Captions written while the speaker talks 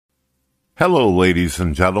Hello, ladies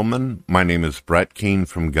and gentlemen. My name is Brett Keane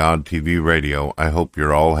from GodTvRadio. I hope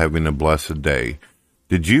you're all having a blessed day.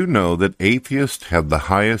 Did you know that atheists have the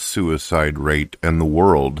highest suicide rate in the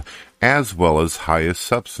world, as well as highest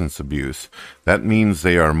substance abuse? That means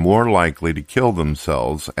they are more likely to kill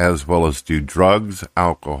themselves, as well as do drugs,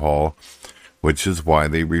 alcohol, which is why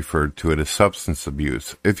they refer to it as substance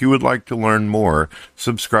abuse. If you would like to learn more,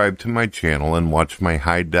 subscribe to my channel and watch my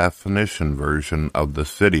high-definition version of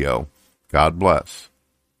this video. God bless.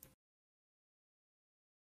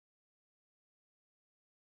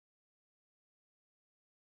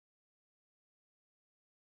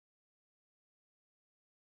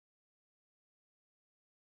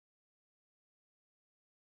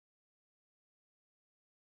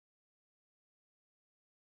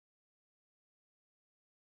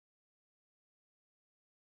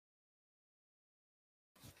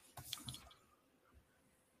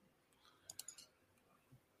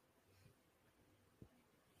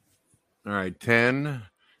 All right, 10,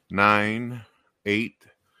 9, 8,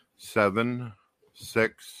 7,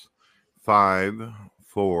 6, 5,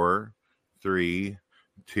 4, 3,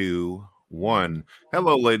 2, 1.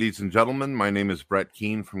 Hello, ladies and gentlemen. My name is Brett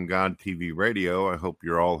Keane from GodTvRadio. I hope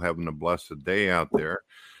you're all having a blessed day out there.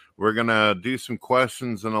 We're going to do some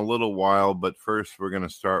questions in a little while, but first we're going to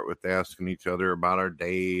start with asking each other about our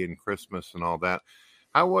day and Christmas and all that.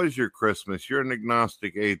 How was your Christmas? You're an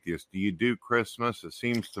agnostic atheist. Do you do Christmas? It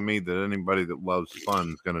seems to me that anybody that loves fun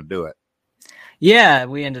is going to do it. Yeah,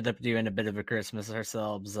 we ended up doing a bit of a Christmas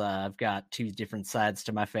ourselves. I've got two different sides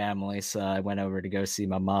to my family, so I went over to go see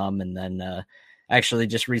my mom, and then actually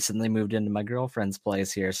just recently moved into my girlfriend's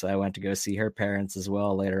place here, so I went to go see her parents as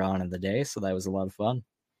well later on in the day, so that was a lot of fun.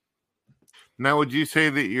 Now, would you say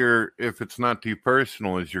that if it's not too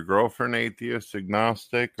personal, is your girlfriend atheist,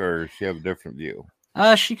 agnostic, or does she have a different view?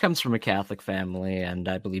 She comes from a Catholic family, and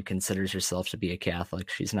I believe considers herself to be a Catholic.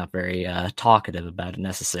 She's not very talkative about it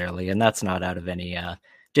necessarily, and that's not out of any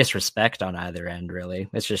disrespect on either end, really.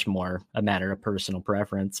 It's just more a matter of personal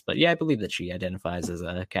preference. But yeah, I believe that she identifies as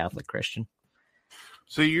a Catholic Christian.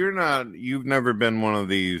 So you've never been one of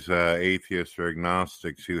these atheists or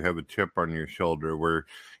agnostics who have a chip on your shoulder where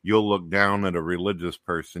you'll look down at a religious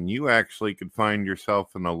person. You actually could find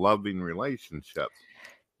yourself in a loving relationship.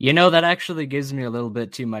 You know, that actually gives me a little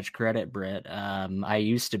bit too much credit, Britt. I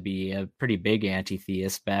used to be a pretty big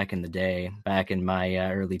anti-theist back in the day. Back in my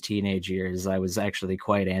early teenage years, I was actually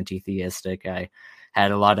quite anti-theistic. I had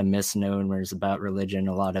a lot of misnomers about religion,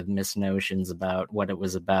 a lot of misnotions about what it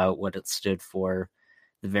was about, what it stood for,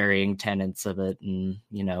 the varying tenets of it, and,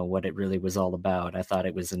 you know, what it really was all about. I thought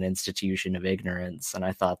it was an institution of ignorance, and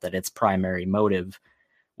I thought that its primary motive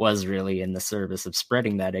was really in the service of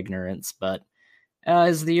spreading that ignorance, but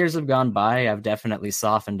as the years have gone by, I've definitely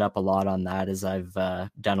softened up a lot on that as I've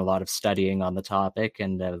done a lot of studying on the topic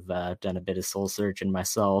and have done a bit of soul searching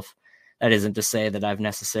myself. That isn't to say that I've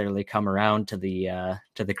necessarily come around to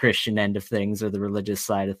the Christian end of things or the religious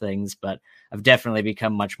side of things, but I've definitely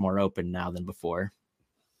become much more open now than before.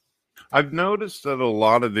 I've noticed that a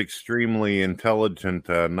lot of extremely intelligent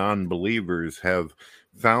non-believers have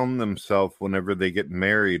found themselves whenever they get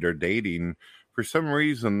married or dating. For some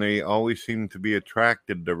reason, they always seem to be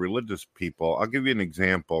attracted to religious people. I'll give you an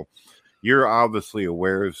example. You're obviously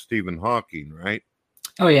aware of Stephen Hawking, right?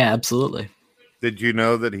 Oh, yeah, absolutely. Did you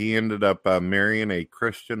know that he ended up marrying a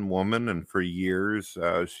Christian woman, and for years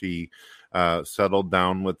she settled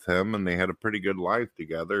down with him, and they had a pretty good life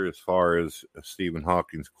together as far as Stephen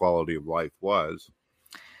Hawking's quality of life was?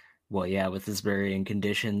 Well, yeah, with his varying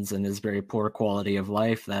conditions and his very poor quality of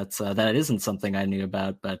life, that isn't something I knew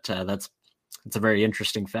about, but it's a very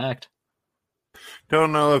interesting fact.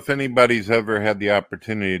 Don't know if anybody's ever had the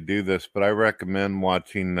opportunity to do this, but I recommend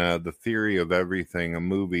watching The Theory of Everything, a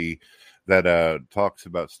movie that talks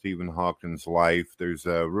about Stephen Hawking's life. There's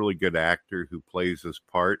a really good actor who plays his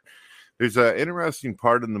part. There's an interesting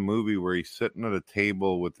part in the movie where he's sitting at a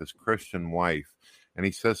table with his Christian wife, and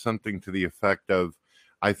he says something to the effect of,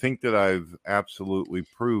 I think that I've absolutely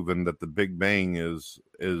proven that the Big Bang is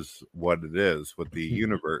what it is with the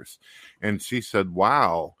universe. And she said,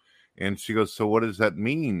 wow. And she goes, so what does that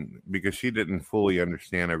mean? Because she didn't fully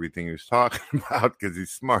understand everything he was talking about because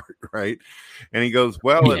he's smart, right? And he goes,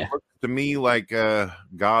 well, Yeah. It looks to me like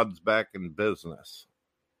God's back in business.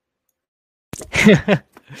 That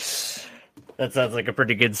sounds like a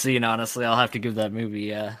pretty good scene, honestly. I'll have to give that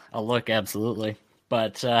movie a look, absolutely.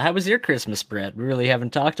 But how was your Christmas, Brett? We really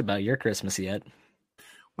haven't talked about your Christmas yet.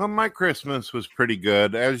 Well, my Christmas was pretty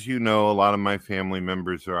good. As you know, a lot of my family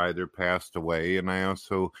members are either passed away, and I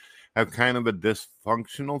also have kind of a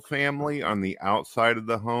dysfunctional family on the outside of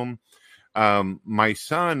the home. My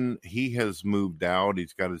son, he has moved out.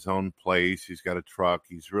 He's got his own place. He's got a truck.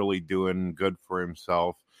 He's really doing good for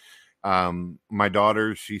himself. My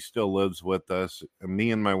daughter, she still lives with us.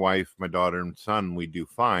 Me and my wife, my daughter and son, we do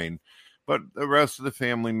fine. But the rest of the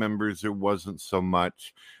family members, there wasn't so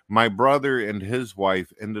much. My brother and his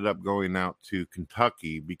wife ended up going out to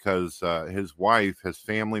Kentucky because his wife has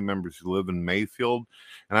family members who live in Mayfield.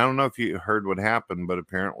 And I don't know if you heard what happened, but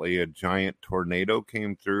apparently a giant tornado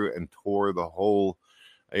came through and tore the whole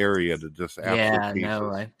area to just absolute pieces.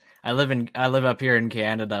 No, I live up here in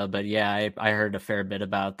Canada, but yeah, I heard a fair bit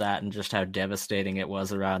about that and just how devastating it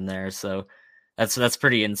was around there. So that's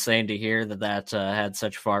pretty insane to hear that had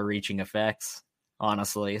such far-reaching effects,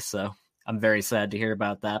 honestly. So I'm very sad to hear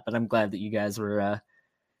about that, but I'm glad that you guys were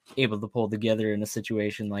able to pull together in a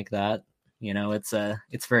situation like that. You know, it's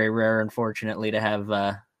very rare, unfortunately, to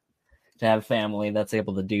have family that's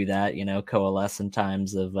able to do that. You know, coalesce in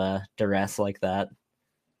times of duress like that.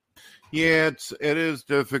 Yeah, it is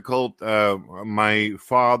difficult. My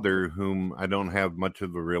father, whom I don't have much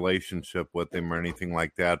of a relationship with him or anything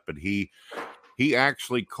like that, but he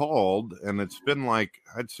actually called, and it's been like,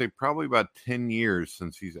 I'd say probably about 10 years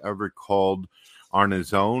since he's ever called on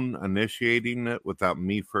his own, initiating it without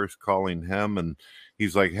me first calling him. And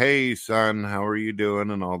he's like, "Hey, son, how are you doing?"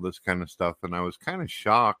 and all this kind of stuff. And I was kind of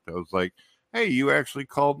shocked. I was like, "Hey, you actually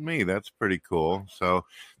called me. That's pretty cool." So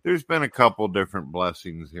there's been a couple different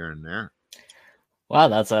blessings here and there. Wow,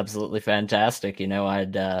 that's absolutely fantastic. You know,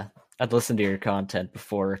 I'd listened to your content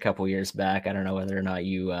before a couple years back. I don't know whether or not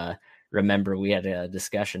you remember we had a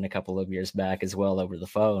discussion a couple of years back as well over the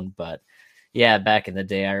phone, but yeah, back in the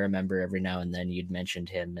day, I remember every now and then you'd mentioned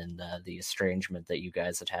him and the estrangement that you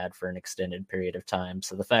guys had for an extended period of time.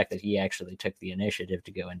 So the fact that he actually took the initiative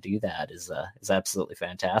to go and do that is absolutely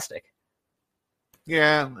fantastic.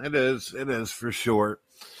 Yeah, it is. It is for sure.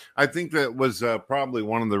 I think that was probably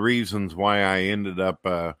one of the reasons why I ended up.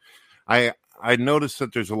 I noticed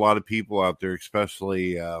that there's a lot of people out there,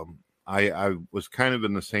 especially. I was kind of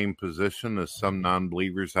in the same position as some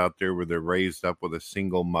non-believers out there, where they're raised up with a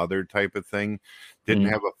single mother type of thing. Didn't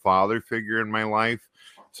have a father figure in my life.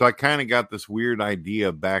 So I kind of got this weird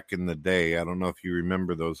idea back in the day. I don't know if you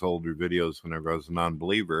remember those older videos whenever I was a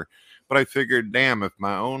non-believer, but I figured, damn, if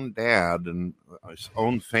my own dad and his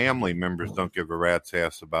own family members don't give a rat's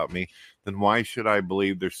ass about me, then why should I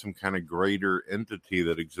believe there's some kind of greater entity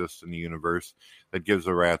that exists in the universe that gives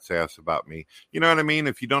a rat's ass about me? You know what I mean?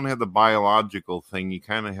 If you don't have the biological thing, you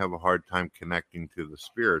kind of have a hard time connecting to the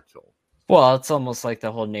spiritual. Well, it's almost like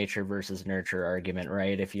the whole nature versus nurture argument,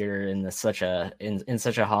 right? If you're in such a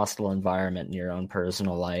hostile environment in your own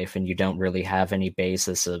personal life and you don't really have any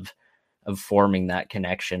basis of forming that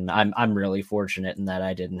connection. I'm really fortunate in that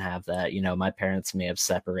I didn't have that. You know, my parents may have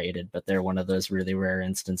separated, but they're one of those really rare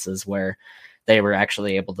instances where they were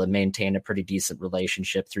actually able to maintain a pretty decent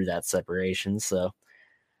relationship through that separation. So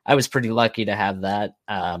I was pretty lucky to have that.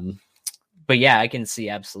 But yeah, I can see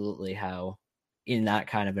absolutely how in that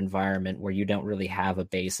kind of environment where you don't really have a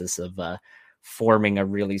basis of forming a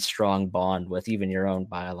really strong bond with even your own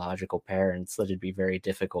biological parents, that it'd be very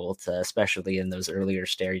difficult, especially in those earlier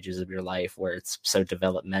stages of your life where it's so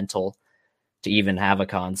developmental, to even have a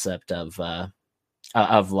concept of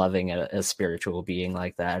loving a spiritual being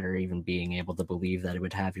like that, or even being able to believe that it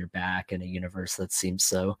would have your back in a universe that seems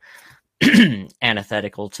so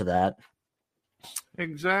antithetical to that.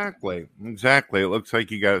 Exactly. It looks like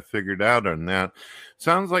you got it figured out on that.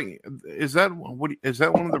 Sounds like, is that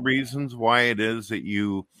one of the reasons why it is that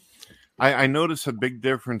you? I notice a big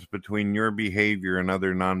difference between your behavior and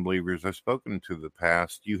other non-believers I've spoken to in the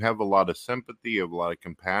past. You have a lot of sympathy, you have a lot of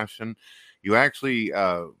compassion. You actually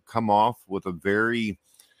come off with a very,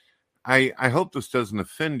 I hope this doesn't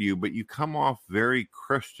offend you, but you come off very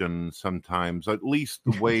Christian sometimes, at least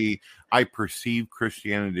the way I perceive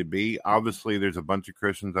Christianity to be. Obviously, there's a bunch of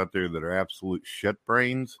Christians out there that are absolute shit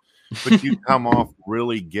brains, but you come off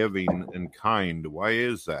really giving and kind. Why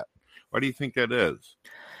is that? Why do you think that is?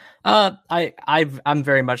 I'm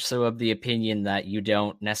very much so of the opinion that you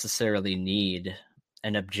don't necessarily need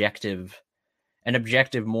an objective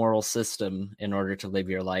moral system in order to live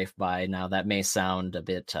your life by. Now, that may sound a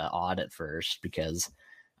bit odd at first, because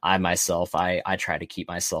I myself, I try to keep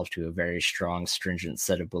myself to a very strong, stringent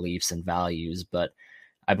set of beliefs and values, but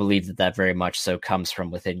I believe that very much so comes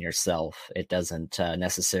from within yourself. It doesn't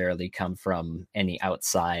necessarily come from any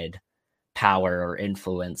outside power or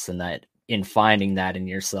influence, and that in finding that in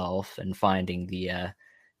yourself and finding the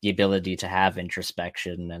ability to have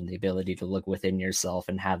introspection and the ability to look within yourself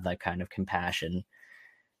and have that kind of compassion,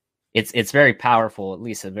 it's very powerful, at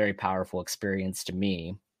least a very powerful experience to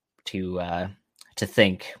me, to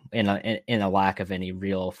think in a lack of any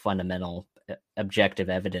real fundamental objective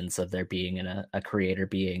evidence of there being a creator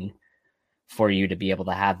being, for you to be able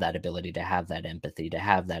to have that ability, to have that empathy, to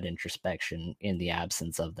have that introspection in the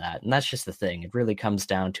absence of that. And that's just the thing. It really comes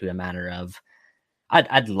down to a matter of,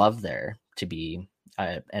 I'd love there to be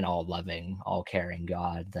an all-loving, all-caring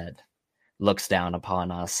God that looks down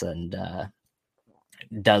upon us and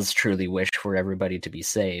does truly wish for everybody to be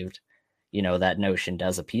saved. That notion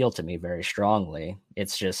does appeal to me very strongly.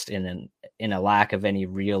 It's just in a lack of any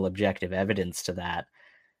real objective evidence to that,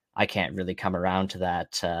 I can't really come around to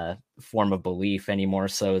that form of belief any more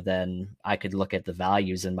so than I could look at the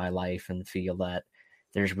values in my life and feel that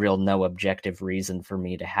there's no objective reason for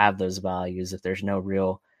me to have those values if there's no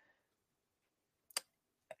real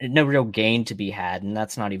gain to be had. And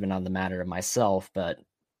that's not even on the matter of myself, but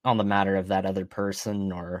on the matter of that other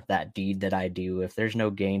person or that deed that I do. If there's no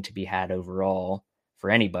gain to be had overall for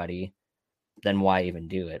anybody, then why even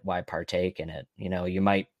do it? Why partake in it? You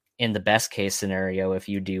might, in the best case scenario, if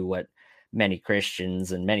you do what many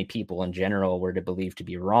Christians and many people in general were to believe to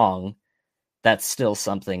be wrong, that's still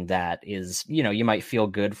something that is, you might feel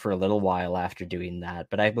good for a little while after doing that.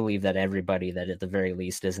 But I believe that everybody that at the very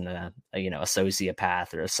least isn't a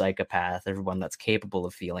sociopath or a psychopath, everyone that's capable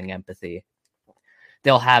of feeling empathy,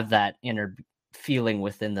 they'll have that inner feeling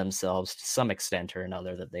within themselves to some extent or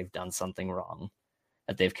another that they've done something wrong,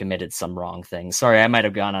 that they've committed some wrong thing. Sorry, I might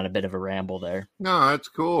have gone on a bit of a ramble there. No, that's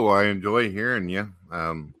cool. I enjoy hearing you.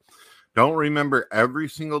 Don't remember every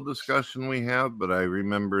single discussion we have, but I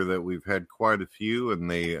remember that we've had quite a few,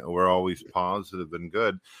 and they were always positive and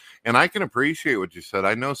good. And I can appreciate what you said.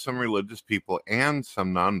 I know some religious people and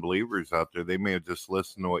some non-believers out there, they may have just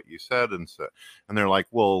listened to what you said, and they're like,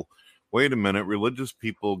 well, wait a minute, religious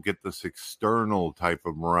people get this external type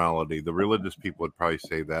of morality. The religious people would probably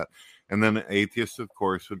say that. And then atheists, of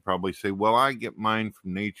course, would probably say, well, I get mine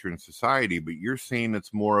from nature and society, but you're saying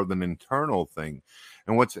it's more of an internal thing.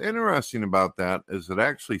 And what's interesting about that is it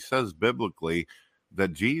actually says biblically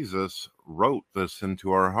that Jesus wrote this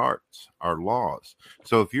into our hearts, our laws.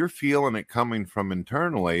 So if you're feeling it coming from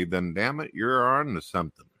internally, then damn it, you're on to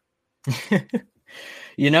something.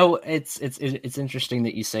 It's interesting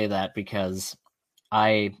that you say that, because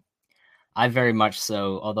I very much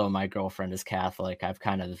so, although my girlfriend is Catholic, I've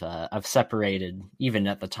kind of I've separated, even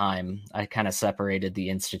at the time, I kind of separated the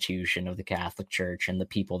institution of the Catholic Church and the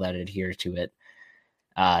people that adhere to it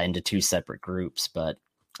into two separate groups. But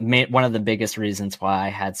one of the biggest reasons why I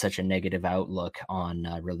had such a negative outlook on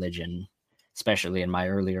religion, especially in my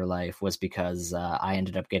earlier life, was because I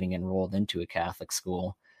ended up getting enrolled into a Catholic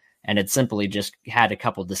school, and had simply just had a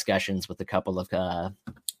couple discussions with a couple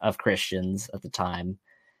of Christians at the time.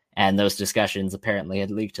 And those discussions apparently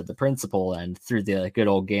had leaked to the principal, and through the good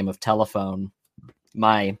old game of telephone,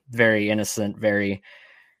 my very innocent, very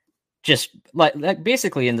just like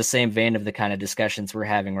basically in the same vein of the kind of discussions we're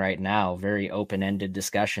having right now, very open-ended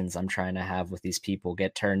discussions I'm trying to have with these people,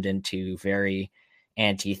 get turned into very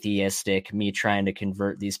anti-theistic, me trying to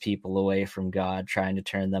convert these people away from God, trying to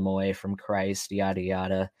turn them away from Christ, yada,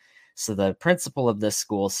 yada. So the principal of this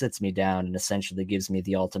school sits me down and essentially gives me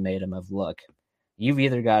the ultimatum of, look, you've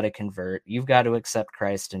either got to convert, you've got to accept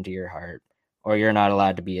Christ into your heart, or you're not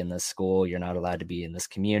allowed to be in this school, you're not allowed to be in this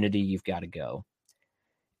community, you've got to go.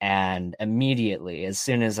 And immediately, as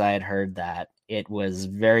soon as I had heard that, it was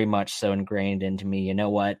very much so ingrained into me, you know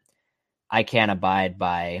what? I can't abide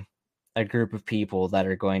by a group of people that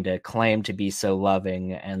are going to claim to be so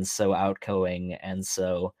loving and so outgoing and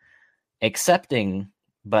so accepting,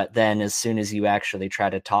 but then as soon as you actually try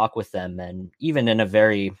to talk with them, and even in a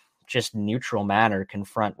very just neutral manner,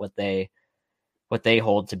 confront what they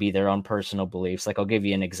hold to be their own personal beliefs. Like, I'll give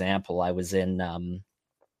you an example. I was in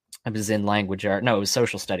language art. No, it was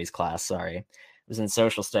social studies class. Sorry. It was in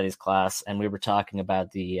social studies class, and we were talking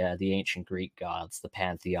about the ancient Greek gods, the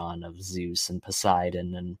pantheon of Zeus and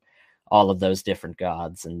Poseidon and all of those different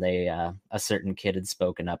gods. And a certain kid had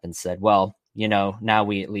spoken up and said, well, now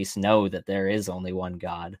we at least know that there is only one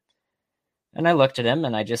God. And I looked at him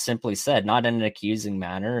and I just simply said, not in an accusing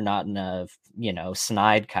manner, not in a,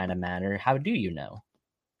 snide kind of manner, how do you know?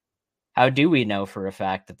 How do we know for a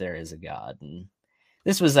fact that there is a God? And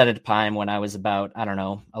this was at a time when I was about,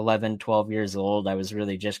 11, 12 years old. I was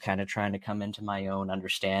really just kind of trying to come into my own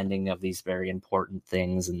understanding of these very important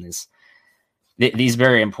things and these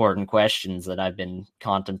very important questions that I've been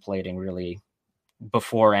contemplating really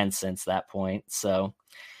before and since that point. So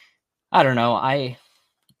I don't know.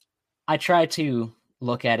 I try to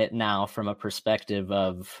look at it now from a perspective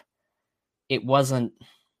of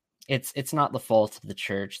it's not the fault of the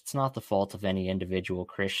church. It's not the fault of any individual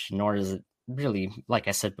Christian, nor is it really, like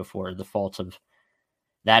I said before, the fault of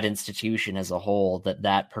that institution as a whole,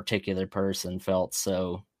 that particular person felt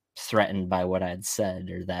so threatened by what I'd said,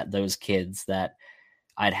 or that those kids that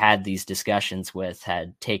I'd had these discussions with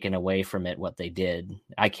had taken away from it what they did.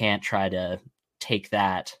 I can't try to take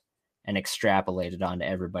that and extrapolate it onto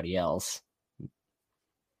everybody else.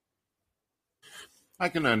 I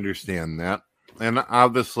can understand that. And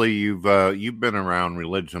obviously, you've been around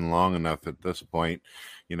religion long enough at this point.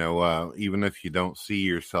 Even if you don't see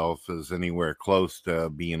yourself as anywhere close to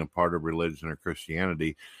being a part of religion or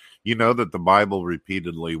Christianity, you know that the Bible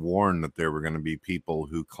repeatedly warned that there were going to be people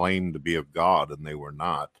who claimed to be of God and they were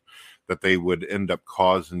not, that they would end up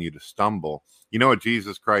causing you to stumble. You know what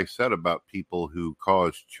Jesus Christ said about people who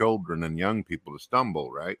cause children and young people to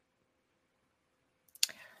stumble, right?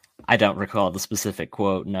 I don't recall the specific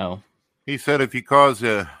quote, no. He said, if you cause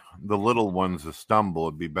the little ones to stumble,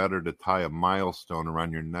 it'd be better to tie a milestone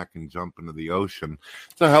around your neck and jump into the ocean.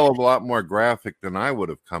 It's a hell of a lot more graphic than I would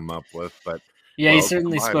have come up with, but yeah, well, he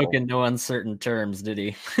certainly spoke in no uncertain terms, did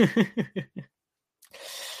he?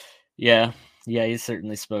 yeah, he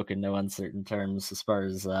certainly spoke in no uncertain terms as far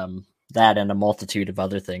as that and a multitude of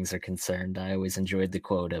other things are concerned. I always enjoyed the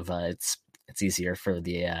quote of it's easier for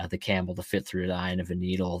the camel to fit through the eye of a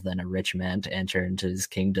needle than a rich man to enter into his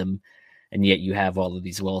kingdom. And yet you have all of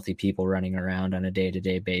these wealthy people running around on a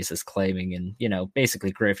day-to-day basis claiming and,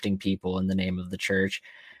 basically grifting people in the name of the church.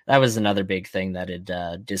 That was another big thing that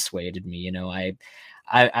had dissuaded me.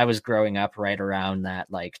 I was growing up right around that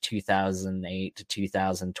like 2008 to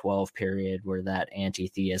 2012 period where that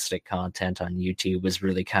anti-theistic content on YouTube was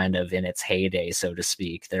really kind of in its heyday, so to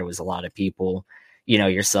speak. There was a lot of people,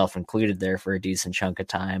 yourself included, there for a decent chunk of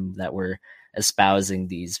time that were espousing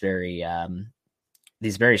these very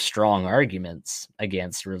strong arguments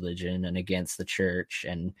against religion and against the church.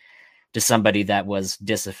 And to somebody that was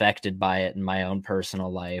disaffected by it in my own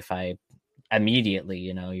personal life, I immediately,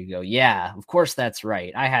 you go, yeah, of course that's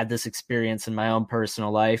right. I had this experience in my own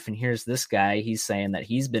personal life, and here's this guy, he's saying that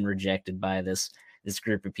he's been rejected by this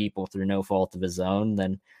group of people through no fault of his own,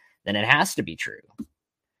 then it has to be true.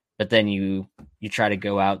 But then you try to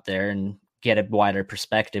go out there and get a wider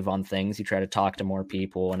perspective on things. You try to talk to more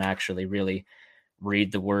people and actually really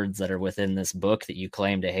read the words that are within this book that you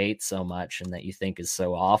claim to hate so much and that you think is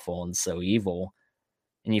so awful and so evil.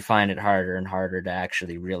 And you find it harder and harder to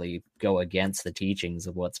actually really go against the teachings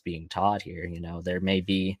of what's being taught here. There may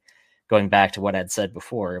be, going back to what I'd said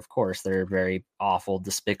before, of course, there are very awful,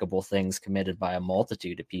 despicable things committed by a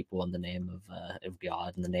multitude of people in the name of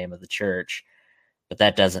God, in the name of the church. But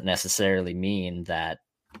that doesn't necessarily mean that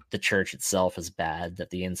the church itself is bad, that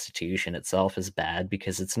the institution itself is bad,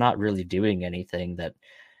 because it's not really doing anything that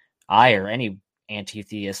I or any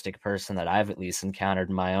anti-theistic person that I've at least encountered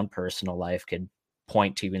in my own personal life could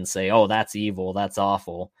point to and say, oh, that's evil, that's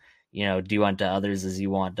awful, do unto others as you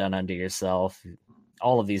want done unto yourself.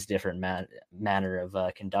 All of these different manner of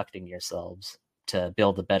conducting yourselves to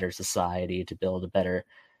build a better society, to build a better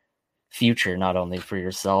future, not only for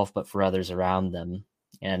yourself, but for others around them.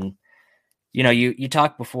 And, you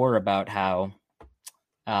talked before about how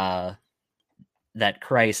that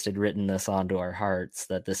Christ had written this onto our hearts,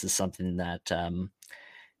 that this is something that to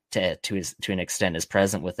an extent is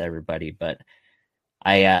present with everybody. But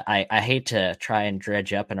I hate to try and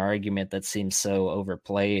dredge up an argument that seems so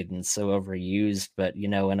overplayed and so overused, but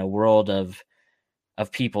in a world of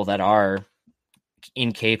people that are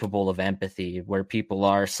incapable of empathy, where people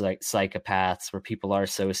are psychopaths, where people are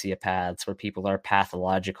sociopaths, where people are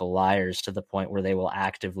pathological liars to the point where they will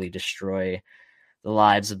actively destroy the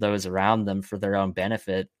lives of those around them for their own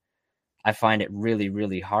benefit, I find it really,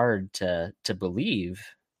 really hard to believe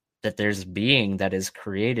that there's a being that has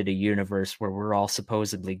created a universe where we're all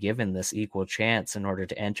supposedly given this equal chance in order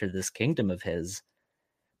to enter this kingdom of his.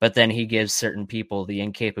 But then he gives certain people the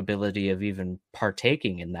incapability of even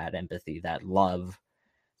partaking in that empathy, that love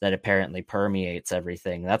that apparently permeates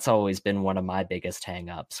everything. That's always been one of my biggest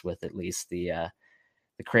hangups with at least the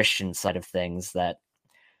Christian side of things, that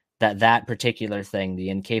particular thing, the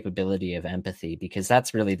incapability of empathy, because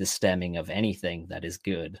that's really the stemming of anything that is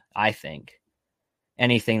good. I think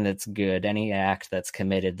anything that's good, any act that's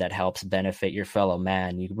committed that helps benefit your fellow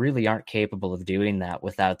man, you really aren't capable of doing that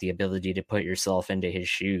without the ability to put yourself into his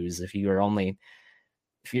shoes. If you're only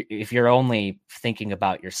thinking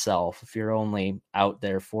about yourself, if you're only out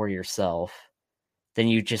there for yourself, then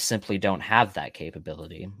you just simply don't have that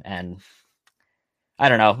capability. And I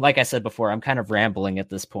don't know, like I said before, I'm kind of rambling at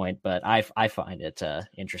this point, but I find it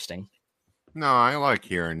interesting. No, I like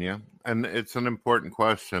hearing you. And it's an important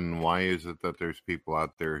question. Why is it that there's people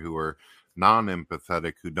out there who are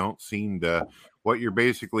non-empathetic, who don't seem to. What you're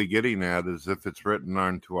basically getting at is, if it's written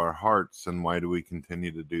onto our hearts, then why do we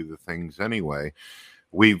continue to do the things anyway?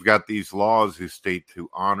 We've got these laws who state to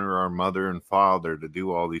honor our mother and father, to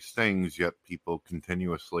do all these things, yet people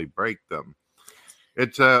continuously break them.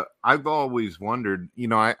 I've always wondered,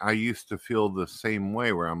 I used to feel the same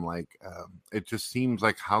way, where I'm like, it just seems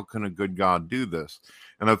like, how can a good God do this?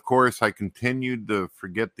 And of course, I continued to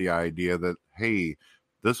forget the idea that, hey,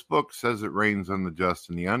 this book says it rains on the just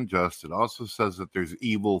and the unjust. It also says that there's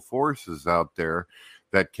evil forces out there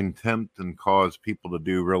that can tempt and cause people to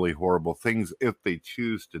do really horrible things if they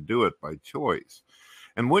choose to do it by choice.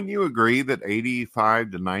 And wouldn't you agree that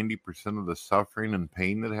 85 to 90% of the suffering and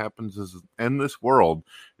pain that happens in this world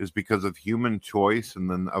is because of human choice?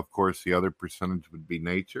 And then, of course, the other percentage would be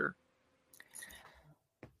nature.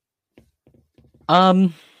 I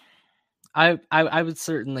would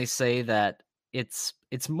certainly say that it's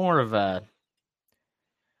more of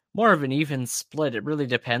an even split. It really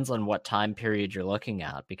depends on what time period you're looking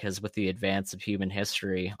at, because with the advance of human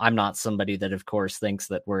history, I'm not somebody that, of course, thinks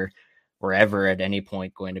that we're ever at any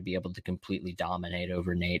point going to be able to completely dominate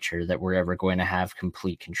over nature, that we're ever going to have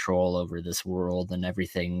complete control over this world and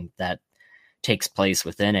everything that takes place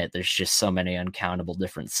within it. There's just so many uncountable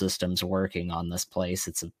different systems working on this place.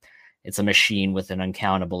 It's a machine with an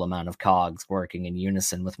uncountable amount of cogs working in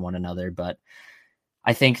unison with one another. But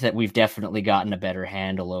I think that we've definitely gotten a better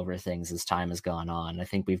handle over things as time has gone on. I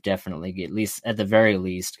think we've definitely, at the very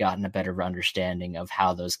least, gotten a better understanding of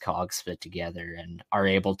how those cogs fit together and are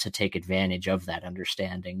able to take advantage of that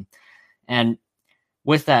understanding. And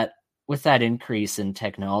with that increase in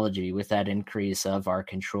technology, with that increase of our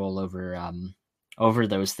control over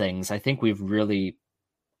those things, I think we've really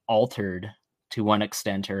altered to one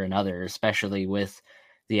extent or another, especially with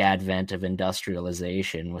the advent of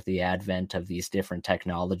industrialization, with the advent of these different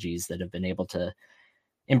technologies that have been able to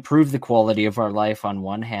improve the quality of our life on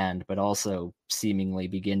one hand, but also seemingly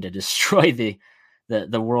begin to destroy the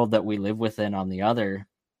world that we live within on the other.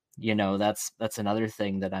 That's another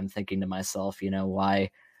thing that I'm thinking to myself,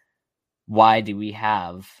 why do we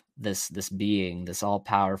have this being, this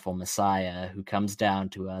all-powerful Messiah who comes down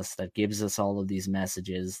to us, that gives us all of these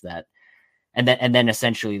messages, that and then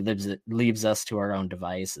essentially leaves us to our own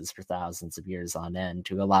devices for thousands of years on end,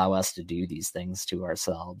 to allow us to do these things to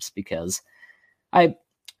ourselves? Because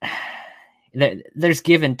there's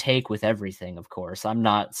give and take with everything, of course. I'm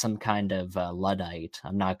not some kind of Luddite.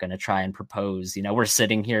 I'm not going to try and propose, we're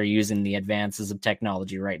sitting here using the advances of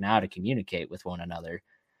technology right now to communicate with one another.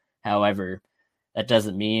 However, that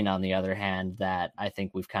doesn't mean, on the other hand, that I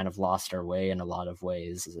think we've kind of lost our way in a lot of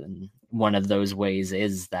ways. And one of those ways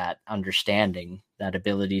is that understanding, that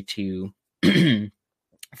ability to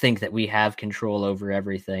think that we have control over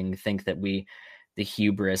everything, think that the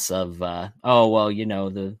hubris of, the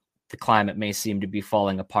climate may seem to be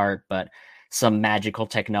falling apart, but some magical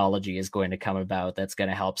technology is going to come about that's going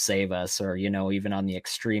to help save us. Or, even on the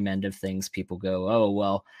extreme end of things, people go, oh,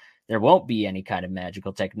 well, there won't be any kind of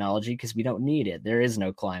magical technology because we don't need it. There is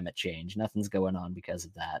no climate change. Nothing's going on because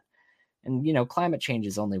of that. And, climate change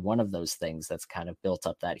is only one of those things that's kind of built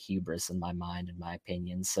up that hubris in my mind, in my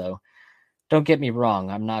opinion. So don't get me wrong.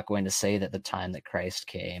 I'm not going to say that the time that Christ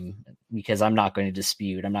came, because I'm not going to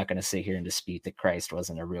sit here and dispute that Christ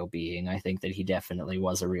wasn't a real being. I think that he definitely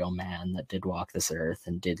was a real man that did walk this earth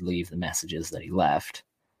and did leave the messages that he left.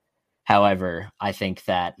 However, I think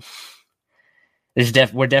that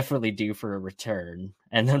we're definitely due for a return,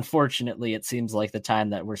 and unfortunately, it seems like the time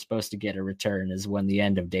that we're supposed to get a return is when the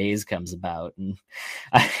end of days comes about. And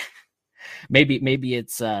maybe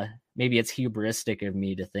it's hubristic of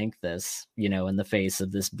me to think this, in the face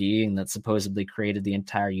of this being that supposedly created the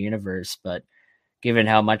entire universe. But given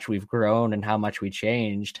how much we've grown and how much we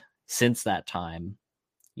changed since that time,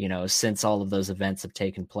 since all of those events have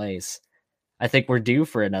taken place, I think we're due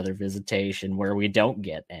for another visitation where we don't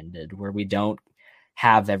get ended, where we don't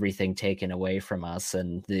have everything taken away from us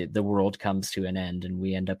and the world comes to an end and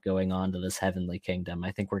we end up going on to this heavenly kingdom.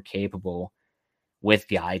 I think we're capable, with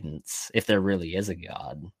guidance, if there really is a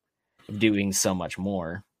God, of doing so much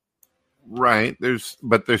more. Right. There's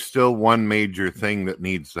still one major thing that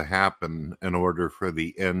needs to happen in order for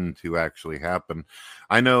the end to actually happen.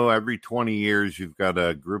 I know every 20 years you've got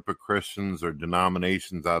a group of Christians or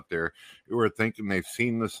denominations out there who are thinking they've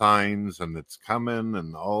seen the signs and it's coming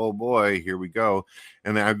and oh boy, here we go.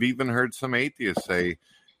 And I've even heard some atheists say,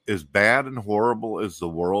 as bad and horrible as the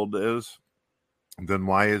world is, then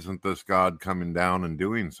why isn't this God coming down and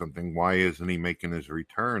doing something? Why isn't he making his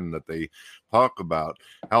return that they talk about?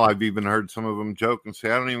 Hell, I've even heard some of them joke and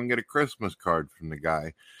say, I don't even get a Christmas card from the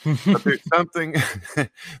guy. But there's something,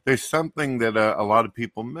 there's something that a lot of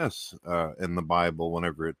people miss in the Bible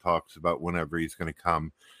whenever it talks about whenever he's going to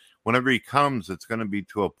come. Whenever he comes, it's going to be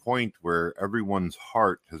to a point where everyone's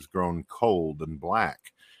heart has grown cold and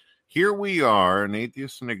black. Here we are, an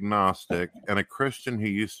atheist and agnostic, and a Christian who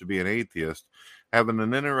used to be an atheist, having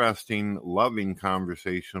an interesting, loving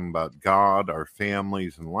conversation about God, our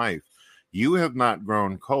families, and life. You have not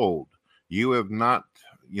grown cold. You have not,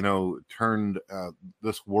 turned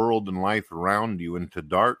this world and life around you into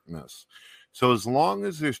darkness. So as long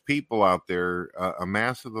as there's people out there, a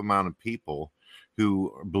massive amount of people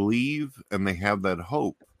who believe and they have that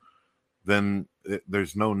hope, then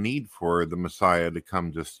there's no need for the Messiah to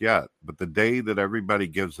come just yet. But the day that everybody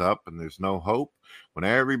gives up and there's no hope, when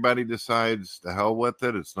everybody decides to hell with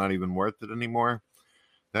it, it's not even worth it anymore,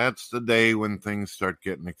 that's the day when things start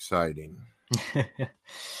getting exciting.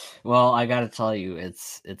 Well, I got to tell you,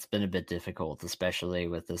 it's been a bit difficult, especially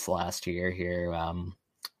with this last year here,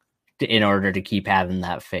 in order to keep having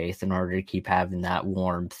that faith, in order to keep having that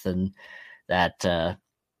warmth and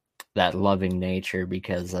that loving nature,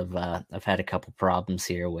 because I've had a couple problems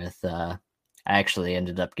here with I actually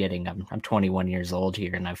ended up getting I'm 21 years old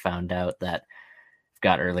here, and I found out that I've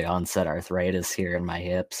got early onset arthritis here in my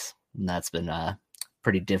hips, and that's been a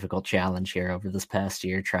pretty difficult challenge here over this past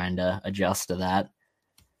year, trying to adjust to that,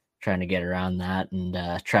 trying to get around that,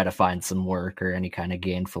 and try to find some work or any kind of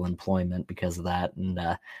gainful employment because of that. And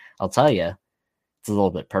I'll tell you, it's a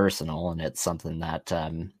little bit personal, and it's something that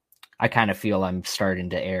I kind of feel I'm starting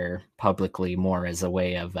to air publicly more as a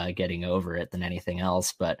way of getting over it than anything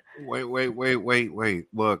else. But wait.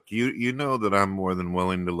 Look, you know that I'm more than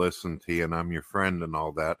willing to listen to you, and I'm your friend and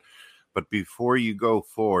all that. But before you go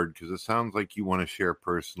forward, because it sounds like you want to share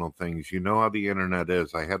personal things, you know how the internet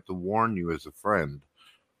is. I have to warn you as a friend.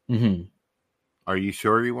 Mm-hmm. Are you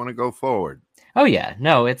sure you want to go forward? Oh yeah,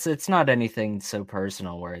 no, it's not anything so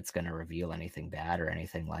personal where it's going to reveal anything bad or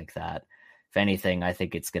anything like that. If anything, I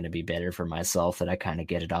think it's going to be better for myself that I kind of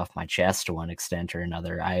get it off my chest to one extent or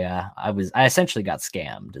another. I essentially got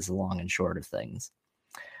scammed, is the long and short of things.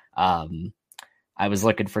 I was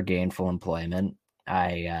looking for gainful employment.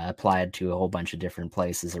 I applied to a whole bunch of different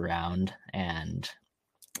places around, and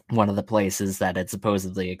one of the places that had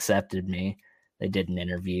supposedly accepted me, they did an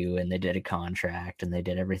interview and they did a contract and they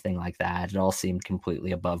did everything like that. It all seemed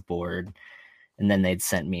completely above board. And then they'd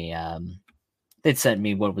sent me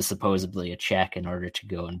what was supposedly a check in order to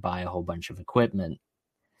go and buy a whole bunch of equipment.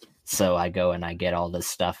 So I go and I get all this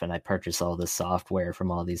stuff and I purchase all this software from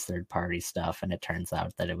all these third-party stuff, and it turns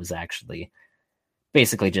out that it was actually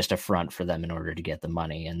basically just a front for them in order to get the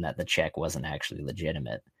money, and that the check wasn't actually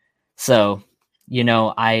legitimate. So,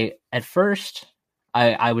 at first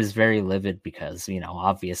I was very livid because,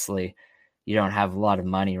 obviously you don't have a lot of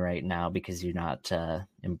money right now because you're not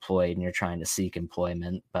employed and you're trying to seek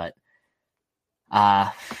employment. But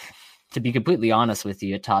to be completely honest with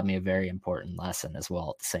you, it taught me a very important lesson as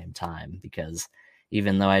well at the same time, because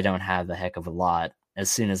even though I don't have a heck of a lot, as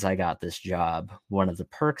soon as I got this job, one of the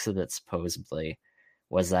perks of it supposedly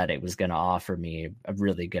was that it was going to offer me a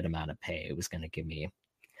really good amount of pay. It was going to give me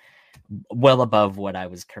well above what I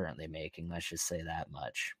was currently making, let's just say that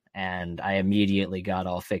much. And I immediately got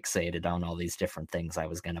all fixated on all these different things I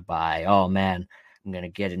was going to buy. Oh man, I'm going to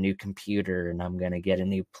get a new computer, and I'm going to get a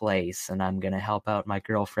new place, and I'm going to help out my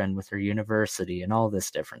girlfriend with her university and all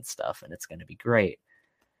this different stuff, and it's going to be great.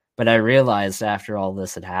 But I realized after all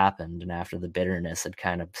this had happened and after the bitterness had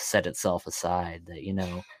kind of set itself aside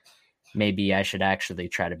that, maybe I should actually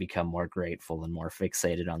try to become more grateful and more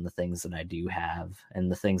fixated on the things that I do have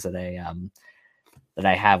and the things that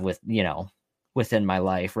I have within my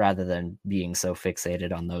life, rather than being so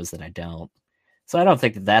fixated on those that I don't. So I don't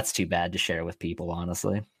think that that's too bad to share with people,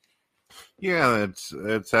 honestly. Yeah,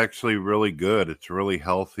 it's actually really good. It's really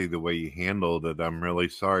healthy the way you handled it. I'm really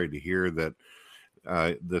sorry to hear that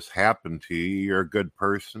this happened to you. You're a good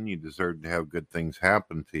person. You deserve to have good things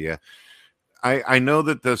happen to you. I know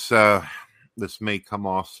that this may come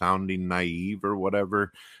off sounding naive or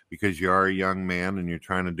whatever, because you are a young man and you're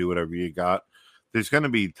trying to do whatever you got. There's going to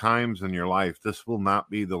be times in your life, this will not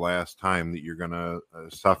be the last time that you're going to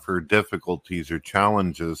suffer difficulties or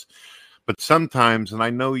challenges. But sometimes, and I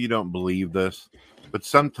know you don't believe this, but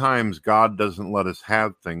sometimes God doesn't let us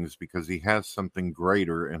have things because he has something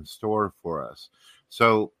greater in store for us.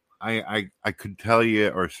 So I could tell you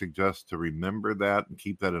or suggest to remember that and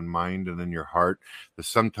keep that in mind and in your heart, that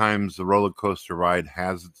sometimes the roller coaster ride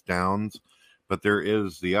has its downs, but there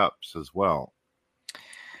is the ups as well.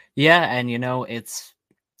 Yeah, and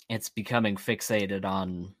it's becoming fixated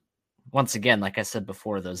on, once again, like I said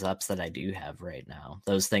before, those ups that I do have right now,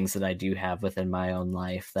 those things that I do have within my own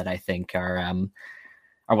life that I think are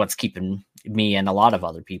what's keeping me and a lot of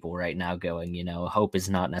other people right now going. Hope is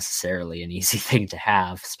not necessarily an easy thing to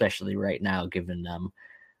have, especially right now, given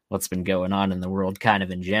what's been going on in the world kind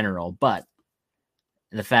of in general. But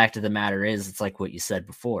the fact of the matter is, it's like what you said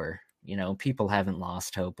before. People haven't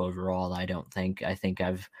lost hope overall, I don't think. I think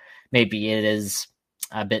maybe it is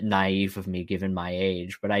a bit naive of me given my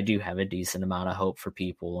age, but I do have a decent amount of hope for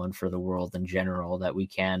people and for the world in general, that we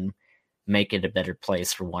can make it a better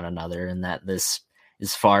place for one another, and that this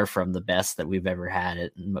is far from the best that we've ever had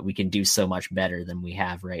it, but we can do so much better than we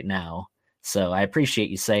have right now. So I appreciate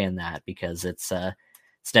you saying that, because it's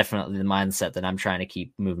definitely the mindset that I'm trying to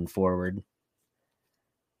keep moving forward.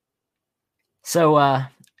 So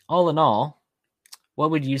all in all,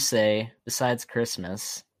 what would you say, besides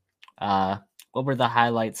Christmas, what were the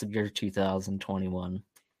highlights of your 2021?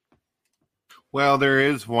 Well, there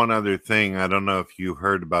is one other thing. I don't know if you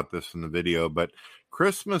heard about this in the video, but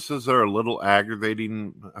Christmases are a little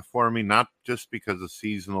aggravating for me, not just because of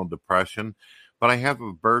seasonal depression, but I have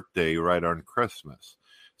a birthday right on Christmas.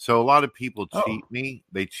 So a lot of people cheat me.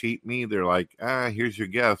 They cheat me. They're like, here's your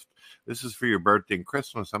gift. This is for your birthday and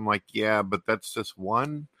Christmas. I'm like, yeah, but that's just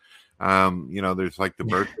one. There's like the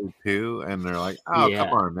birthday too, and they're like, oh, Yeah.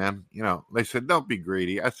 come on, man. They said, don't be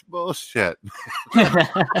greedy. I said, bullshit.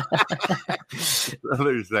 So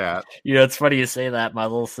there's that. It's funny you say that. My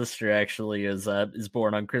little sister actually is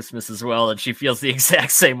born on Christmas as well, and she feels the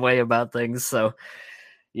exact same way about things. So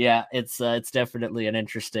yeah, it's definitely an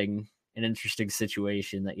interesting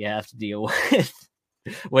situation that you have to deal with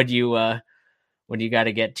when you got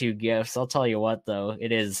to get two gifts. I'll tell you what, though,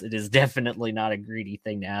 it is definitely not a greedy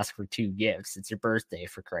thing to ask for two gifts. It's your birthday,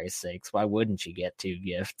 for Christ's sakes. Why wouldn't you get two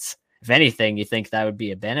gifts? If anything, you think that would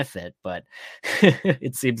be a benefit, but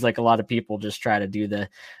it seems like a lot of people just try to do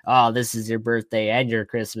this is your birthday and your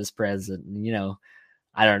Christmas present.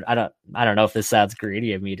 I don't know if this sounds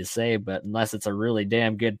greedy of me to say, but unless it's a really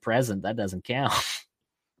damn good present, that doesn't count.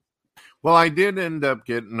 Well, I did end up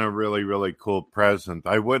getting a really, really cool present.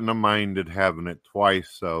 I wouldn't have minded having it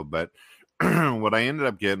twice, though. But what I ended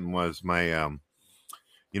up getting was my, I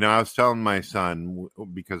was telling my son,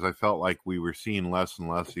 because I felt like we were seeing less and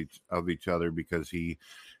less of each other, because he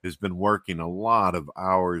has been working a lot of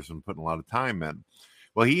hours and putting a lot of time in.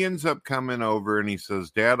 Well, he ends up coming over and he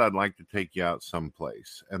says, Dad, I'd like to take you out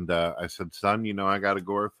someplace. And I said, son, I got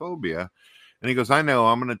agoraphobia. And he goes, I know,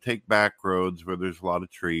 I'm going to take back roads where there's a lot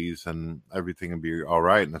of trees and everything will be all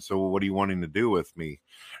right. And I said, well, what are you wanting to do with me?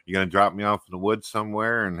 You going to drop me off in the woods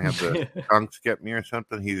somewhere and have the skunks get me or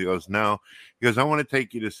something? He goes, no. He goes, I want to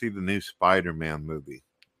take you to see the new Spider-Man movie.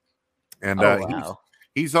 And wow.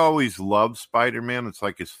 he's always loved Spider-Man. It's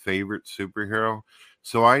like his favorite superhero.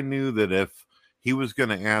 So I knew that if he was going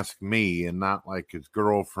to ask me and not like his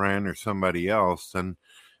girlfriend or somebody else, then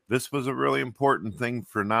this was a really important thing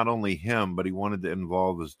for not only him, but he wanted to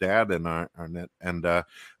involve his dad in it. And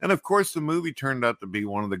of course, the movie turned out to be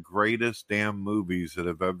one of the greatest damn movies that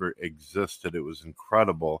have ever existed. It was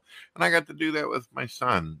incredible. And I got to do that with my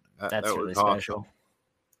son. That's that really was awesome. special.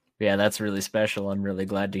 Yeah, that's really special. I'm really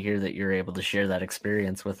glad to hear that you're able to share that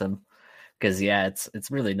experience with him. Because, yeah,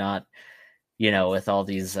 it's really not, with all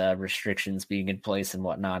these restrictions being in place and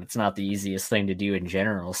whatnot, it's not the easiest thing to do in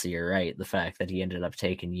general. So you're right. The fact that he ended up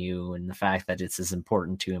taking you, and the fact that it's as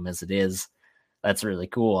important to him as it is, that's really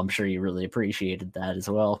cool. I'm sure you really appreciated that as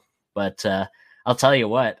well. But I'll tell you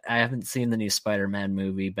what, I haven't seen the new Spider-Man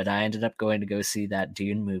movie, but I ended up going to go see that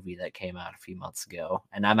Dune movie that came out a few months ago.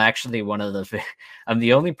 And I'm actually I'm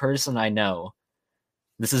the only person I know.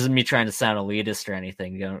 This isn't me trying to sound elitist or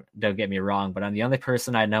anything. Don't get me wrong, but I'm the only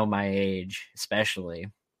person I know my age,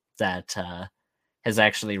 especially, that has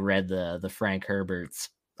actually read the Frank Herbert's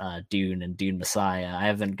Dune and Dune Messiah. I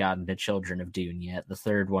haven't gotten to Children of Dune yet, the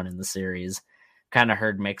third one in the series. Kind of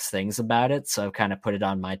heard mixed things about it, so I've kind of put it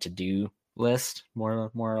on my to-do list,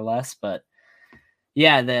 more or less. But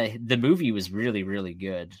yeah, the movie was really, really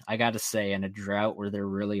good. I got to say, in a drought where there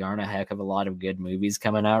really aren't a heck of a lot of good movies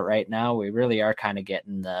coming out right now, we really are kind of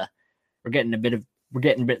we're getting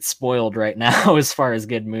a bit spoiled right now as far as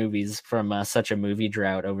good movies from such a movie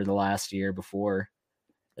drought over the last year before.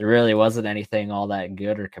 There really wasn't anything all that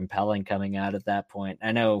good or compelling coming out at that point.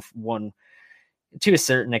 I know to a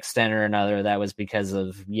certain extent or another, that was because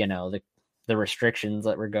of, the restrictions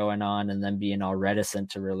that were going on and them being all reticent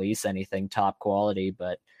to release anything top quality.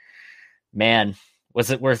 But man, was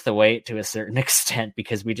it worth the wait to a certain extent,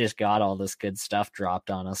 because we just got all this good stuff dropped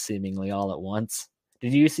on us seemingly all at once.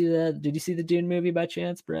 Did you see the Dune movie by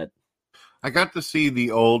chance, Brett? I got to see the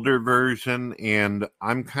older version, and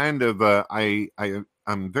I'm kind of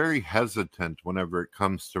I'm very hesitant whenever it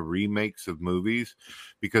comes to remakes of movies,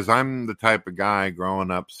 because I'm the type of guy growing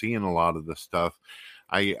up seeing a lot of this stuff.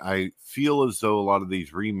 I feel as though a lot of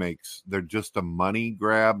these remakes, they're just a money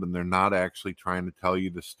grab, and they're not actually trying to tell you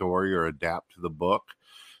the story or adapt to the book.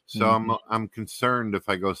 So I'm concerned if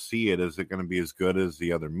I go see it, is it going to be as good as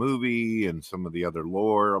the other movie and some of the other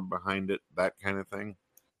lore behind it, that kind of thing?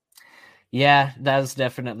 Yeah, that's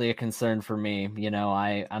definitely a concern for me.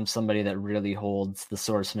 I'm somebody that really holds the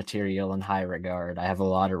source material in high regard. I have a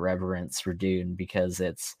lot of reverence for Dune because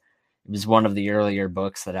it was one of the earlier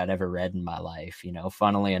books that I'd ever read in my life.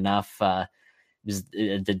 Funnily enough, it was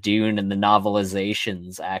the Dune and the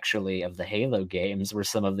novelizations actually of the Halo games were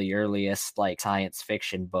some of the earliest like science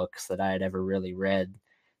fiction books that I had ever really read.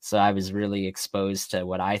 So I was really exposed to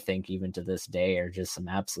what I think even to this day are just some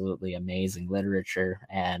absolutely amazing literature.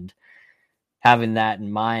 And having that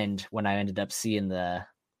in mind, when I ended up seeing the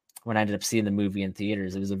movie in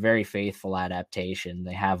theaters, it was a very faithful adaptation.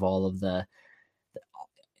 They have all of the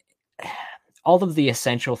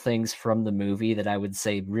essential things from the movie that I would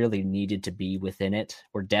say really needed to be within it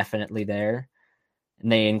were definitely there.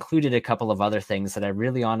 And they included a couple of other things that I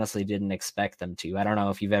really honestly didn't expect them to. I don't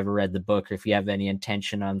know if you've ever read the book or if you have any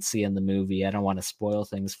intention on seeing the movie. I don't want to spoil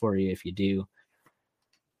things for you if you do.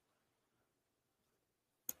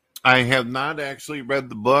 I have not actually read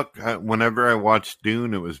the book. Whenever I watched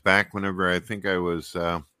Dune, it was back whenever I think I was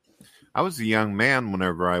a young man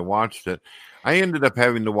whenever I watched it. I ended up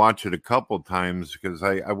having to watch it a couple times because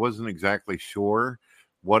I wasn't exactly sure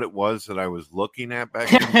what it was that I was looking at back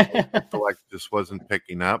then. I feel like just wasn't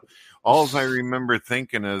picking up. All I remember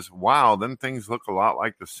thinking is, wow, them things look a lot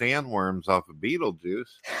like the sandworms off of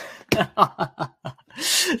Beetlejuice.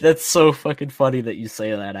 That's so fucking funny that you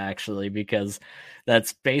say that, actually, because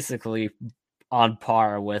that's basically on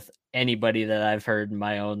par with anybody that I've heard in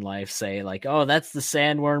my own life say, like, oh, that's the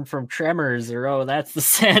sandworm from Tremors, or oh, that's the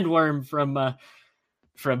sandworm from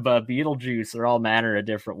Beetlejuice, or all manner of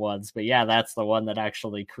different ones. But yeah, that's the one that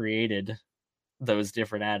actually created those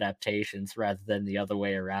different adaptations rather than the other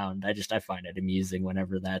way around. I find it amusing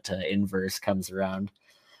whenever that inverse comes around.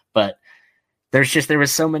 But there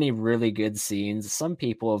was so many really good scenes. Some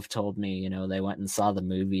people have told me, they went and saw the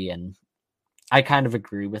movie, and I kind of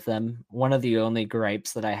agree with them. One of the only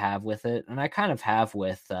gripes that I have with it, and I kind of have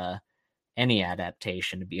with any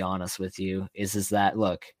adaptation, to be honest with you, is that,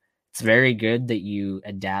 look, it's very good that you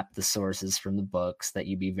adapt the sources from the books, that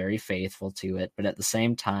you be very faithful to it, but at the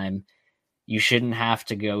same time, you shouldn't have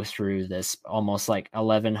to go through this almost like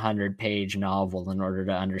 1,100 page novel in order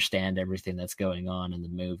to understand everything that's going on in the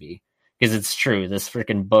movie. Because it's true, this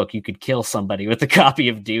freaking book, you could kill somebody with a copy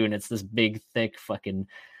of Dune. It's this big, thick fucking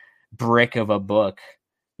brick of a book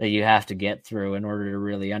that you have to get through in order to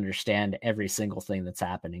really understand every single thing that's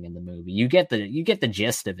happening in the movie. You get the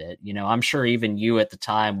gist of it. I'm sure even you at the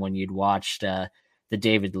time when you'd watched the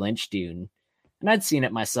David Lynch Dune, and I'd seen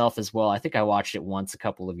it myself as well. I think I watched it once a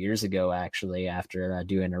couple of years ago, actually, after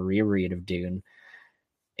doing a reread of Dune.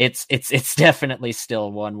 It's definitely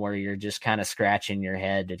still one where you're just kind of scratching your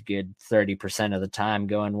head a good 30% of the time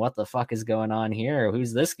going, what the fuck is going on here?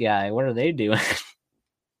 Who's this guy? What are they doing?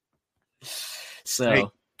 So, hey,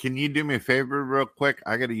 can you do me a favor real quick?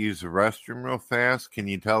 I got to use the restroom real fast. Can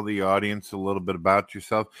you tell the audience a little bit about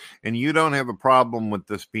yourself? And you don't have a problem with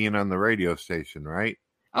this being on the radio station, right?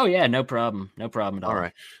 Oh, yeah, no problem. No problem at all. All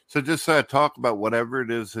right. So just talk about whatever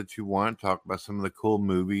it is that you want. Talk about some of the cool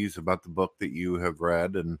movies, about the book that you have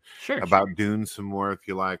read, and about Dune some more if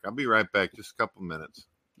you like. I'll be right back. Just a couple minutes.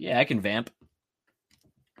 Yeah, I can vamp.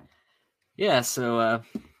 Yeah, so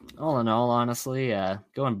all in all, honestly,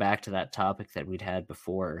 going back to that topic that we'd had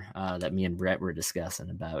before, that me and Brett were discussing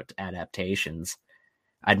about adaptations,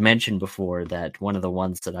 I'd mentioned before that one of the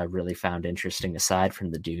ones that I really found interesting, aside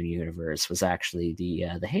from the Dune universe, was actually the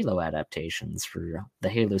Halo adaptations for the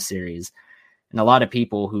Halo series. And a lot of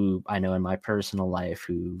people who I know in my personal life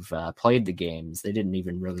who've played the games, they didn't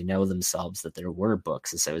even really know themselves that there were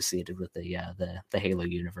books associated with the Halo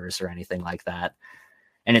universe or anything like that.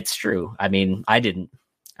 And it's true. I mean, I didn't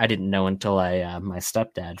know until my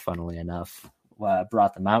stepdad, funnily enough,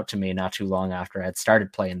 brought them out to me not too long after I had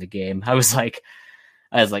started playing the game. I was like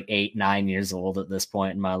 8, 9 years old at this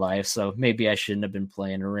point in my life, so maybe I shouldn't have been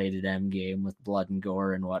playing a rated M game with blood and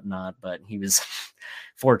gore and whatnot, but he was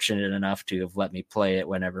fortunate enough to have let me play it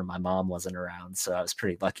whenever my mom wasn't around, so I was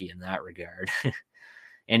pretty lucky in that regard.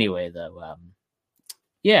 Anyway, though,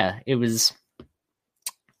 yeah, it was...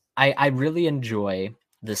 I really enjoy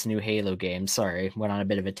this new Halo game. Sorry, went on a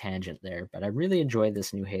bit of a tangent there, but I really enjoyed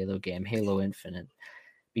this new Halo game, Halo Infinite,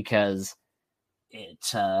 because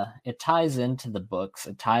it ties into the books,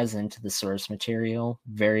 it ties into the source material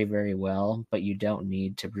very, very well, but you don't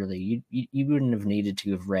need to really, you wouldn't have needed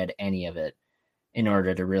to have read any of it in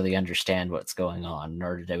order to really understand what's going on, in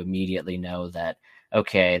order to immediately know that,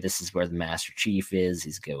 okay, this is where the Master Chief is,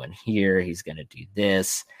 he's going here, he's going to do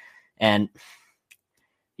this. And,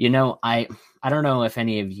 I don't know if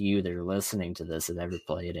any of you that are listening to this have ever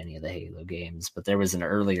played any of the Halo games, but there was an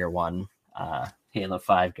earlier one, Halo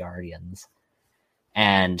 5 Guardians,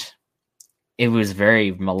 and it was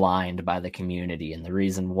very maligned by the community. And the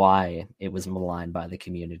reason why it was maligned by the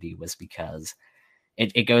community was because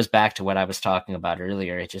it goes back to what I was talking about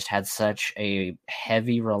earlier. It just had such a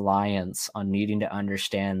heavy reliance on needing to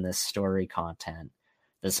understand this story content,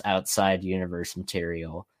 this outside universe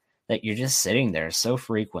material, that you're just sitting there so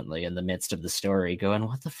frequently in the midst of the story going,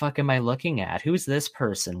 what the fuck am I looking at? Who's this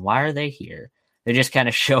person? Why are they here? They just kind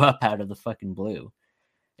of show up out of the fucking blue.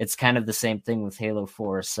 It's kind of the same thing with Halo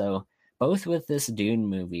 4. So both with this Dune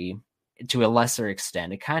movie, to a lesser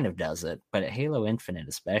extent, it kind of does it, but at Halo Infinite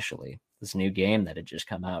especially, this new game that had just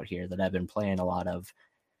come out here that I've been playing a lot of,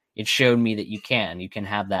 it showed me that you can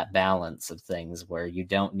have that balance of things where you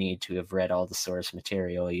don't need to have read all the source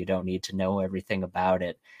material, you don't need to know everything about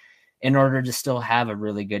it in order to still have a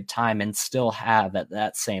really good time, and still have at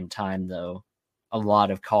that same time, though, a lot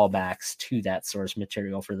of callbacks to that source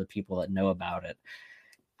material for the people that know about it.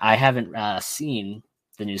 I haven't seen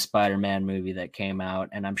the new Spider-Man movie that came out,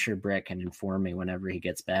 and I'm sure Brett can inform me whenever he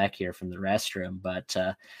gets back here from the restroom, but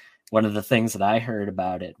one of the things that I heard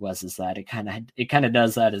about it is that it kind of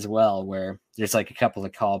does that as well, where there's like a couple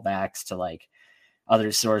of callbacks to like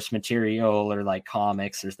other source material or like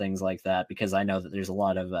comics or things like that, because I know that there's a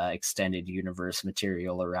lot of extended universe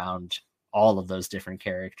material around all of those different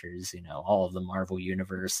characters, all of the Marvel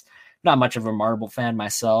universe. Not much of a Marvel fan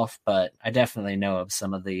myself, but I definitely know of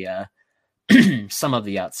some of the some of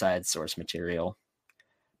the outside source material.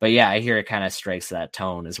 But yeah, I hear it kind of strikes that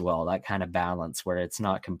tone as well, that kind of balance where it's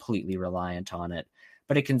not completely reliant on it,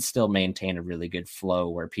 but it can still maintain a really good flow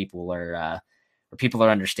where people are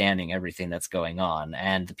understanding everything that's going on.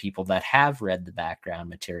 And the people that have read the background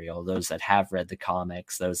material, those that have read the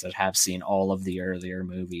comics, those that have seen all of the earlier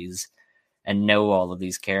movies and know all of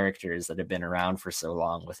these characters that have been around for so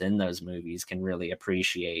long within those movies, can really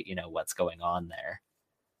appreciate, what's going on there.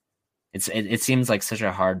 It seems like such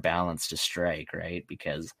a hard balance to strike, right?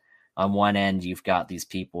 Because on one end, you've got these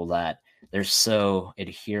people that they're so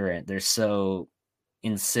adherent, they're so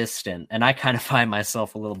insistent, and I kind of find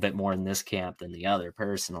myself a little bit more in this camp than the other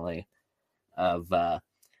personally, of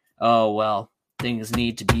oh well, things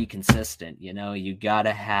need to be consistent. You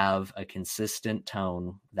gotta have a consistent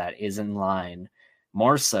tone that is in line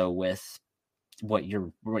more so with what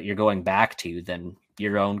you're going back to than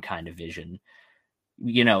your own kind of vision.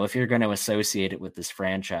 If you're going to associate it with this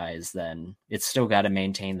franchise, then it's still got to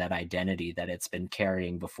maintain that identity that it's been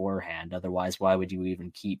carrying beforehand. Otherwise, why would you even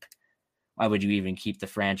keep the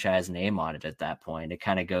franchise name on it at that point? It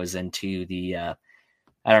kind of goes into the I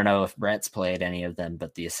don't know if Brett's played any of them,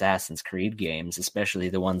 but the Assassin's Creed games, especially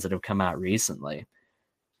the ones that have come out recently.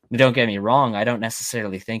 Don't get me wrong, I don't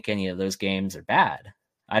necessarily think any of those games are bad.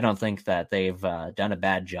 I don't think that they've done a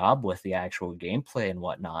bad job with the actual gameplay and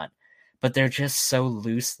whatnot, but they're just so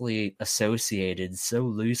loosely associated, so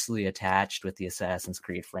loosely attached with the Assassin's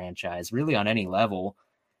Creed franchise, really on any level,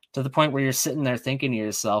 to the point where you're sitting there thinking to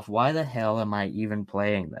yourself, why the hell am I even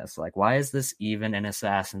playing this? Like, why is this even an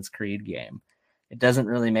Assassin's Creed game? It doesn't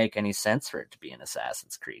really make any sense for it to be an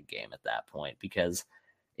Assassin's Creed game at that point, because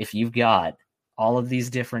if you've got all of these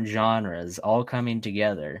different genres all coming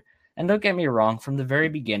together, and don't get me wrong, from the very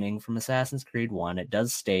beginning, from Assassin's Creed 1, it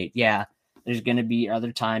does state, yeah, there's going to be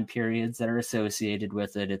other time periods that are associated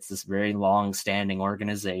with it. It's this very long-standing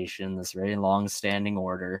organization, this very long-standing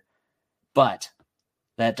order. But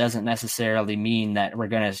that doesn't necessarily mean that we're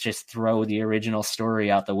going to just throw the original story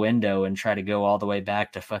out the window and try to go all the way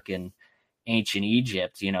back to fucking ancient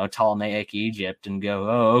Egypt, Ptolemaic Egypt, and go,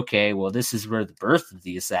 oh, okay, well, this is where the birth of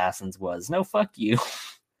the assassins was. No, fuck you.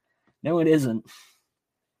 No, it isn't.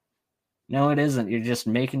 No, it isn't. You're just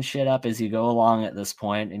making shit up as you go along at this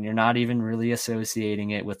point, and you're not even really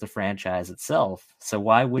associating it with the franchise itself. So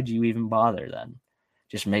why would you even bother then?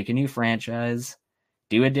 Just make a new franchise,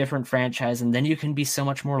 do a different franchise, and then you can be so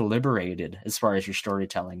much more liberated as far as your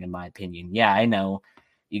storytelling, in my opinion. Yeah, I know.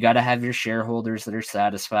 You got to have your shareholders that are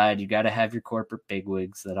satisfied. You got to have your corporate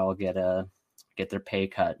bigwigs that all get their pay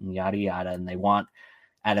cut and yada yada, and they want,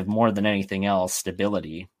 out of more than anything else,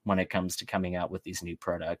 stability when it comes to coming out with these new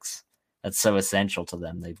products. that's so essential to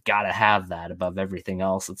them. They've got to have that above everything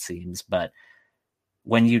else, it seems. But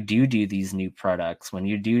when you do these new products, when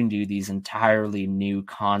you do these entirely new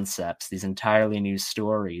concepts, these entirely new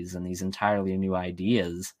stories, and these entirely new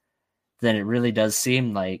ideas, then it really does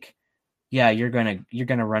seem like, yeah, you're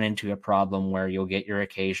gonna run into a problem where you'll get your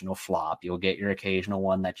occasional flop, you'll get your occasional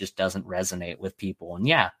one that just doesn't resonate with people, and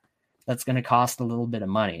yeah, that's gonna cost a little bit of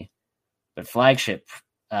money. But flagship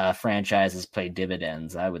franchises pay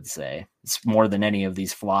dividends, I would say. It's more than any of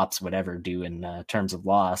these flops would ever do in terms of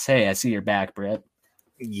loss. Hey, I see you're back, Britt.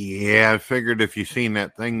 Yeah, I figured if you seen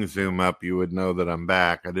that thing zoom up, you would know that I'm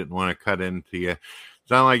back. I didn't want to cut into you.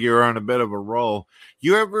 Sound like you were on a bit of a roll.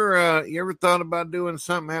 You ever thought about doing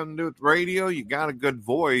something having to do with radio? You got a good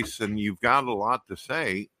voice and you've got a lot to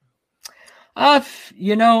say. I've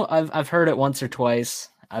heard it once or twice.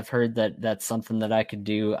 I've heard that that's something that I could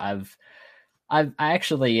do. I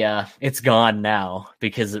actually, it's gone now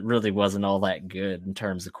because it really wasn't all that good in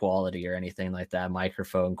terms of quality or anything like that.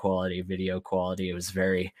 Microphone quality, video quality, it was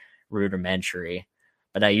very rudimentary.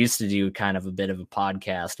 But I used to do kind of a bit of a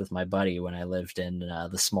podcast with my buddy when I lived in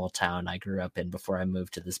the small town I grew up in before I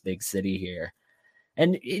moved to this big city here.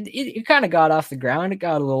 And it kind of got off the ground. It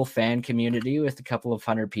got a little fan community with a couple of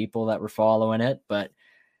 100 people that were following it. But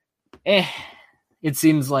it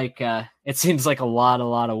seems like a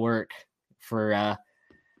lot of work for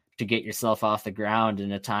to get yourself off the ground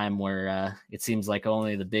in a time where it seems like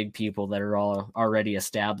only the big people that are all already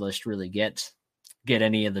established really get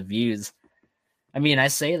any of the views. I mean, I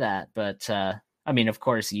say that, but I mean, of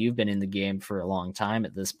course, you've been in the game for a long time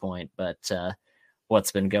at this point. But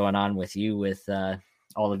what's been going on with you with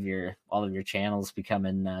all of your channels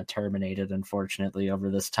becoming terminated, unfortunately,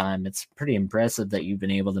 over this time? It's pretty impressive that you've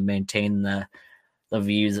been able to maintain the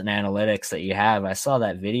views and analytics that you have. I saw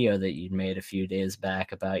that video that you made a few days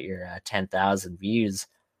back about your 10,000 views.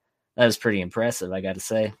 That was pretty impressive, I got to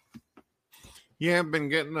say. Yeah, I've been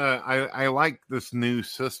getting I like this new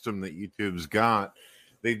system that YouTube's got.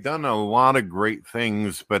 They've done a lot of great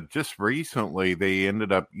things, but just recently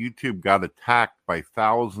YouTube got attacked by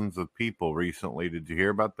thousands of people recently. Did you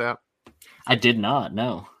hear about that? I did not,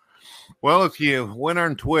 no. Well, if you went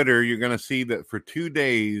on Twitter, you're going to see that for 2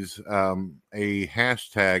 days, a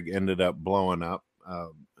hashtag ended up blowing up.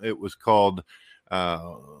 It was called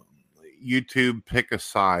YouTube Pick a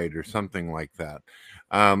Side or something like that.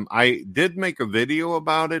 I did make a video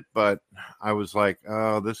about it, but I was like,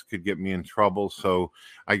 oh, this could get me in trouble. So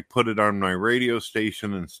I put it on my radio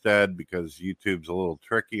station instead because YouTube's a little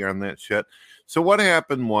tricky on that shit. So what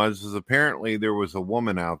happened is apparently there was a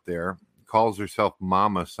woman out there, calls herself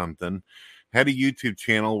Mama something, had a YouTube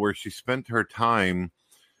channel where she spent her time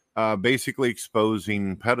basically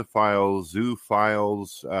exposing pedophiles,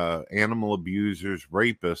 zoophiles, animal abusers,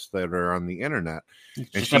 rapists that are on the internet.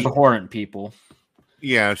 Just abhorrent people.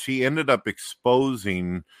 Yeah, she ended up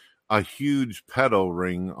exposing a huge pedo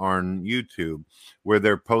ring on YouTube where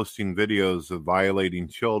they're posting videos of violating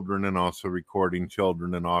children and also recording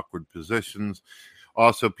children in awkward positions.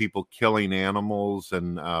 Also, people killing animals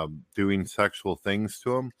and doing sexual things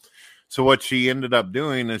to them. So what she ended up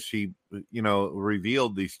doing is she,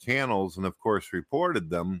 revealed these channels and, of course, reported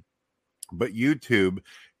them. But YouTube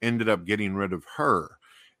ended up getting rid of her.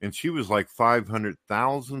 And she was like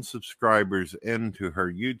 500,000 subscribers into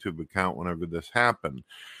her YouTube account whenever this happened.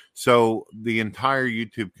 So the entire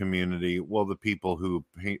YouTube community, well, the people who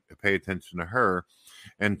pay attention to her,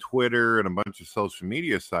 and Twitter and a bunch of social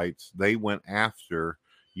media sites, they went after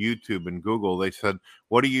YouTube and Google. They said,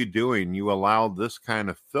 what are you doing? You allow this kind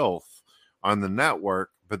of filth on the network,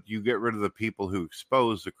 but you get rid of the people who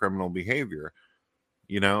expose the criminal behavior.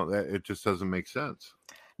 It just doesn't make sense.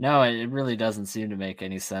 No, it really doesn't seem to make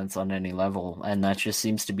any sense on any level. And that just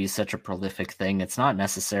seems to be such a prolific thing. It's not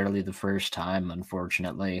necessarily the first time,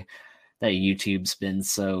 unfortunately, that YouTube's been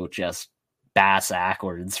so just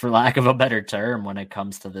backwards, for lack of a better term, when it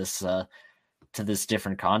comes to this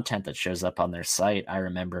different content that shows up on their site. I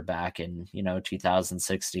remember back in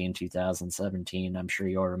 2016, 2017, I'm sure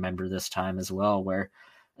you'll remember this time as well, where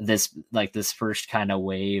this first kind of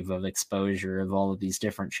wave of exposure of all of these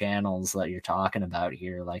different channels that you're talking about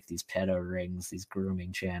here, like these pedo rings, these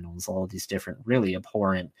grooming channels, all of these different really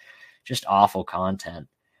abhorrent, just awful content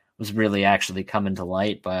was really actually coming to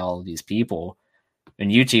light by all of these people. And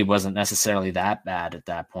YouTube wasn't necessarily that bad at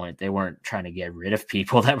that point. They weren't trying to get rid of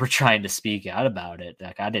people that were trying to speak out about it.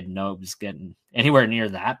 Like, I didn't know it was getting anywhere near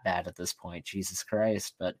that bad at this point. Jesus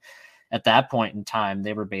Christ. But at that point in time,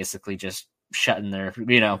 they were basically just shutting their,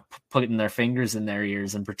 putting their fingers in their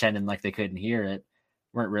ears and pretending like they couldn't hear it.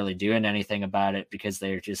 Weren't really doing anything about it because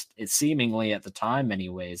they're just, it seemingly at the time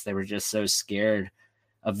anyways, they were just so scared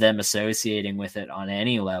of them associating with it on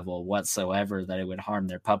any level whatsoever, that it would harm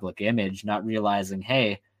their public image, not realizing,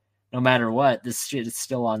 hey, no matter what, this shit is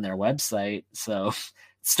still on their website, so it's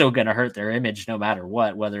still going to hurt their image no matter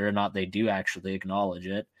what, whether or not they do actually acknowledge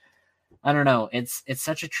it. I don't know. It's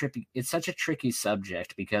such a tricky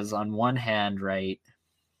subject, because on one hand, right,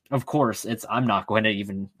 of course, I'm not going to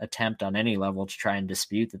even attempt on any level to try and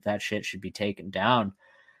dispute that shit should be taken down.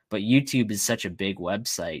 But YouTube is such a big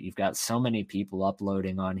website. You've got so many people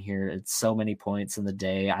uploading on here. It's so many points in the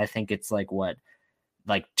day. I think it's like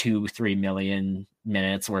 2-3 million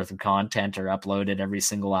minutes worth of content are uploaded every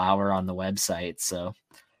single hour on the website. So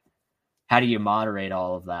how do you moderate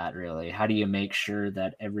all of that, really? How do you make sure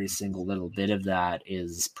that every single little bit of that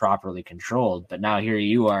is properly controlled? But now here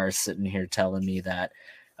you are sitting here telling me that,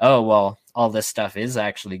 oh, well, all this stuff is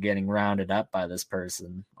actually getting rounded up by this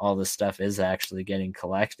person. All this stuff is actually getting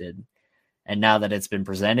collected. And now that it's been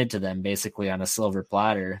presented to them basically on a silver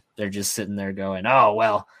platter, they're just sitting there going, oh,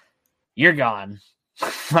 well, you're gone.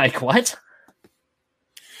 Like, what?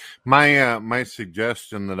 My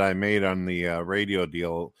suggestion that I made on the radio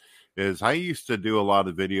deal is, I used to do a lot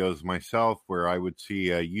of videos myself where I would see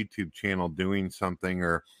a YouTube channel doing something,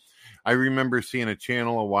 or I remember seeing a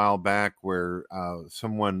channel a while back where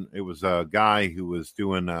it was a guy who was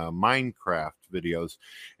doing Minecraft videos,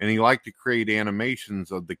 and he liked to create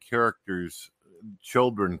animations of the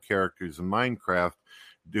children characters in Minecraft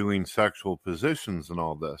doing sexual positions and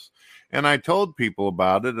all this. And I told people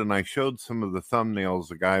about it, and I showed some of the thumbnails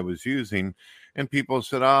the guy was using, and people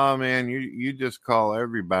said, oh man, you just call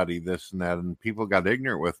everybody this and that, and people got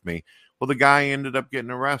ignorant with me. Well, the guy ended up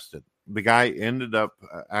getting arrested. The guy ended up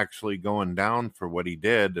actually going down for what he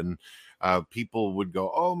did, and people would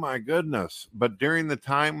go, oh my goodness. But during the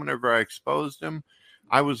time whenever I exposed him,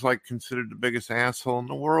 I was like considered the biggest asshole in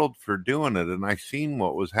the world for doing it, and I seen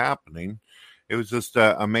what was happening. It was just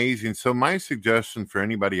amazing. So my suggestion for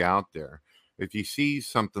anybody out there, if you see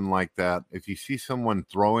something like that, if you see someone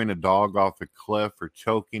throwing a dog off a cliff or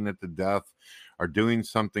choking it to death or doing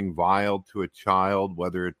something vile to a child,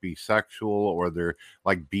 whether it be sexual or they're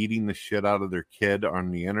like beating the shit out of their kid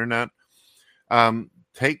on the internet,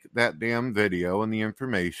 take that damn video and the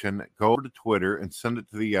information, go over to Twitter and send it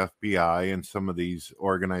to the FBI and some of these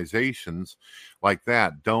organizations like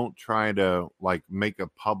that. Don't try to like make a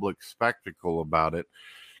public spectacle about it,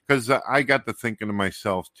 because I got to thinking to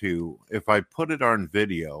myself too, if I put it on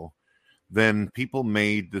video, then people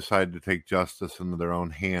may decide to take justice into their own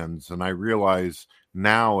hands. And I realize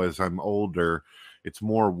now, as I'm older, it's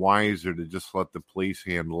more wiser to just let the police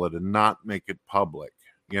handle it and not make it public.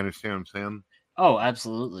 You understand what I'm saying? Oh,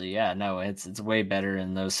 absolutely. Yeah, no, it's way better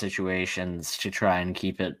in those situations to try and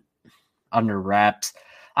keep it under wraps.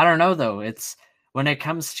 I don't know though. It's when it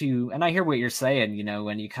comes to, and I hear what you're saying,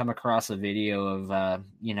 when you come across a video of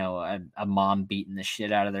a mom beating the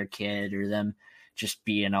shit out of their kid, or them just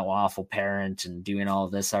being an awful parent and doing all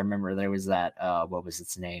of this. I remember there was that what was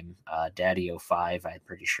its name? Daddy 05, I'm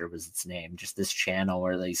pretty sure was its name. Just this channel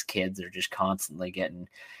where these kids are just constantly getting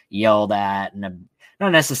yelled at and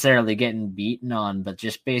not necessarily getting beaten on, but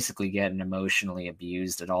just basically getting emotionally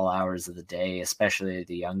abused at all hours of the day, especially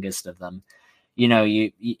the youngest of them.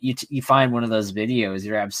 You find one of those videos,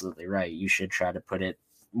 you're absolutely right. You should try to put it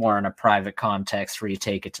more in a private context where you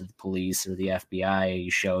take it to the police or the FBI, you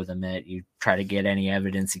show them it, you try to get any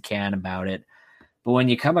evidence you can about it. But when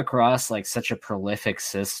you come across like such a prolific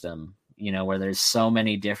system, where there's so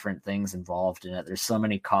many different things involved in it, there's so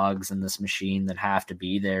many cogs in this machine that have to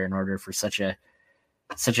be there in order for such a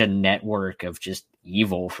network of just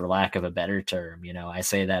evil, for lack of a better term. I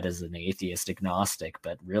say that as an atheist agnostic,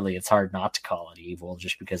 but really it's hard not to call it evil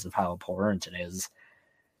just because of how abhorrent it is.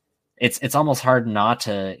 It's almost hard not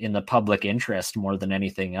to, in the public interest more than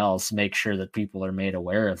anything else, make sure that people are made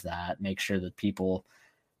aware of that, make sure that people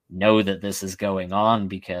know that this is going on,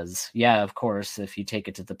 because yeah, of course, if you take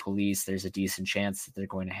it to the police, there's a decent chance that they're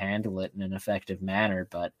going to handle it in an effective manner.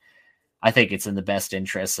 But I think it's in the best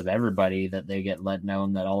interests of everybody that they get let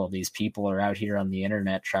known that all of these people are out here on the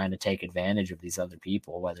internet trying to take advantage of these other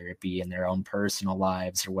people, whether it be in their own personal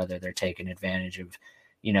lives or whether they're taking advantage of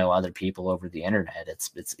other people over the internet.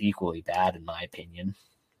 It's equally bad, in my opinion.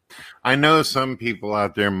 I know some people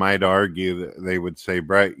out there might argue that they would say,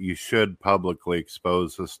 Brett, you should publicly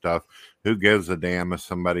expose this stuff. Who gives a damn if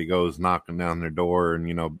somebody goes knocking down their door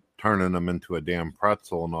and, turning them into a damn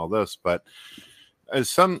pretzel and all this. But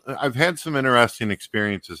I've had some interesting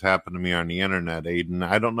experiences happen to me on the internet, Ayden.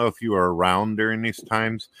 I don't know if you were around during these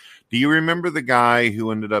times. Do you remember the guy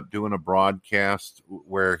who ended up doing a broadcast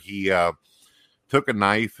where he took a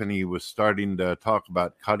knife and he was starting to talk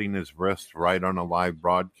about cutting his wrist right on a live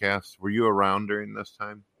broadcast. Were you around during this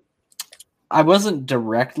time? I wasn't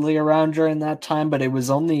directly around during that time, but it was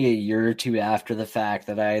only a year or two after the fact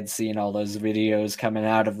that I had seen all those videos coming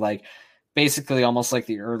out of like basically almost like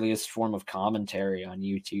the earliest form of commentary on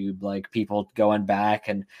YouTube, like people going back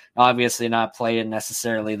and obviously not playing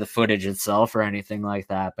necessarily the footage itself or anything like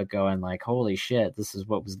that, but going like, holy shit, this is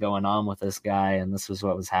what was going on with this guy and this was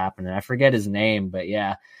what was happening. I forget his name, but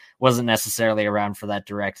yeah, wasn't necessarily around for that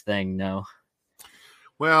direct thing, no.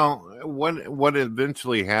 Well, what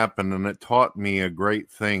eventually happened, and it taught me a great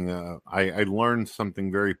thing. I learned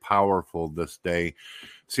something very powerful this day.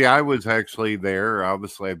 See, I was actually there.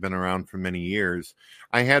 Obviously, I've been around for many years.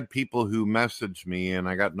 I had people who messaged me, and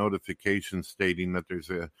I got notifications stating that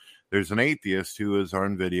there's an atheist who is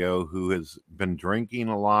on video who has been drinking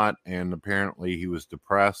a lot, and apparently he was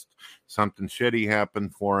depressed. Something shitty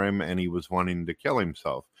happened for him, and he was wanting to kill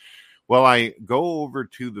himself. Well, I go over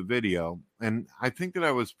to the video, and I think that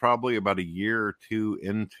I was probably about a year or two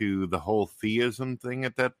into the whole theism thing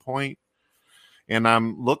at that point. And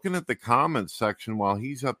I'm looking at the comments section while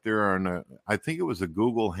he's up there on I think it was a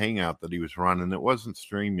Google Hangout that he was running. It wasn't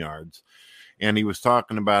StreamYards. And he was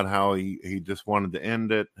talking about how he just wanted to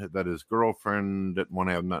end it, that his girlfriend didn't want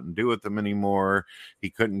to have nothing to do with him anymore.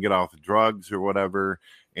 He couldn't get off of drugs or whatever.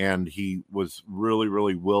 And he was really,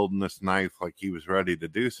 really wielding this knife like he was ready to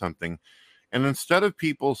do something. And instead of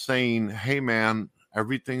people saying, hey, man,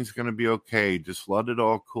 everything's going to be okay, just let it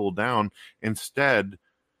all cool down. Instead,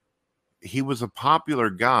 he was a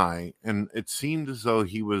popular guy, and it seemed as though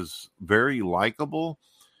he was very likable.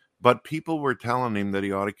 But people were telling him that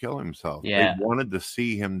he ought to kill himself. Yeah. They wanted to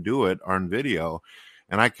see him do it on video.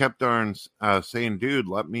 And I kept on saying, dude,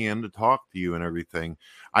 let me in to talk to you and everything.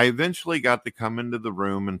 I eventually got to come into the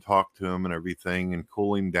room and talk to him and everything and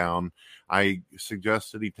cool him down. I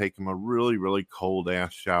suggested he take him a really, really cold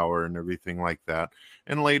ass shower and everything like that.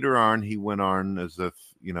 And later on, he went on as if,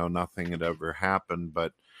 nothing had ever happened.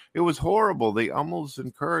 But it was horrible. They almost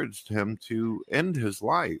encouraged him to end his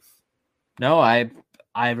life. No,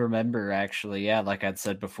 I remember actually, yeah, like I'd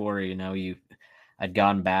said before, I'd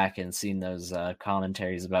gone back and seen those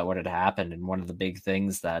commentaries about what had happened, and one of the big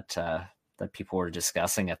things that that people were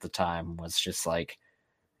discussing at the time was just like,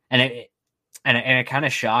 and it kind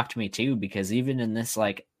of shocked me too, because even in this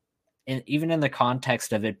even in the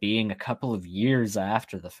context of it being a couple of years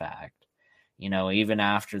after the fact, even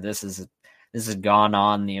after this had gone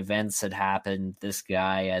on, the events had happened, this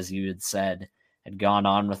guy, as you had said, had gone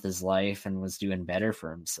on with his life and was doing better for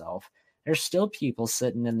himself. There's still people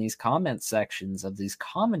sitting in these comment sections of these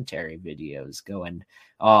commentary videos going,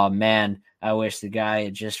 oh man, I wish the guy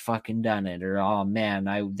had just fucking done it. Or, oh man,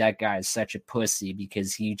 that guy's such a pussy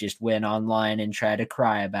because he just went online and tried to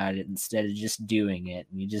cry about it instead of just doing it.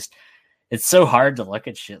 And it's so hard to look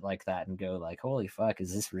at shit like that and go like, holy fuck,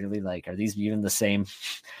 is this really are these even the same?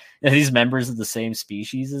 Are these members of the same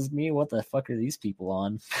species as me? What the fuck are these people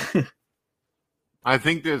on? I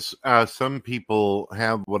think there's some people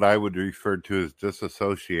have what I would refer to as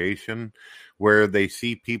disassociation, where they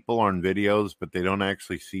see people on videos, but they don't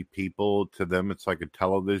actually see people. To them, it's like a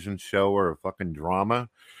television show or a fucking drama.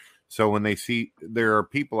 So when there are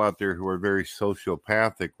people out there who are very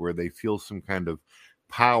sociopathic, where they feel some kind of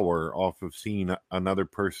power off of seeing another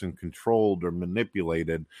person controlled or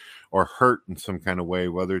manipulated or hurt in some kind of way,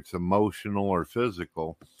 whether it's emotional or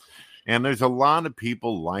physical. And there's a lot of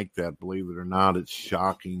people like that, believe it or not. It's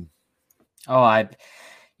shocking. Oh, I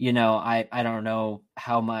don't know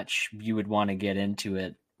how much you would want to get into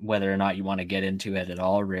it, whether or not you want to get into it at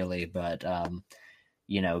all, really. But,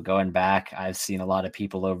 going back, I've seen a lot of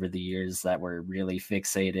people over the years that were really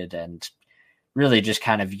fixated and really just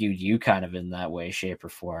kind of viewed you kind of in that way, shape, or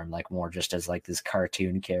form, like more just as like this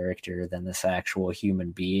cartoon character than this actual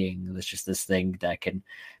human being. It's just this thing that can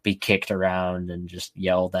be kicked around and just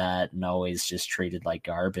yelled at and always just treated like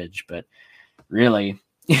garbage. But really,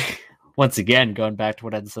 once again, going back to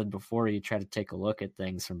what I'd said before, you try to take a look at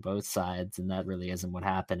things from both sides, and that really isn't what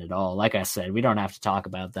happened at all. Like I said, we don't have to talk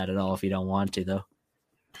about that at all if you don't want to, though.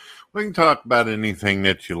 We can talk about anything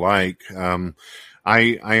that you like.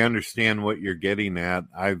 I understand what you're getting at.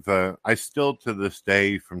 I still to this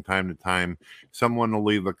day, from time to time, someone will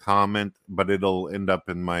leave a comment, but it'll end up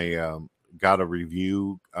in my got a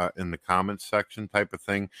review in the comments section type of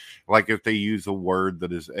thing. Like if they use a word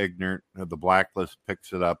that is ignorant, the blacklist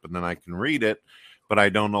picks it up and then I can read it. but I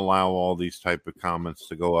don't allow all these type of comments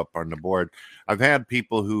to go up on the board. I've had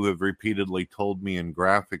people who have repeatedly told me in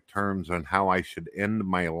graphic terms on how I should end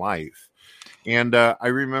my life. And I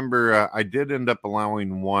remember I did end up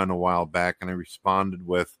allowing one a while back, and I responded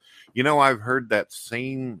with, I've heard that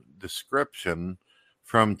same description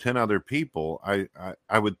from 10 other people.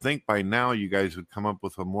 I would think by now you guys would come up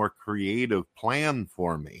with a more creative plan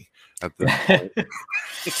for me at this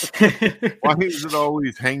point. Why is it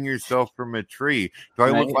always hang yourself from a tree? Do I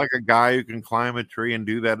look like a guy who can climb a tree and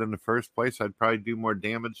do that in the first place? I'd probably do more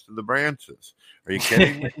damage to the branches. Are you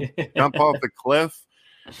kidding me? Jump off the cliff?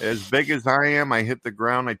 As big as I am, I hit the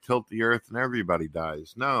ground, I tilt the earth, and everybody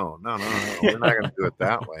dies. No. We're not going to do it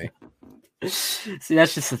that way. See,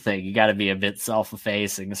 that's just the thing. You got to be a bit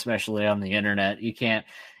self-effacing, especially on the internet. You can't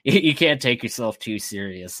take yourself too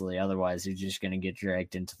seriously. Otherwise, you're just going to get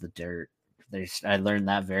dragged into the dirt. I learned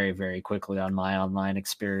that very, very quickly on my online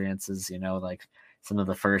experiences. Like some of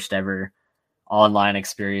the first ever online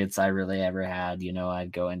experience I really ever had.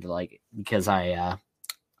 I'd go into because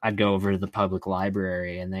I'd go over to the public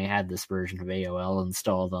library and they had this version of AOL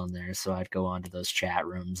installed on there. So I'd go onto those chat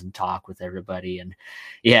rooms and talk with everybody. And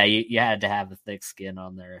yeah, you had to have a thick skin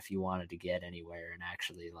on there if you wanted to get anywhere and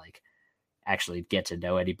actually get to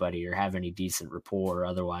know anybody or have any decent rapport.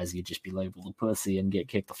 Otherwise you'd just be labeled a pussy and get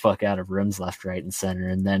kicked the fuck out of rooms left, right, and center.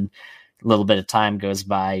 And then a little bit of time goes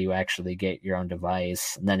by, you actually get your own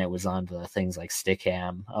device. And then it was on to things like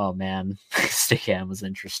Stickam. Oh man, Stickam was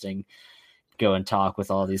interesting. Go and talk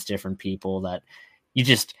with all these different people that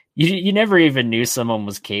you never even knew someone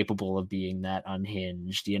was capable of being that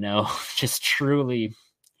unhinged, just truly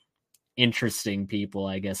interesting people,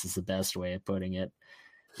 I guess is the best way of putting it.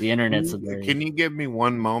 The internet's Can you give me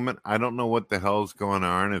one moment? I don't know what the hell's going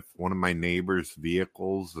on. If one of my neighbor's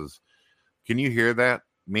vehicles can you hear that?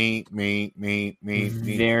 Me.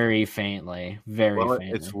 Very faintly.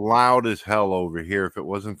 Faintly. It's loud as hell over here. If it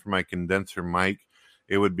wasn't for my condenser mic,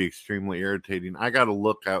 it would be extremely irritating. I got to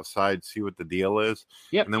look outside, see what the deal is.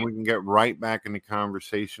 Yep. And then we can get right back into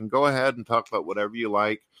conversation. Go ahead and talk about whatever you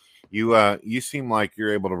like. You seem like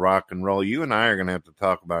you're able to rock and roll. You and I are going to have to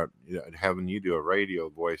talk about having you do a radio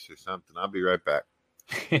voice or something. I'll be right back.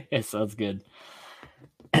 Sounds good.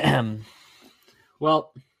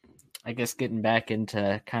 Well, I guess getting back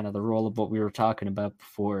into kind of the role of what we were talking about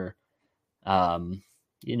before,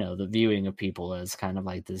 the viewing of people as kind of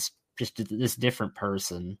like this different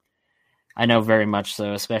person. I know very much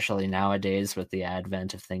so, especially nowadays with the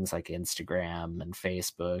advent of things like Instagram and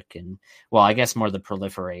Facebook and, well, I guess more the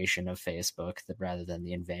proliferation of Facebook rather than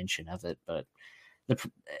the invention of it. But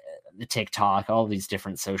the TikTok, all these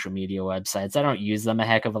different social media websites, I don't use them a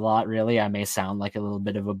heck of a lot, really. I may sound like a little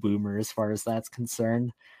bit of a boomer as far as that's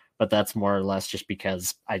concerned, but that's more or less just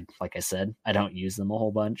because like I said, I don't use them a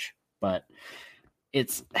whole bunch. But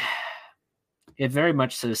it very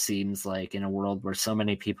much so seems like in a world where so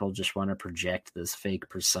many people just want to project this fake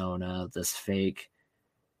persona, this fake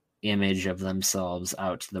image of themselves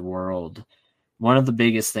out to the world. One of the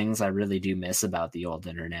biggest things I really do miss about the old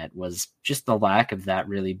internet was just the lack of that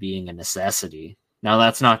really being a necessity. Now,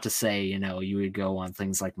 that's not to say, you would go on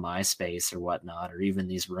things like MySpace or whatnot, or even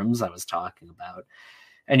these rooms I was talking about,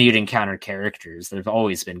 and you'd encounter characters. There've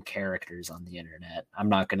always been characters on the internet. I'm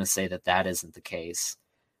not going to say that isn't the case.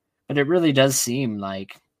 But it really does seem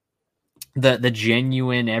like the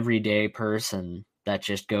genuine everyday person that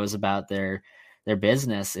just goes about their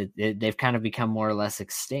business, they've kind of become more or less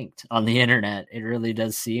extinct on the internet. It really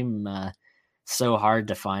does seem so hard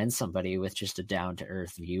to find somebody with just a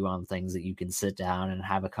down-to-earth view on things that you can sit down and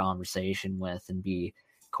have a conversation with and be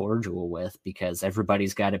cordial with, because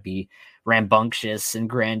everybody's got to be rambunctious and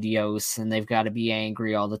grandiose, and they've got to be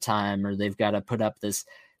angry all the time, or they've got to put up this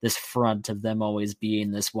front of them always being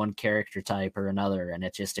this one character type or another. And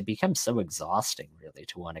it becomes so exhausting, really,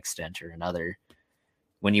 to one extent or another,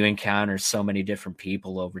 when you encounter so many different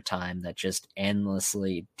people over time that just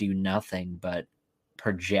endlessly do nothing but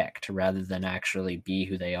project rather than actually be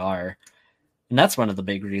who they are. And that's one of the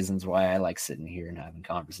big reasons why I like sitting here and having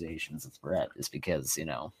conversations with Brett, is because,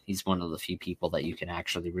 he's one of the few people that you can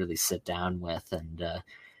actually really sit down with and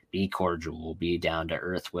be cordial, be down to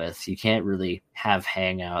earth with. You can't really have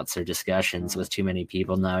hangouts or discussions with too many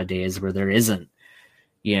people nowadays where there isn't,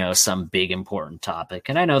 some big important topic.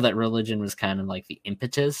 And I know that religion was kind of like the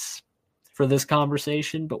impetus for this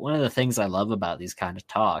conversation, but one of the things I love about these kind of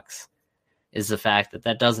talks is the fact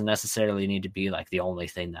that doesn't necessarily need to be like the only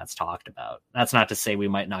thing that's talked about. That's not to say we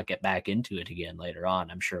might not get back into it again later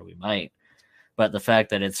on. I'm sure we might. But the fact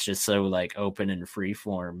that it's just so like open and free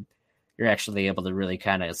form, you're actually able to really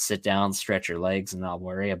kind of sit down, stretch your legs, and not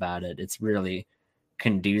worry about it. It's really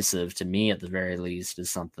conducive to me, at the very least,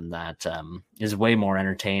 is something that is way more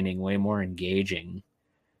entertaining, way more engaging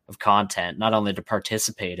of content, not only to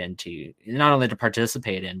participate in,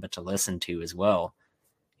 but to listen to as well.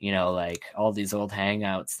 You know, like all these old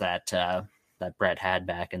hangouts that Brett had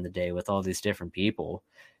back in the day with all these different people,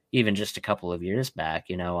 even just a couple of years back.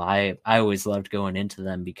 You know, I always loved going into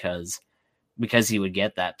them because you would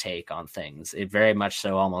get that take on things. It very much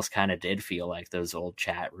so almost kind of did feel like those old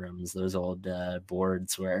chat rooms, those old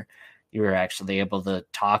boards where you were actually able to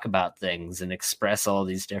talk about things and express all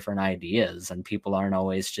these different ideas, and people aren't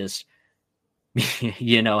always just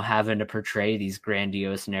you know, having to portray these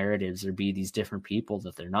grandiose narratives or be these different people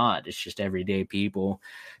that they're not. It's just everyday people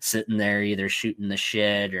sitting there either shooting the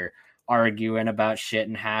shit or arguing about shit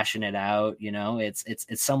and hashing it out. You know, it's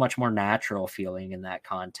so much more natural feeling in that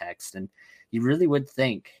context. And you really would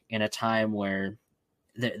think, in a time where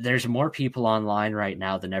there's more people online right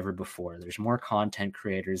now than ever before, there's more content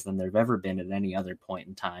creators than there've ever been at any other point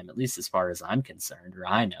in time, at least as far as I'm concerned, or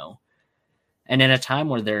I know. And in a time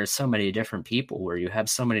where there are so many different people, where you have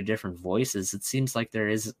so many different voices, it seems like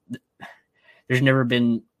there's never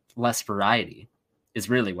been less variety, is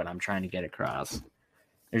really what I'm trying to get across.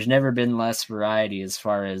 There's never been less variety, as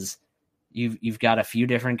far as you've got a few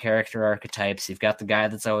different character archetypes. You've got the guy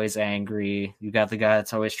that's always angry. You've got the guy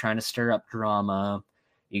that's always trying to stir up drama.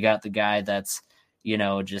 You got the guy that's, you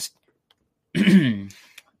know, just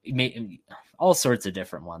all sorts of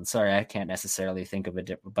different ones. Sorry, I can't necessarily think of a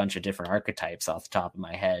bunch of different archetypes off the top of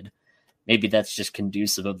my head. Maybe that's just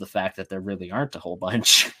conducive of the fact that there really aren't a whole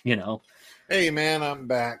bunch, you know? Hey, man, I'm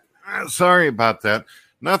back. Sorry about that.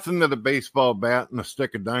 Nothing that a baseball bat and a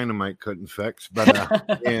stick of dynamite couldn't fix. But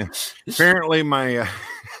yeah, apparently my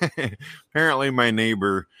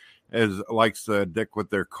neighbor likes to dick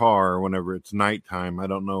with their car whenever it's nighttime. I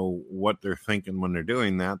don't know what they're thinking when they're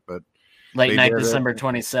doing that, but late night, December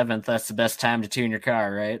 27th. That's the best time to tune your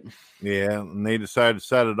car, right? Yeah, and they decided to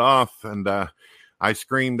set it off, and I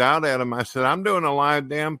screamed out at them. I said, "I'm doing a live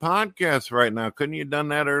damn podcast right now. Couldn't you have done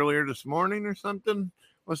that earlier this morning or something?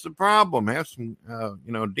 What's the problem? Have some,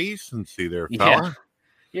 decency there, fella."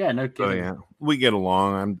 Yeah, no kidding. So, yeah, we get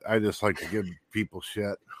along. I just like to give people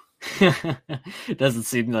shit. It doesn't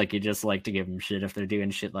seem like you just like to give them shit if they're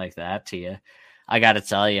doing shit like that to you. I got to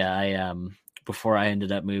tell you, before I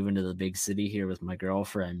ended up moving to the big city here with my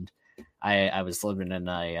girlfriend, I was living in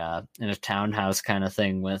a townhouse kind of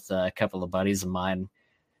thing with a couple of buddies of mine.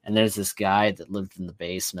 And there's this guy that lived in the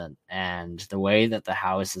basement, and the way that the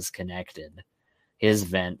house is connected, his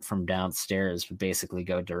vent from downstairs would basically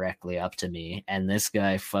go directly up to me. And this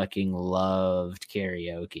guy fucking loved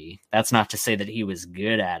karaoke. That's not to say that he was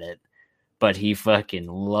good at it, but he fucking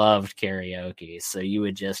loved karaoke. So you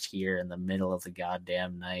would just hear in the middle of the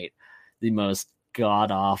goddamn night the most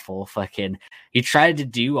god-awful fucking... He tried to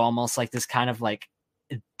do almost like this kind of like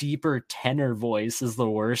deeper tenor voice is the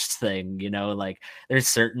worst thing, you know, like there's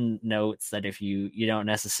certain notes that if you don't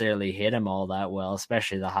necessarily hit them all that well,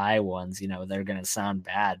 especially the high ones, you know, they're going to sound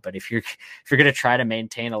bad. But if you're going to try to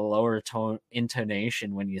maintain a lower tone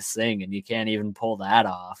intonation when you sing and you can't even pull that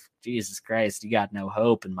off, Jesus Christ, you got no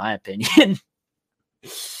hope, in my opinion.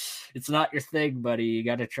 It's not your thing, buddy. You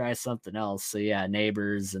got to try something else. So yeah,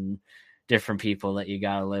 neighbors and different people that you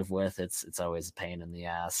got to live with, it's always a pain in the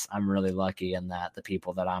ass. I'm really lucky in that the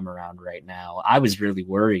people that I'm around right now, I was really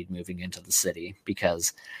worried moving into the city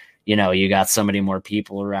because, you know, you got so many more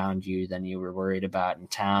people around you than you were worried about in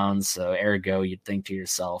town. So ergo, you'd think to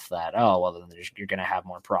yourself that, oh, well, then you're going to have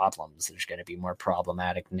more problems. There's going to be more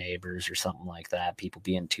problematic neighbors or something like that. People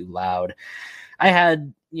being too loud. I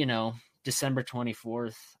had, you know, December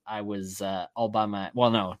 24th, I was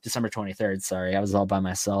December 23rd, sorry. I was all by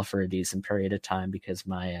myself for a decent period of time because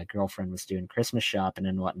my girlfriend was doing Christmas shopping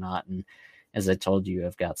and whatnot. And as I told you,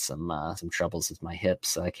 I've got some troubles with my hips,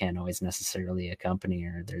 so I can't always necessarily accompany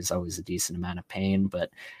her. There's always a decent amount of pain, but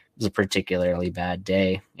it was a particularly bad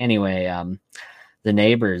day. Anyway, the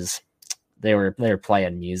neighbors, they were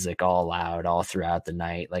playing music all loud all throughout the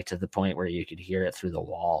night, like to the point where you could hear it through the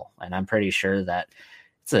wall. And I'm pretty sure that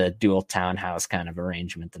it's a dual townhouse kind of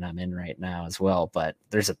arrangement that I'm in right now as well. But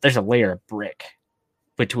there's a layer of brick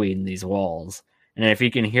between these walls. And if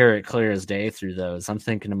you can hear it clear as day through those, I'm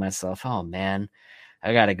thinking to myself, oh man,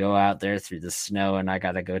 I got to go out there through the snow and I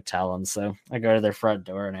got to go tell them. So I go to their front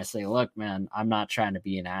door and I say, look, man, I'm not trying to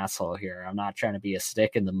be an asshole here. I'm not trying to be a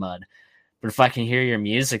stick in the mud. But if I can hear your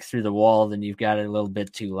music through the wall, then you've got it a little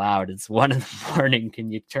bit too loud. It's 1 a.m.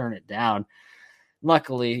 Can you turn it down?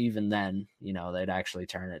 Luckily, even then, you know, they'd actually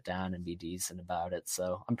turn it down and be decent about it.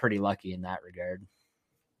 So I'm pretty lucky in that regard.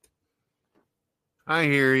 I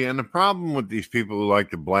hear you. And the problem with these people who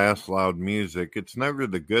like to blast loud music, it's never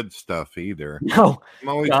the good stuff either. No, I'm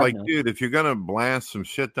always God like, no. dude, if you're going to blast some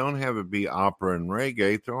shit, don't have it be opera and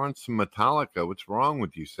reggae. Throw on some Metallica. What's wrong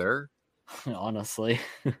with you, sir? Honestly.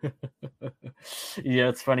 Yeah,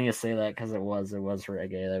 it's funny you say that because it was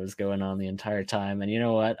reggae that was going on the entire time. And you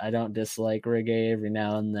know what? I don't dislike reggae. Every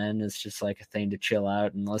now and then it's just like a thing to chill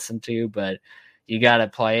out and listen to, but you got to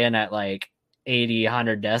play in at like 80,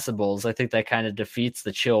 100 decibels. I think that kind of defeats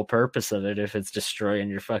the chill purpose of it if it's destroying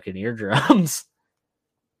your fucking eardrums.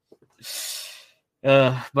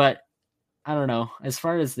 But I don't know. As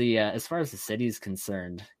far as the city is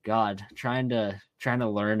concerned, God, trying to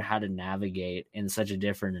learn how to navigate in such a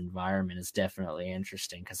different environment is definitely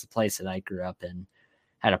interesting, because the place that I grew up in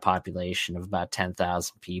had a population of about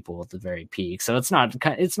 10,000 people at the very peak. So it's not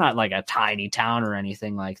like a tiny town or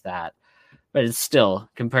anything like that, but it's still,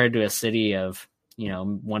 compared to a city of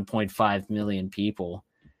 1.5 million people,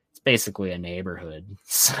 it's basically a neighborhood.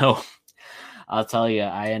 So I'll tell you,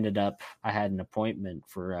 I had an appointment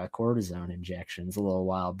for cortisone injections a little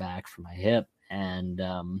while back for my hip. And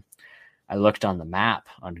I looked on the map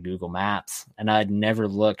on Google Maps, and I'd never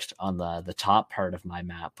looked on the top part of my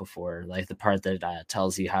map before, like the part that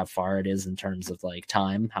tells you how far it is in terms of like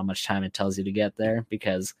time, how much time it tells you to get there.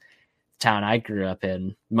 Because the town I grew up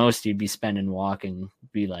in, most you'd be spending walking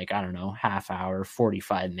be like, I don't know, half hour,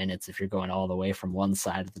 45 minutes if you're going all the way from one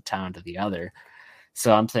side of the town to the other.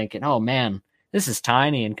 So I'm thinking, oh man, this is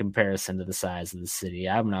tiny in comparison to the size of the city.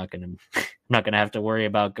 I'm not gonna have to worry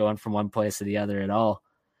about going from one place to the other at all.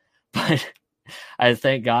 But I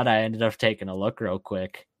thank God I ended up taking a look real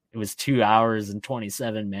quick. It was 2 hours and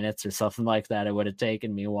 27 minutes or something like that. It would have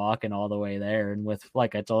taken me walking all the way there. And with,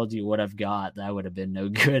 like I told you, what I've got, that would have been no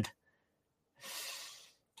good.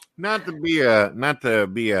 Not to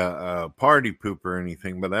be a party poop or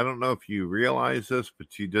anything, but I don't know if you realize this,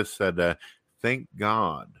 but you just said, thank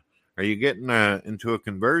God. Are you getting into a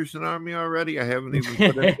conversion army already? I haven't even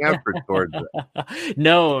put any effort towards it.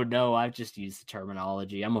 No, I've just used the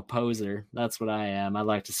terminology. I'm a poser. That's what I am. I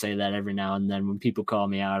like to say that every now and then when people call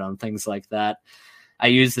me out on things like that. I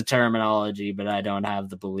use the terminology, but I don't have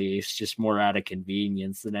the beliefs, just more out of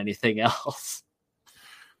convenience than anything else.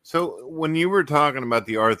 So when you were talking about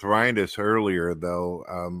the arthritis earlier, though,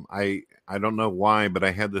 I don't know why, but I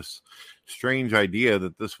had this strange idea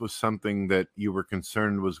that this was something that you were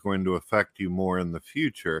concerned was going to affect you more in the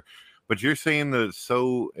future. But you're saying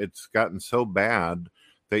that it's gotten so bad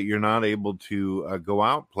that you're not able to go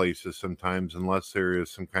out places sometimes unless there is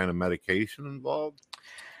some kind of medication involved.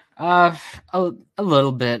 A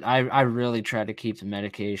little bit. I really try to keep the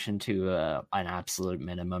medication to an absolute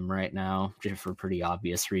minimum right now, just for pretty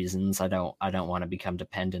obvious reasons. I don't want to become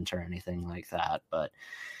dependent or anything like that. But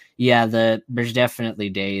yeah, there's definitely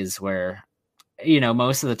days where,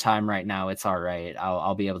 most of the time right now it's all right.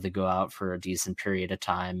 I'll be able to go out for a decent period of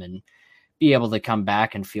time and be able to come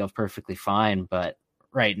back and feel perfectly fine. But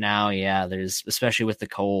right now, yeah, there's, especially with the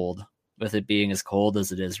cold, with it being as cold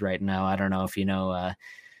as it is right now. I don't know if you know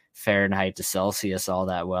Fahrenheit to Celsius all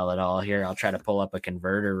that well at all. Here, I'll try to pull up a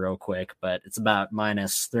converter real quick, but it's about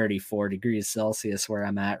minus 34 degrees Celsius where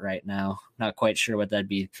I'm at right now. Not quite sure what that'd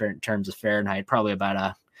be in terms of Fahrenheit. Probably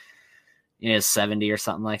about 70 or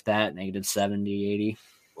something like that, negative 70, 80.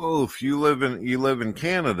 Oh, if you live in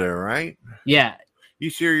Canada, right? Yeah. You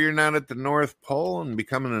sure you're not at the North Pole and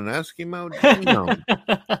becoming an Eskimo?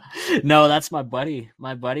 No, that's my buddy.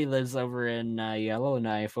 My buddy lives over in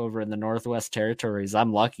Yellowknife, over in the Northwest Territories.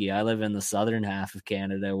 I'm lucky. I live in the southern half of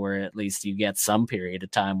Canada, where at least you get some period of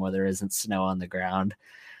time where there isn't snow on the ground.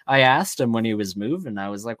 I asked him when he was moving, I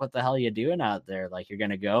was like, what the hell are you doing out there? Like, you're going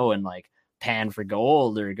to go and like pan for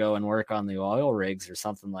gold or go and work on the oil rigs or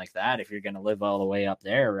something like that if you're going to live all the way up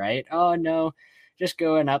there, right? Oh, no, just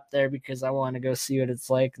going up there because I want to go see what it's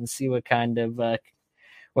like and see what kind of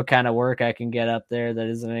work I can get up there that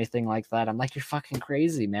isn't anything like that. I'm like, you're fucking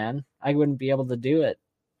crazy, man. I wouldn't be able to do it.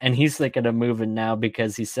 And he's thinking of moving now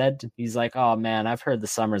because he's like, oh man, I've heard the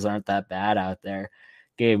summers aren't that bad out there.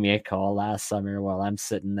 Gave me a call last summer while I'm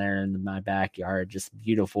sitting there in my backyard, just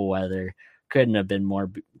beautiful weather. Couldn't have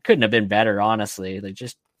been better, honestly. Like,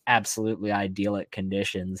 just absolutely idyllic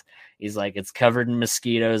conditions. He's like, it's covered in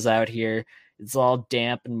mosquitoes out here. It's all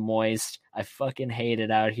damp and moist. I fucking hate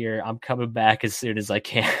it out here. I'm coming back as soon as I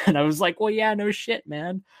can. And I was like, well, yeah, no shit,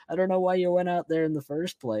 man. I don't know why you went out there in the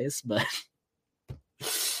first place, but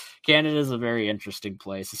Canada is a very interesting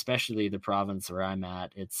place, especially the province where I'm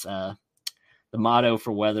at. It's the motto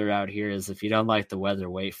for weather out here is, if you don't like the weather,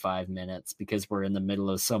 wait 5 minutes, because we're in the middle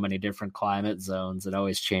of so many different climate zones. It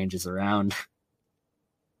always changes around.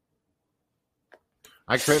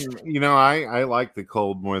 I couldn't, I like the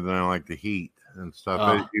cold more than I like the heat and stuff.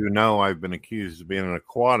 As Oh. you know, I've been accused of being an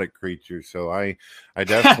aquatic creature, so I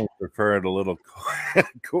definitely prefer it a little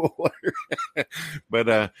cooler.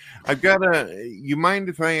 But you mind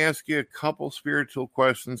if I ask you a couple spiritual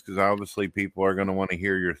questions? Because obviously people are going to want to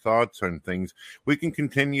hear your thoughts on things. We can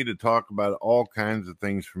continue to talk about all kinds of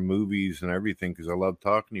things from movies and everything because I love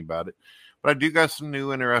talking about it. But I do got some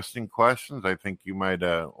new interesting questions I think you might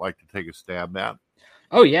like to take a stab at.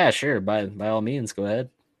 Oh yeah, sure. By all means, go ahead.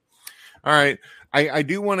 All right. I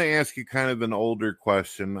do want to ask you kind of an older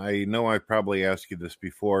question. I know I probably asked you this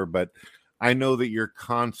before, but I know that you're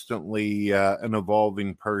constantly an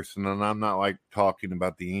evolving person, and I'm not like talking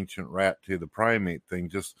about the ancient rat to the primate thing.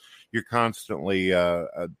 Just you're constantly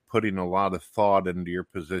putting a lot of thought into your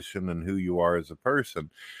position and who you are as a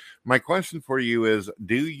person. My question for you is,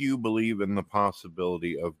 do you believe in the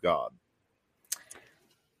possibility of God?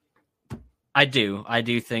 I do. I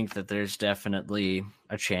do think that there's definitely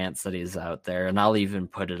a chance that he's out there. And I'll even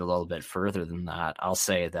put it a little bit further than that. I'll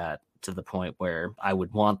say that to the point where I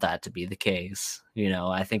would want that to be the case.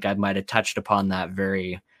 I think I might have touched upon that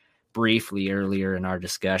very briefly earlier in our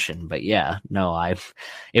discussion. But yeah, no,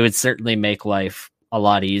 it would certainly make life a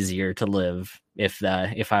lot easier to live if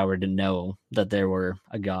I were to know that there were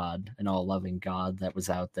a God, an all-loving God that was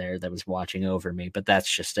out there that was watching over me. But that's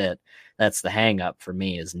just it. That's the hang up for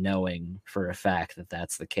me, is knowing for a fact that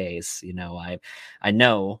that's the case. I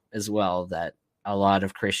know as well that a lot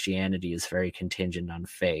of Christianity is very contingent on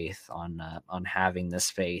faith, on having this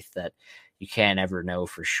faith that you can't ever know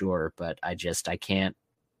for sure. But I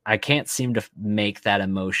can't seem to make that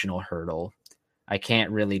emotional hurdle. I can't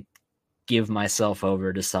really give myself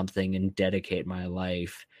over to something and dedicate my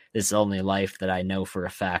life, this only life that I know for a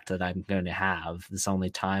fact that I'm going to have, this only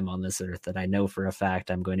time on this earth that I know for a fact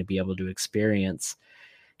I'm going to be able to experience,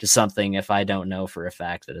 to something if I don't know for a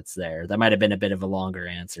fact that it's there. That might have been a bit of a longer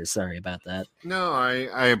answer. Sorry about that. No,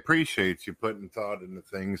 I appreciate you putting thought into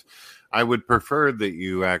things. I would prefer that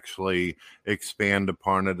you actually expand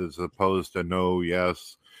upon it as opposed to no,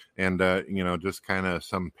 yes, and just kind of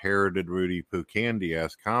some parroted Rudy Poo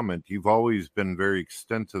Candy-ass comment. You've always been very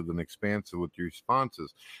extensive and expansive with your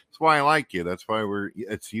responses. That's why I like you. That's why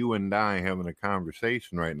it's you and I having a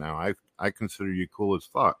conversation right now. I consider you cool as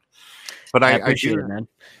fuck. But I appreciate it, man.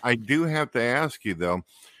 I do have to ask you though,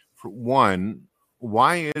 for one,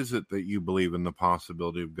 why is it that you believe in the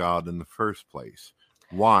possibility of God in the first place?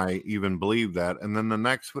 Why even believe that? And then the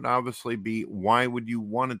next would obviously be, why would you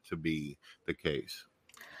want it to be the case?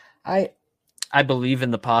 I believe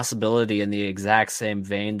in the possibility in the exact same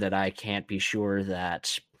vein that I can't be sure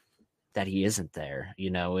that he isn't there.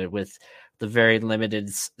 With the very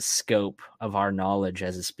limited scope of our knowledge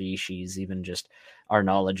as a species, even just our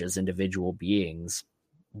knowledge as individual beings,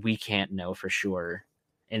 we can't know for sure.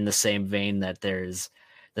 In the same vein that there's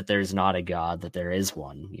not a God, that there is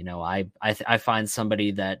one. I find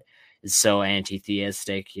somebody that is so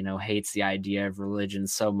anti-theistic, hates the idea of religion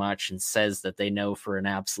so much and says that they know for an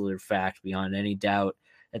absolute fact beyond any doubt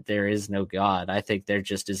that there is no God. I think they're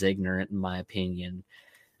just as ignorant, in my opinion,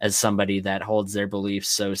 as somebody that holds their beliefs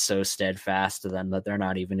so steadfast to them that they're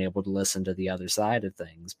not even able to listen to the other side of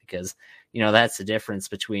things. Because, that's the difference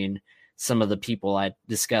between some of the people I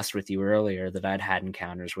discussed with you earlier that I'd had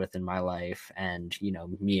encounters with in my life, and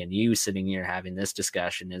me and you sitting here having this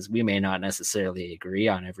discussion, is we may not necessarily agree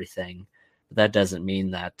on everything, but that doesn't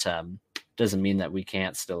mean that we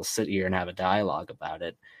can't still sit here and have a dialogue about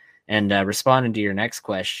it. And responding to your next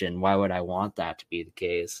question, why would I want that to be the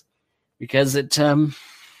case? Because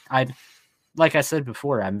like I said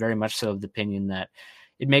before, I'm very much so of the opinion that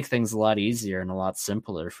it'd make things a lot easier and a lot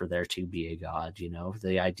simpler for there to be a God.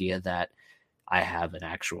 The idea that I have an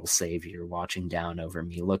actual savior watching down over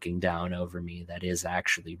me, looking down over me, that is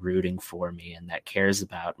actually rooting for me and that cares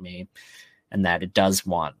about me, and that it does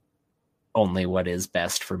want only what is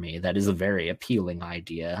best for me. That is a very appealing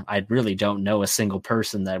idea. I really don't know a single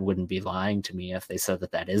person that wouldn't be lying to me if they said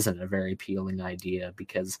that isn't a very appealing idea,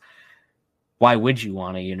 because why would you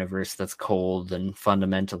want a universe that's cold and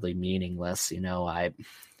fundamentally meaningless?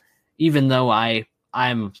 Even though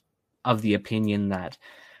I'm of the opinion that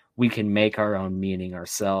we can make our own meaning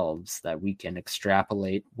ourselves, that we can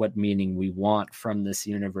extrapolate what meaning we want from this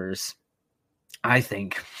universe, I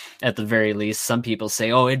think at the very least, some people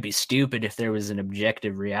say, oh, it'd be stupid if there was an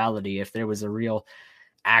objective reality, if there was a real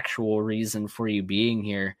actual reason for you being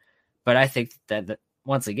here. But I think that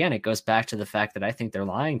once again, it goes back to the fact that I think they're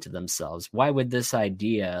lying to themselves. Why would this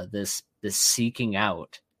idea, this seeking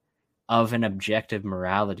out of an objective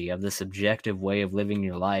morality, of this objective way of living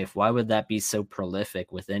your life, why would that be so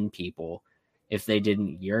prolific within people if they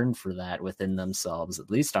didn't yearn for that within themselves, at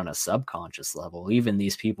least on a subconscious level. Even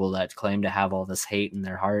these people that claim to have all this hate in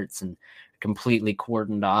their hearts and completely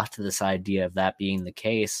cordoned off to this idea of that being the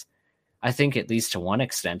case, I think at least to one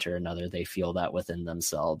extent or another, they feel that within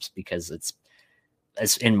themselves, because it's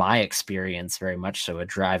in my experience, very much so a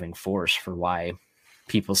driving force for why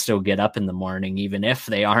people still get up in the morning, even if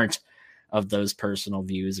they aren't of those personal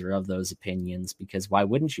views or of those opinions, because why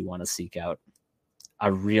wouldn't you want to seek out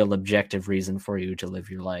a real objective reason for you to live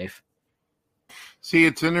your life? See,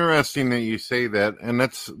 it's interesting that you say that, and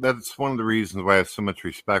that's one of the reasons why I have so much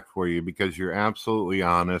respect for you, because you're absolutely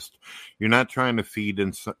honest. You're not trying to feed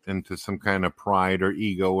into some kind of pride or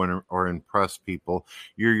ego or impress people.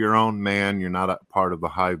 You're your own man. You're not a part of the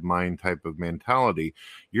hive mind type of mentality.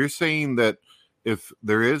 You're saying that if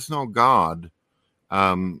there is no God,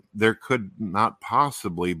 there could not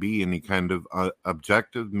possibly be any kind of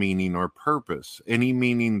objective meaning or purpose. Any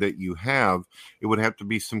meaning that you have, it would have to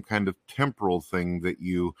be some kind of temporal thing that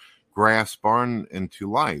you grasp on into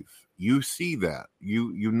life. You see that,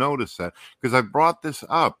 you notice that, because I brought this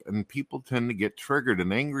up and people tend to get triggered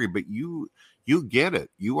and angry, but you get it.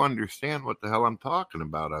 You understand what the hell I'm talking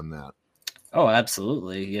about on that. Oh,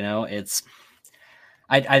 absolutely. You know, it's,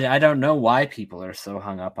 I don't know why people are so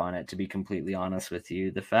hung up on it, to be completely honest with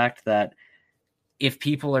you. The fact that if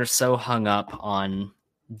people are so hung up on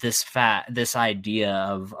this idea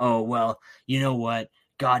of, oh, well, you know what,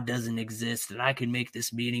 God doesn't exist and I can make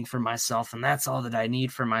this meaning for myself and that's all that I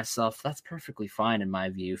need for myself, that's perfectly fine in my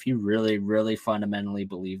view. If you really, really fundamentally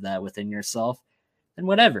believe that within yourself, then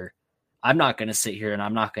whatever. I'm not going to sit here and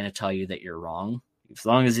I'm not going to tell you that you're wrong. As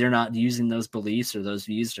long as you're not using those beliefs or those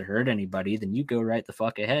views to hurt anybody, then you go right the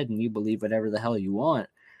fuck ahead and you believe whatever the hell you want.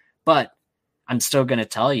 But I'm still going to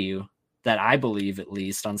tell you that I believe, at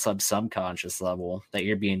least on some subconscious level, that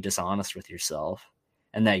you're being dishonest with yourself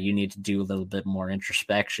and that you need to do a little bit more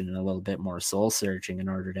introspection and a little bit more soul searching in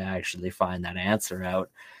order to actually find that answer out.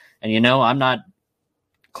 And, you know, I'm not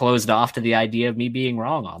closed off to the idea of me being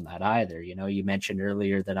wrong on that either. You know, you mentioned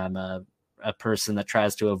earlier that I'm a person that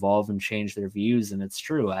tries to evolve and change their views, and it's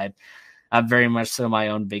true. I'm very much so my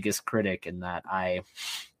own biggest critic in that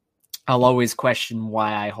I'll always question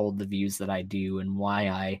why I hold the views that I do and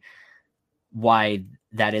why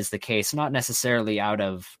that is the case. Not necessarily out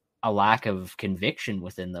of a lack of conviction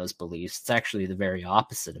within those beliefs. It's actually the very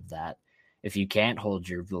opposite of that. If you can't hold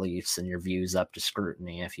your beliefs and your views up to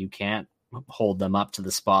scrutiny, if you can't hold them up to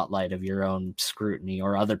the spotlight of your own scrutiny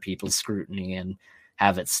or other people's scrutiny and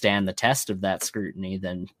have it stand the test of that scrutiny,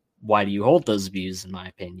 then why do you hold those views, in my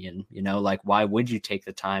opinion? You know, like, why would you take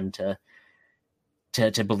the time to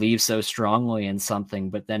believe so strongly in something,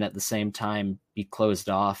 but then at the same time be closed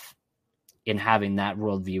off in having that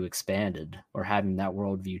worldview expanded or having that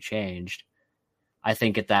worldview changed? I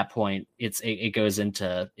think at that point it goes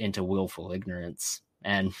into willful ignorance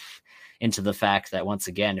and into the fact that, once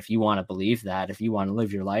again, if you want to believe that, if you want to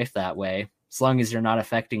live your life that way, as long as you're not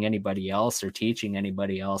affecting anybody else or teaching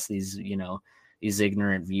anybody else these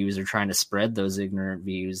ignorant views or trying to spread those ignorant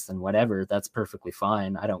views, then whatever, that's perfectly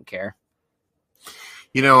fine. I don't care.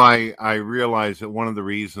 You know, I realize that one of the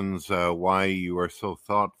reasons why you are so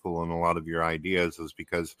thoughtful in a lot of your ideas is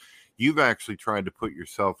because you've actually tried to put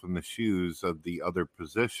yourself in the shoes of the other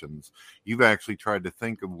positions. You've actually tried to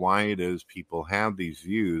think of why it is people have these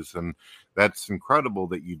views, and that's incredible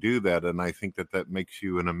that you do that. And I think that makes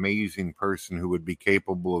you an amazing person who would be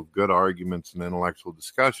capable of good arguments and intellectual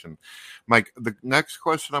discussion. Mike, the next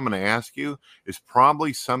question I'm going to ask you is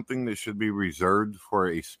probably something that should be reserved for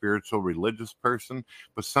a spiritual religious person,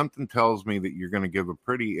 but something tells me that you're going to give a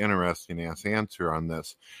pretty interesting ass answer on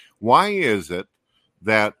this. Why is it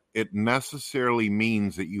that it necessarily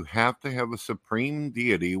means that you have to have a supreme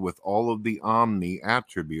deity with all of the omni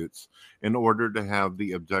attributes in order to have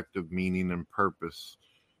the objective meaning and purpose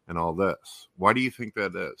and all this? Why do you think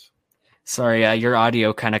that is? Sorry, your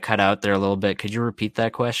audio kind of cut out there a little bit. Could you repeat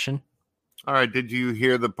that question? All right. Did you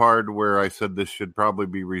hear the part where I said this should probably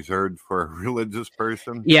be reserved for a religious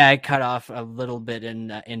person? Yeah, I cut off a little bit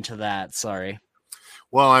into that. Sorry.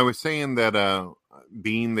 Well, I was saying that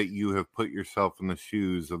being that you have put yourself in the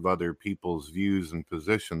shoes of other people's views and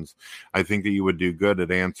positions, I think that you would do good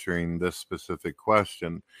at answering this specific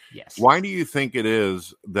question. Yes. Why do you think it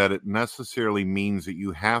is that it necessarily means that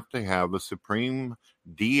you have to have a supreme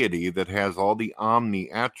deity that has all the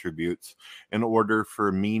omni attributes in order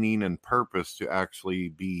for meaning and purpose to actually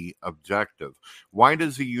be objective? Why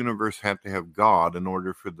does the universe have to have God in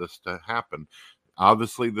order for this to happen?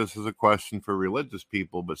 Obviously, this is a question for religious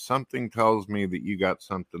people, but something tells me that you got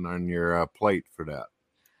something on your plate for that.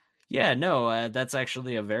 Yeah, no, that's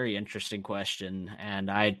actually a very interesting question, and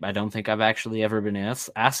I don't think I've actually ever been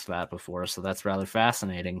asked that before, so that's rather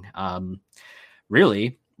fascinating.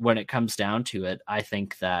 Really, when it comes down to it, I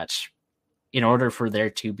think that in order for there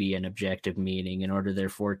to be an objective meaning, in order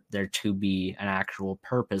therefore there to be an actual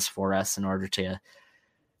purpose for us, in order to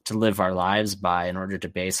live our lives by, in order to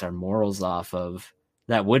base our morals off of,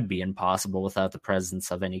 that would be impossible without the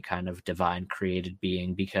presence of any kind of divine created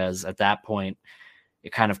being, because at that point it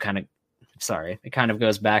it kind of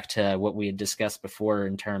goes back to what we had discussed before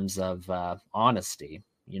in terms of honesty.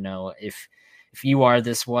 If you are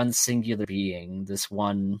this one singular being, this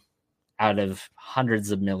one out of hundreds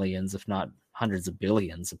of millions, if not hundreds of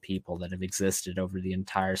billions of people that have existed over the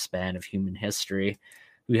entire span of human history,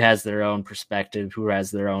 who has their own perspective, who has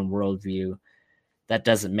their own worldview, that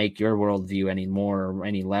doesn't make your worldview any more or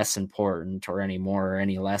any less important or any more or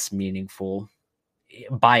any less meaningful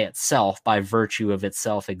by itself, by virtue of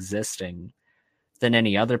itself existing, than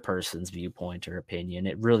any other person's viewpoint or opinion.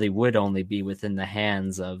 It really would only be within the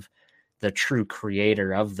hands of the true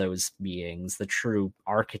creator of those beings, the true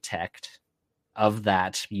architect of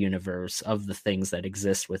that universe, of the things that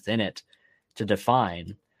exist within it, to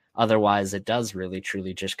define. Otherwise, it does really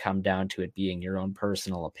truly just come down to it being your own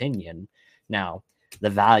personal opinion. Now, the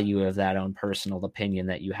value of that own personal opinion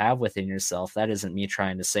that you have within yourself, that isn't me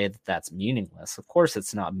trying to say that that's meaningless. Of course,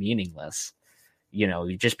 it's not meaningless.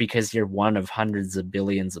 Just because you're one of hundreds of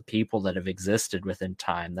billions of people that have existed within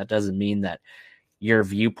time, that doesn't mean that your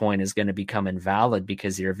viewpoint is going to become invalid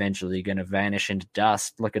because you're eventually going to vanish into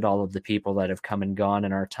dust. Look at all of the people that have come and gone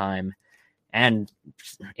in our time and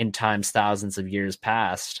in times thousands of years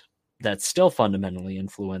past that still fundamentally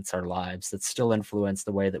influence our lives, that still influence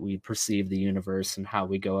the way that we perceive the universe and how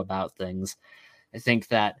we go about things. I think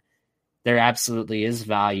that there absolutely is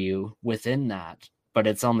value within that, but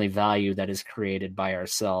it's only value that is created by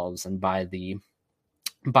ourselves and by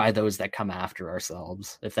those that come after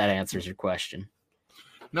ourselves, if that answers your question.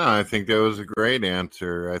 No, I think that was a great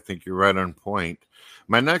answer. I think you're right on point.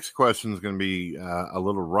 My next question is going to be a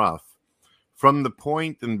little rough. From the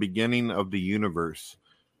point and beginning of the universe,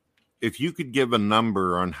 if you could give a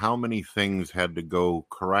number on how many things had to go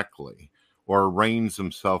correctly or arrange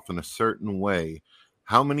themselves in a certain way,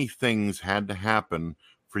 how many things had to happen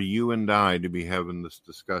for you and I to be having this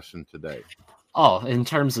discussion today? Oh, in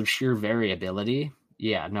terms of sheer variability,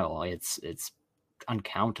 yeah, no, it's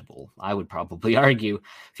uncountable. I would probably argue,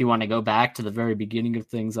 if you want to go back to the very beginning of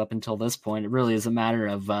things up until this point, it really is a matter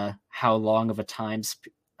of how long of a time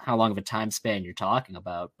span you're talking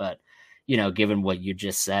about. But given what you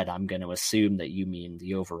just said, I'm going to assume that you mean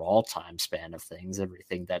the overall time span of things,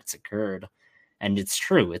 everything that's occurred. And it's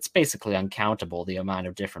true. It's basically uncountable, the amount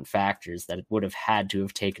of different factors that it would have had to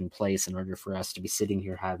have taken place in order for us to be sitting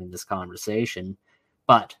here having this conversation.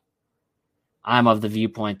 But I'm of the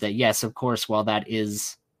viewpoint that, yes, of course, while that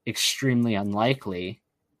is extremely unlikely,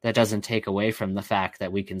 that doesn't take away from the fact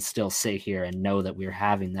that we can still sit here and know that we're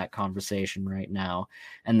having that conversation right now.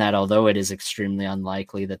 And that although it is extremely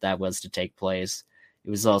unlikely that that was to take place, it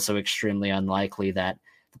was also extremely unlikely that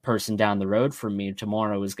the person down the road from me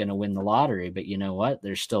tomorrow is going to win the lottery. But you know what?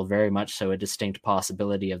 There's still very much so a distinct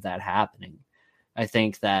possibility of that happening. I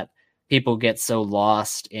think that people get so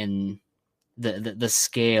lost in the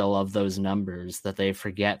scale of those numbers that they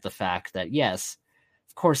forget the fact that, yes,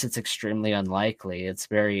 of course, it's extremely unlikely. It's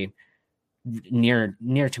very near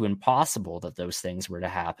to impossible that those things were to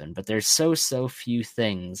happen. But there's so few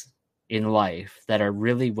things in life that are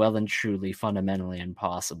really well and truly fundamentally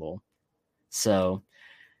impossible. So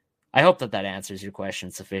I hope that answers your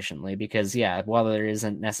question sufficiently, because, yeah, while there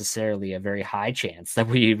isn't necessarily a very high chance that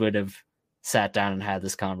we would have sat down and had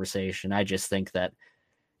this conversation, I just think that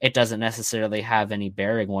it doesn't necessarily have any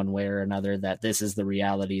bearing one way or another that this is the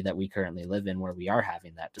reality that we currently live in, where we are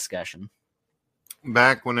having that discussion.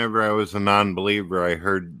 Back whenever I was a non-believer, I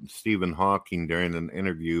heard Stephen Hawking during an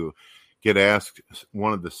interview get asked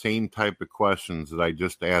one of the same type of questions that I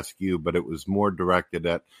just asked you, but it was more directed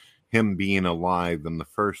at him being alive in the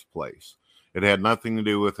first place. It had nothing to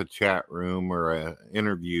do with a chat room or an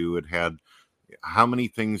interview. It had how many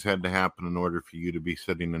things had to happen in order for you to be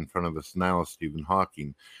sitting in front of us now, Stephen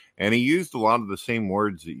Hawking. And he used a lot of the same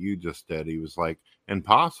words that you just did. He was like,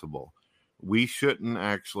 impossible. We shouldn't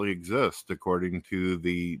actually exist according to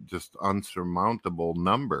the just unsurmountable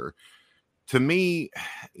number. To me,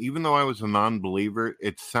 even though I was a non-believer,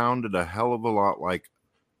 it sounded a hell of a lot like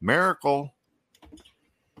miracle.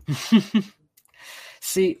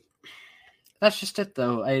 See, that's just it,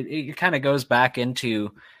 though. It kind of goes back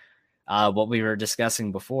into what we were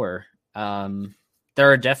discussing before. There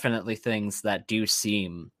are definitely things that do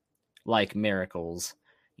seem like miracles.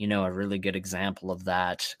 A really good example of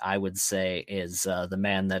that, I would say, is there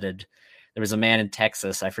was a man in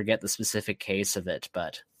Texas, I forget the specific case of it,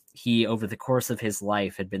 but he, over the course of his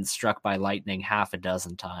life, had been struck by lightning half a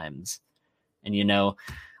dozen times. And,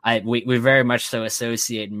 we very much so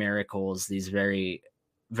associate miracles, these very,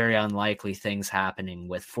 very unlikely things happening,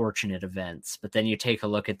 with fortunate events. But then you take a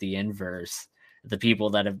look at the inverse, the people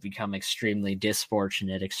that have become extremely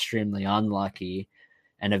disfortunate, extremely unlucky,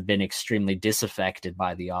 and have been extremely disaffected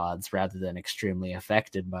by the odds rather than extremely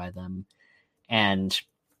affected by them. And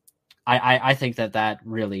I think that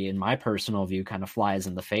really, in my personal view, kind of flies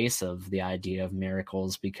in the face of the idea of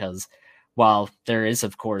miracles, because while there is,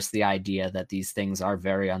 of course, the idea that these things are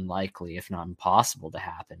very unlikely, if not impossible to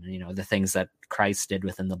happen, the things that Christ did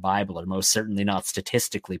within the Bible are most certainly not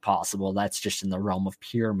statistically possible. That's just in the realm of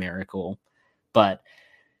pure miracle. But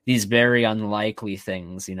these very unlikely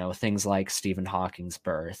things, things like Stephen Hawking's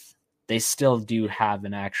birth, they still do have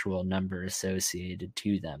an actual number associated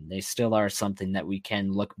to them. They still are something that we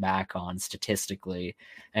can look back on statistically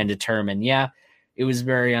and determine, it was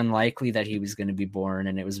very unlikely that he was going to be born,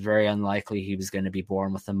 and it was very unlikely he was going to be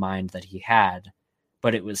born with the mind that he had,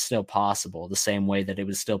 but it was still possible, the same way that it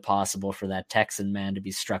was still possible for that Texan man to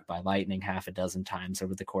be struck by lightning half a dozen times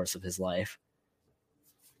over the course of his life.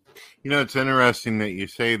 It's interesting that you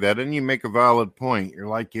say that, and you make a valid point. You're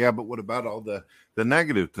like, yeah, but what about all the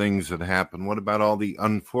negative things that happen? What about all the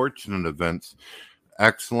unfortunate events?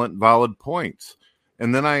 Excellent, valid points.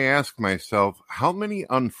 And then I ask myself, how many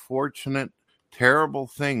unfortunate, terrible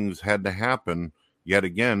things had to happen yet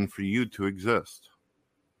again for you to exist?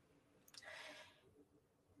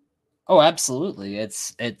 Oh, absolutely.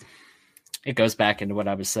 It goes back into what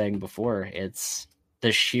I was saying before. It's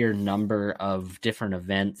the sheer number of different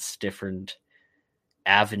events, different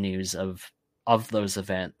avenues of those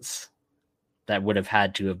events that would have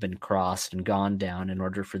had to have been crossed and gone down in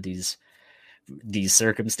order for these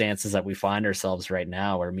circumstances that we find ourselves right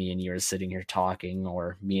now, where me and you are sitting here talking,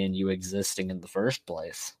 or me and you existing in the first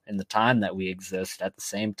place, in the time that we exist at the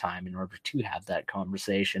same time in order to have that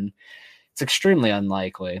conversation. It's extremely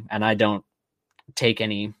unlikely, and I don't take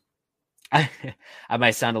any I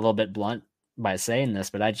might sound a little bit blunt by saying this,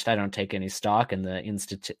 but I don't take any stock in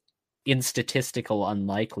the statistical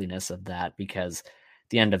unlikeliness of that, because at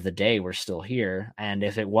the end of the day, we're still here. And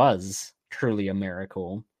if it was truly a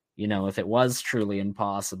miracle, if it was truly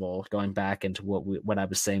impossible, going back into what I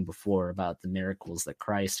was saying before about the miracles that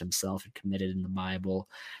Christ himself had committed in the Bible,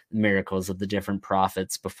 the miracles of the different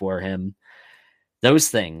prophets before him,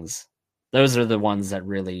 those are the ones that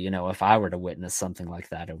really, if I were to witness something like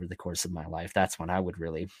that over the course of my life, that's when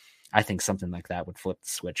I think something like that would flip the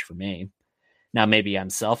switch for me. Now, maybe I'm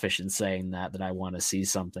selfish in saying that I want to see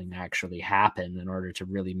something actually happen in order to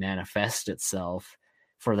really manifest itself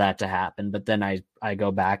for that to happen. But then I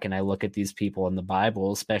go back and I look at these people in the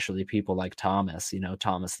Bible, especially people like Thomas,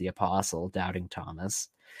 Thomas the Apostle, doubting Thomas.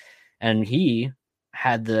 And he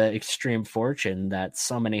had the extreme fortune that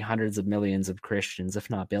so many hundreds of millions of Christians, if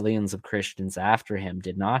not billions of Christians after him,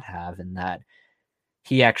 did not have, in that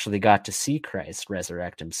he actually got to see Christ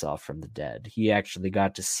resurrect himself from the dead. He actually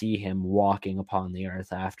got to see him walking upon the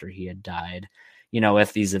earth after he had died.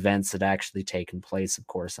 If these events had actually taken place, of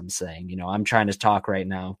course, I'm saying, I'm trying to talk right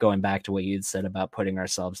now, going back to what you'd said about putting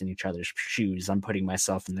ourselves in each other's shoes. I'm putting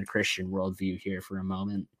myself in the Christian worldview here for a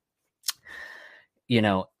moment.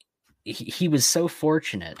 He was so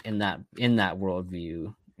fortunate in that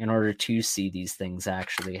worldview in order to see these things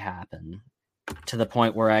actually happen, to the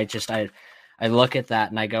point where I look at that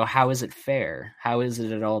and I go, how is it fair? How is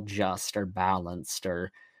it at all just or balanced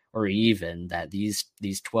or even that these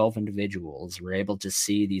 12 individuals were able to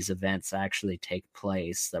see these events actually take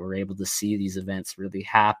place, that were able to see these events really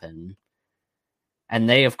happen? And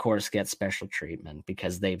they, of course, get special treatment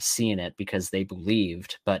because they've seen it, because they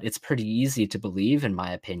believed. But it's pretty easy to believe, in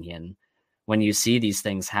my opinion, when you see these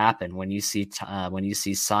things happen. When you see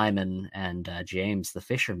Simon and James, the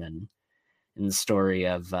fishermen, in the story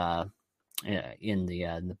of in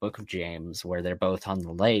the book of James, where they're both on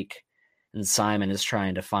the lake, and Simon is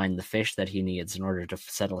trying to find the fish that he needs in order to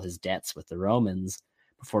settle his debts with the Romans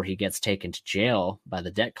before he gets taken to jail by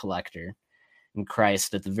the debt collector. And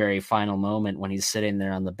Christ, at the very final moment, when he's sitting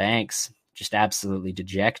there on the banks, just absolutely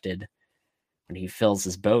dejected, when he fills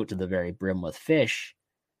his boat to the very brim with fish,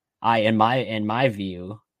 in my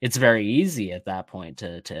view, it's very easy at that point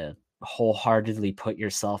to wholeheartedly put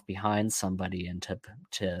yourself behind somebody and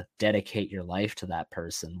to dedicate your life to that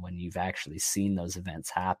person when you've actually seen those events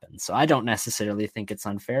happen. So I don't necessarily think it's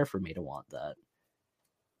unfair for me to want that.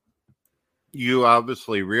 You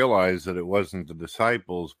obviously realize that it wasn't the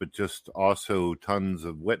disciples, but just also tons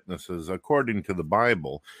of witnesses according to the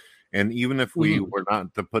Bible. And even if we were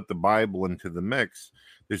not to put the Bible into the mix,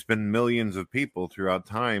 there's been millions of people throughout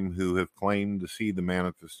time who have claimed to see the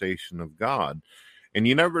manifestation of God. And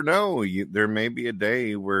you never know. There may be a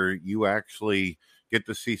day where you actually get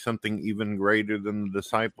to see something even greater than the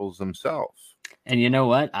disciples themselves. And you know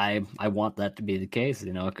what? I want that to be the case.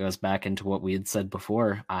 You know, it goes back into what we had said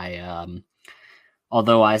before.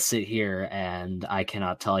 Although I sit here and I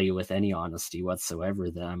cannot tell you with any honesty whatsoever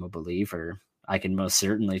that I'm a believer, I can most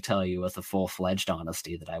certainly tell you with a full-fledged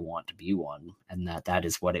honesty that I want to be one, and that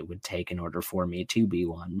is what it would take in order for me to be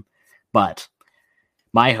one. But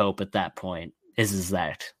my hope at that point is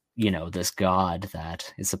that, you know, this God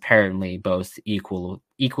that is apparently both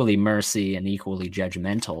equally mercy and equally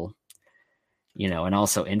judgmental, you know, and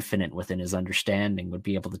also infinite within his understanding, would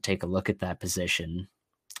be able to take a look at that position,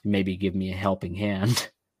 maybe give me a helping hand.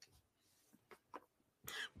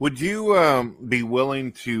 Would you be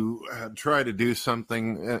willing to try to do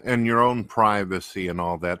something in your own privacy and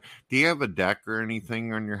all that? Do you have a deck or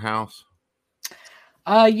anything on your house?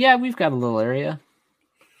 Yeah, we've got a little area.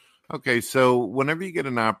 Okay, so whenever you get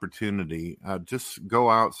an opportunity, just go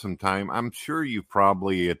out sometime. I'm sure you've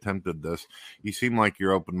probably attempted this. You seem like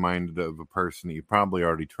you're open-minded of a person. You probably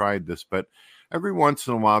already tried this, but every once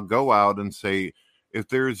in a while, go out and say, if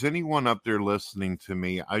there's anyone up there listening to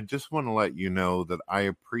me, I just want to let you know that I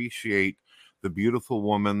appreciate the beautiful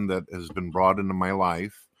woman that has been brought into my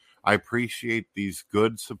life. I appreciate these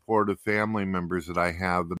good, supportive family members that I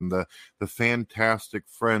have, and the fantastic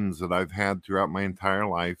friends that I've had throughout my entire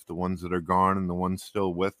life, the ones that are gone and the ones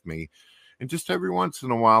still with me. And just every once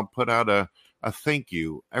in a while, put out a thank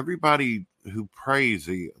you. Everybody who prays,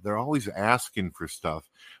 they're always asking for stuff,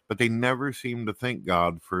 but they never seem to thank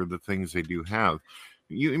God for the things they do have.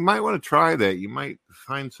 You might want to try that. You might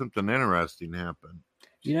find something interesting happen.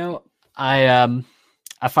 You know,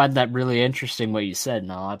 I find that really interesting what you said,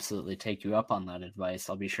 and I'll absolutely take you up on that advice.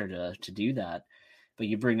 I'll be sure to do that. But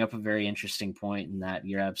you bring up a very interesting point in that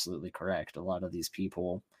you're absolutely correct. A lot of these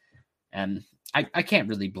people, and I can't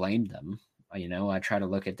really blame them. You know, I try to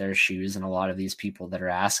look at their shoes, and a lot of these people that are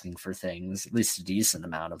asking for things, at least a decent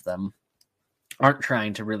amount of them, aren't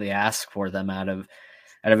trying to really ask for them out of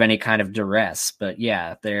any kind of duress. But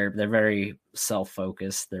yeah, they're very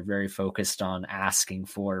self-focused. They're very focused on asking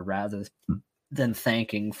for rather than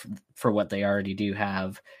thanking for what they already do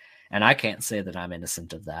have. And I can't say that I'm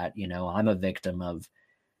innocent of that. You know, I'm a victim of,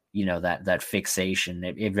 you know, that fixation.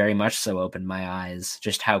 It very much so opened my eyes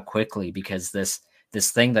just how quickly, because this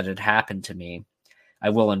thing that had happened to me, I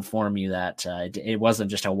will inform you that it wasn't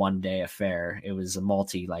just a one-day affair. It was a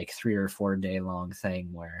 3 or 4 day long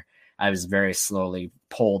thing where I was very slowly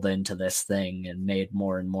pulled into this thing and made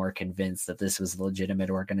more and more convinced that this was a legitimate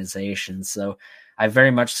organization. So I very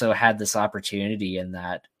much so had this opportunity in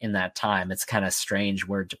that time. It's kind of a strange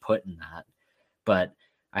word to put in that, but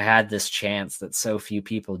I had this chance that so few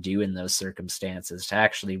people do in those circumstances to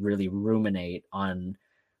actually really ruminate on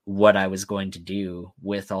what I was going to do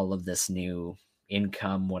with all of this new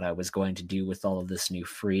income, what I was going to do with all of this new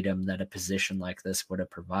freedom that a position like this would have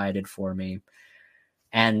provided for me.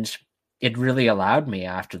 And it really allowed me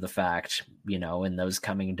after the fact, you know, in those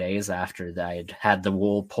coming days after that, I'd had the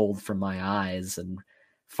wool pulled from my eyes and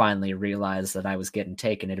finally realized that I was getting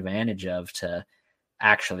taken advantage of, to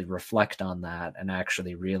actually reflect on that and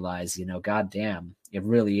actually realize, you know, goddamn, it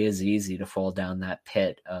really is easy to fall down that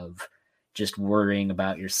pit of just worrying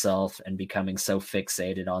about yourself and becoming so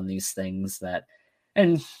fixated on these things that,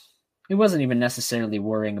 and it wasn't even necessarily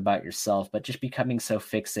worrying about yourself, but just becoming so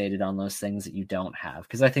fixated on those things that you don't have.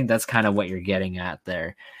 Because I think that's kind of what you're getting at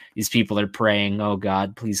there. These people are praying, oh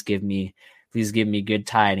God, please give me good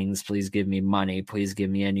tidings. Please give me money. Please give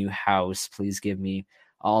me a new house. Please give me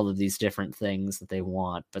all of these different things that they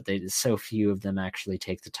want. But so few of them actually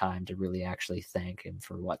take the time to really actually thank him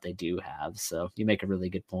for what they do have. So you make a really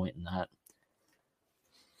good point in that.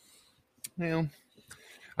 Yeah.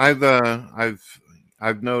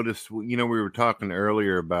 I've noticed, you know, we were talking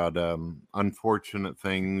earlier about unfortunate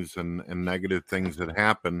things and negative things that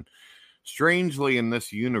happen. Strangely, in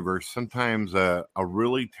this universe, sometimes a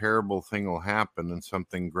really terrible thing will happen and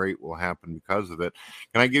something great will happen because of it.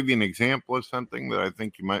 Can I give you an example of something that I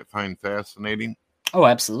think you might find fascinating? Oh,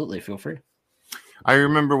 absolutely. Feel free. I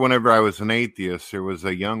remember whenever I was an atheist, there was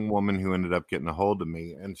a young woman who ended up getting a hold of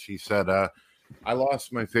me, and she said, I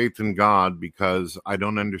lost my faith in God because I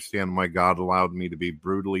don't understand why God allowed me to be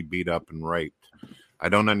brutally beat up and raped. I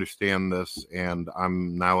don't understand this, and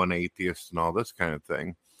I'm now an atheist and all this kind of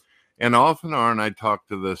thing. And off and on, I talked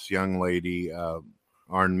to this young lady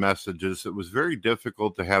our messages. It was very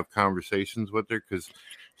difficult to have conversations with her because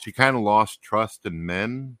she kind of lost trust in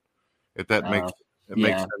men, if that makes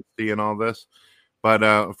Yeah. sense to you in all this.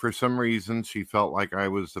 But for some reason, she felt like I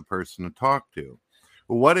was the person to talk to.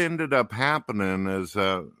 What ended up happening is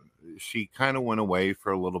she kind of went away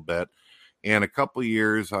for a little bit. And a couple of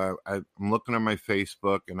years, I'm looking at my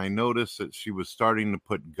Facebook, and I noticed that she was starting to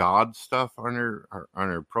put God stuff on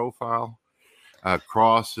her profile,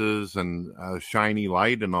 crosses and shiny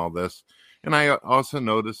light and all this. And I also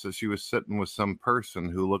noticed that she was sitting with some person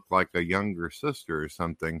who looked like a younger sister or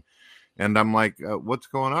something. And I'm like, what's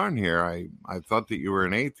going on here? I thought that you were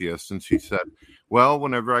an atheist. And she said, well,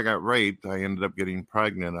 whenever I got raped, I ended up getting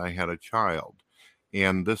pregnant. I had a child.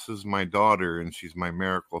 And this is my daughter, and she's my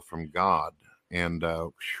miracle from God. And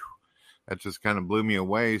that just kind of blew me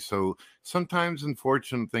away. So sometimes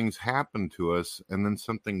unfortunate things happen to us, and then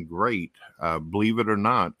something great, believe it or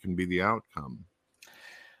not, can be the outcome.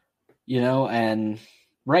 And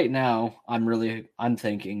right now I'm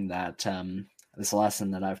thinking that this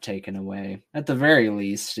lesson that I've taken away, at the very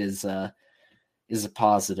least, is a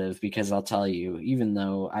positive, because I'll tell you, even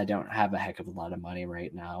though I don't have a heck of a lot of money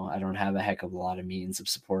right now, I don't have a heck of a lot of means of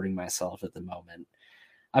supporting myself at the moment,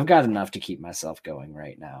 I've got enough to keep myself going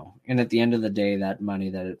right now. And at the end of the day, that money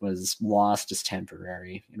that it was lost is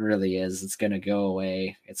temporary. It really is. It's going to go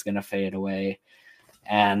away. It's going to fade away.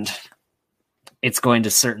 And it's going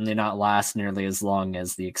to certainly not last nearly as long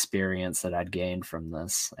as the experience that I'd gained from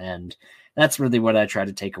this. And that's really what I try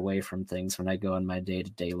to take away from things when I go in my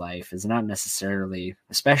day-to-day life, is not necessarily,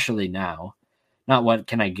 especially now, not what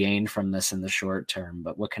can I gain from this in the short term,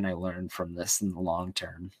 but what can I learn from this in the long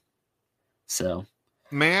term. So,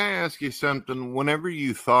 may I ask you something? Whenever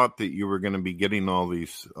you thought that you were going to be getting all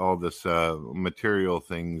this material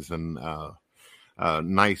things and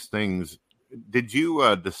nice things, did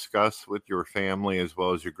you discuss with your family as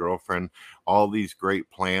well as your girlfriend all these great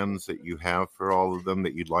plans that you have for all of them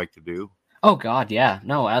that you'd like to do? Oh God, yeah,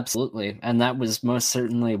 no, absolutely. And that was most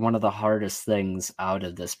certainly one of the hardest things out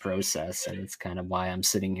of this process. And it's kind of why I'm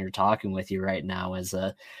sitting here talking with you right now as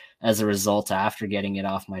a result, after getting it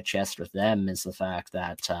off my chest with them, is the fact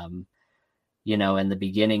that, in the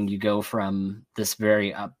beginning, you go from this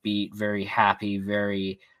very upbeat, very happy,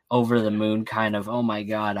 very over the moon kind of, oh my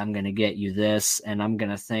God, I'm going to get you this, and I'm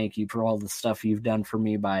going to thank you for all the stuff you've done for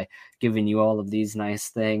me by giving you all of these nice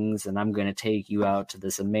things, and I'm going to take you out to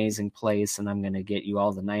this amazing place, and I'm going to get you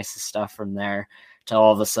all the nicest stuff from there, to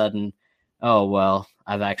all of a sudden, oh, well,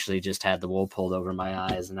 I've actually just had the wool pulled over my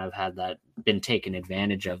eyes, and I've had that been taken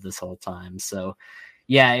advantage of this whole time. So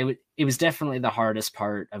yeah, it was definitely the hardest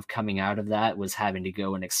part of coming out of that, was having to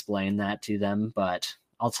go and explain that to them. But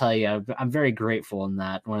I'll tell you, I'm very grateful in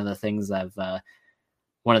that. One of the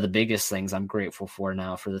biggest things I'm grateful for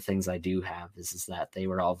now, for the things I do have, is that they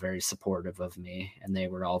were all very supportive of me, and they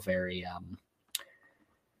were all very,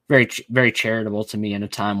 very charitable to me in a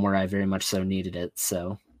time where I very much so needed it.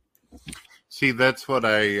 So, see, that's what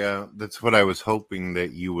I was hoping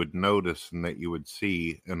that you would notice and that you would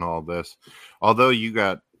see in all this. Although you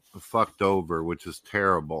got fucked over, which is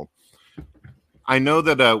terrible, I know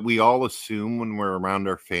that we all assume when we're around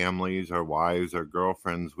our families, our wives, our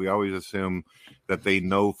girlfriends, we always assume that they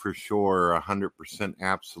know for sure 100%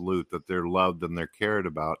 absolute that they're loved and they're cared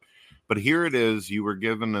about. But here it is, you were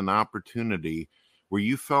given an opportunity where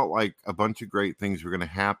you felt like a bunch of great things were going to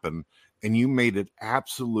happen, and you made it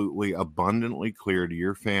absolutely abundantly clear to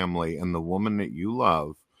your family and the woman that you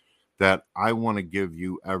love that I want to give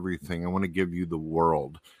you everything. I want to give you the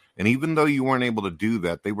world. And even though you weren't able to do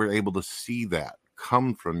that, they were able to see that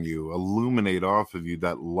come from you, illuminate off of you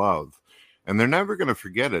that love. And they're never going to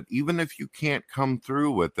forget it. Even if you can't come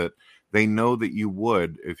through with it, they know that you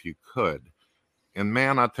would if you could. And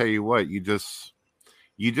man, I'll tell you what, you just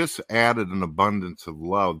added an abundance of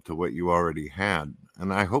love to what you already had.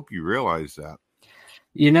 And I hope you realize that.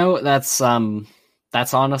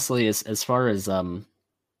 That's honestly, as far as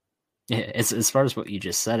as far as what you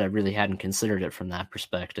just said, I really hadn't considered it from that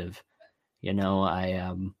perspective. I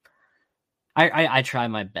try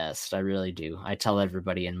my best. I really do. I tell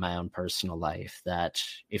everybody in my own personal life that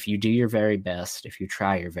if you do your very best, if you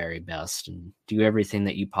try your very best, and do everything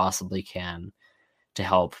that you possibly can to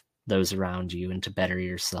help those around you and to better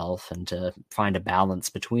yourself and to find a balance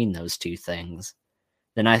between those two things,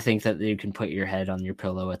 then I think that you can put your head on your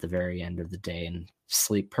pillow at the very end of the day and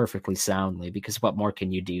sleep perfectly soundly, because what more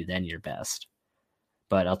can you do than your best?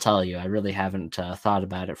 But I'll tell you, I really haven't thought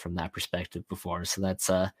about it from that perspective before. So it's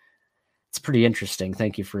pretty interesting.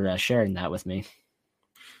 Thank you for sharing that with me.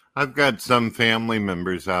 I've got some family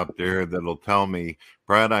members out there that'll tell me,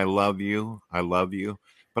 Brad, I love you. I love you.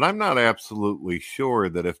 But I'm not absolutely sure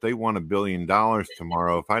that if they won $1 billion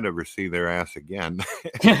tomorrow, if I'd ever see their ass again.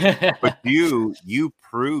 But you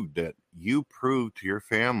proved it. You proved to your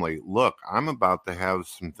family, look, I'm about to have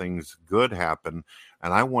some things good happen,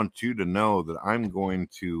 and I want you to know that I'm going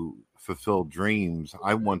to fulfill dreams.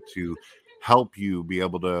 I want to help you be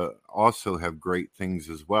able to also have great things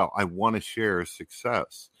as well. I want to share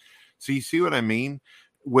success. So you see what I mean?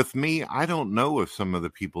 With me, I don't know if some of the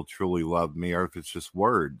people truly love me or if it's just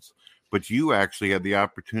words, but you actually had the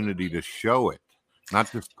opportunity to show it,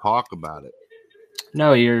 not just talk about it.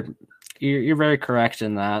 No, you're very correct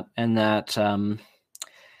in that, and that I've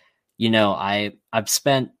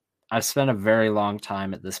spent a very long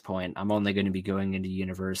time at this point. I'm only going to be going into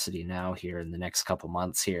university now here in the next couple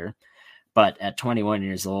months here. But at 21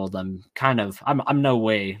 years old, I'm no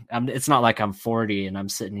way. It's not like I'm 40 and I'm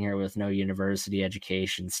sitting here with no university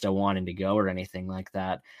education, still wanting to go or anything like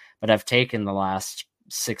that. But I've taken the last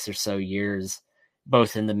 6 or so years,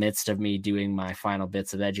 both in the midst of me doing my final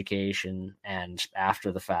bits of education and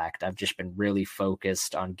after the fact, I've just been really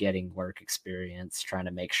focused on getting work experience, trying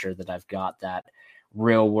to make sure that I've got that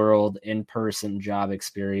real world in-person job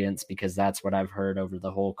experience, because that's what I've heard over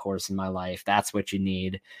the whole course of my life. That's what you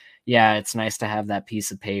need. Yeah, it's nice to have that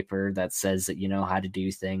piece of paper that says that you know how to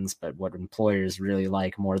do things, but what employers really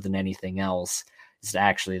like more than anything else is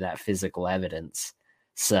actually that physical evidence.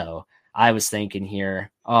 So I was thinking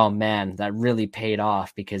here, oh man, that really paid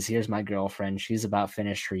off, because here's my girlfriend. She's about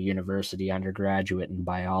finished her university undergraduate in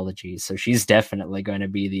biology, so she's definitely going to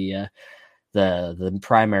be the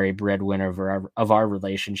primary breadwinner of our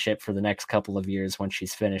relationship for the next couple of years when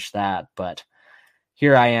she's finished that. But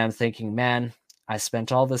here I am thinking, man, I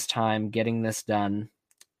spent all this time getting this done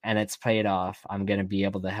and it's paid off. I'm going to be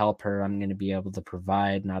able to help her. I'm going to be able to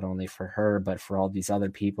provide not only for her, but for all these other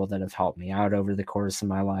people that have helped me out over the course of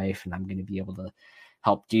my life. And I'm going to be able to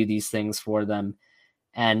help do these things for them.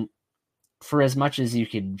 And for as much as you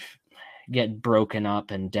could get broken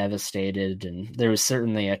up and devastated, and there was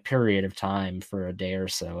certainly a period of time for a day or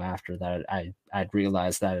so after that I'd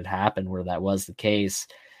realized that had happened where that was the case.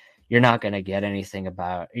 You're not going to get anything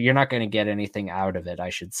out of it, I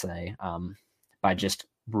should say, by just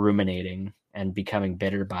ruminating and becoming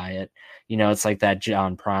bitter by it. You know, it's like that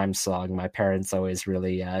John Prime song. My parents always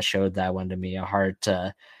really showed that one to me. A heart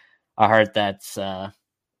that's a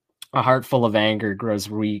heart full of anger grows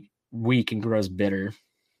weak and grows bitter.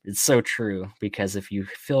 It's so true, because if you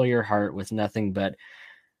fill your heart with nothing but,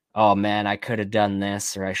 oh man, I could have done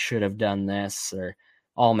this, or I should have done this, or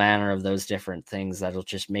all manner of those different things that'll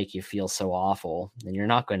just make you feel so awful, then you're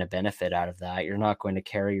not going to benefit out of that. You're not going to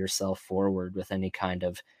carry yourself forward with any kind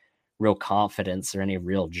of real confidence or any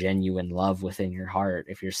real genuine love within your heart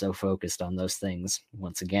if you're so focused on those things,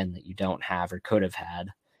 once again, that you don't have or could have had.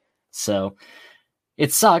 So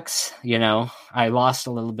it sucks, you know. I lost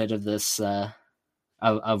a little bit of this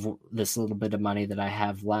of this little bit of money that I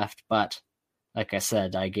have left, but like I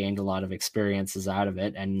said, I gained a lot of experiences out of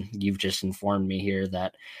it, and you've just informed me here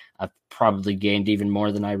that I've probably gained even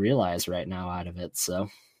more than I realize right now out of it. So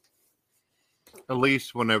at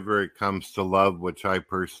least whenever it comes to love, which I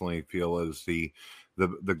personally feel is the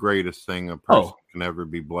greatest thing a person can ever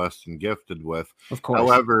be blessed and gifted with. Of course.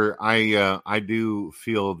 However, I do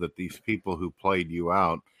feel that these people who played you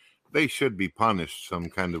out, they should be punished some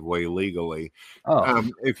kind of way legally.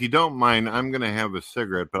 If you don't mind, I'm going to have a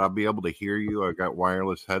cigarette, but I'll be able to hear you. I got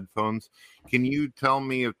wireless headphones. Can you tell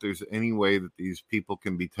me if there's any way that these people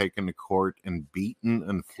can be taken to court and beaten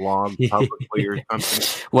and flogged publicly or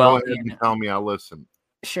something? Well, go ahead and tell me. I'll listen.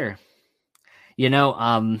 Sure. You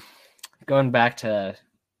know, going back to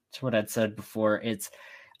what I'd said before,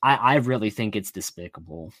 I really think it's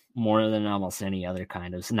despicable more than almost any other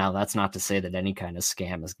kind of. Now, that's not to say that any kind of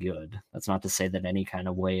scam is good. That's not to say that any kind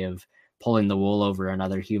of way of pulling the wool over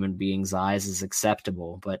another human being's eyes is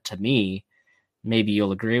acceptable. But to me, maybe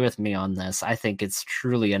you'll agree with me on this, I think it's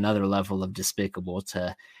truly another level of despicable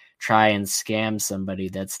to try and scam somebody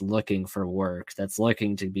that's looking for work, that's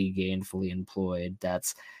looking to be gainfully employed,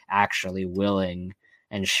 that's actually willing,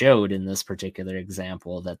 and showed in this particular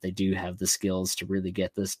example that they do have the skills to really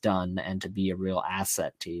get this done and to be a real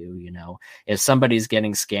asset to you. You know, if somebody's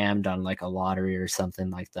getting scammed on like a lottery or something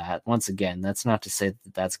like that, once again, that's not to say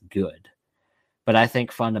that that's good. But I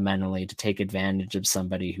think fundamentally to take advantage of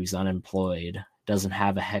somebody who's unemployed, doesn't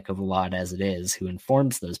have a heck of a lot as it is, who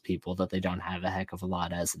informs those people that they don't have a heck of a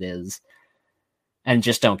lot as it is, and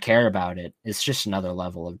just don't care about it, it's just another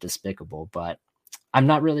level of despicable. But I'm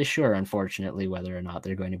not really sure, unfortunately, whether or not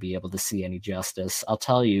they're going to be able to see any justice. I'll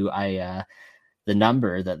tell you, the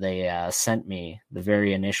number that they sent me, the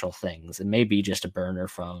very initial things, it may be just a burner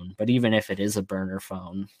phone, but even if it is a burner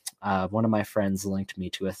phone, one of my friends linked me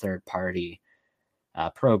to a third-party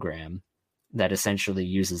program that essentially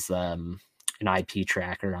uses an IP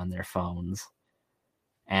tracker on their phones.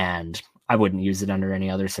 And I wouldn't use it under any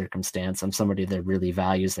other circumstance. I'm somebody that really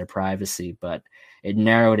values their privacy, but it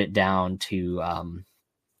narrowed it down to a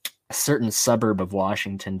certain suburb of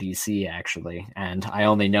Washington, D.C., actually. And I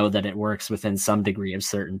only know that it works within some degree of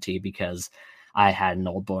certainty because I had an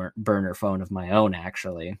old burner phone of my own,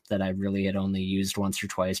 actually, that I really had only used once or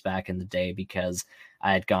twice back in the day because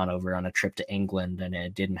I had gone over on a trip to England and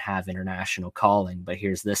it didn't have international calling. But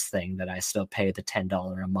here's this thing that I still pay the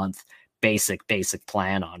 $10 a month basic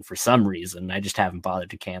plan on for some reason. I just haven't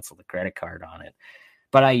bothered to cancel the credit card on it.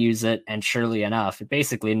 But I use it, and surely enough, it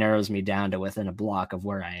basically narrows me down to within a block of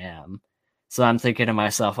where I am. So I'm thinking to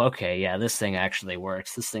myself, okay, yeah, this thing actually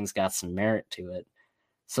works. This thing's got some merit to it.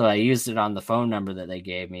 So I used it on the phone number that they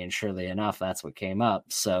gave me, and surely enough, that's what came up.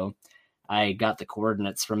 So I got the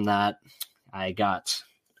coordinates from that. I got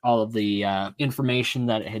all of the information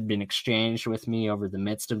that had been exchanged with me over the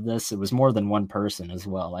midst of this. It was more than one person as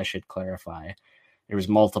well, I should clarify. There was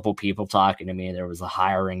multiple people talking to me. There was a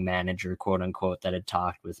hiring manager, quote unquote, that had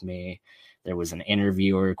talked with me. There was an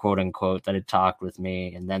interviewer, quote unquote, that had talked with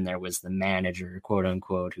me. And then there was the manager, quote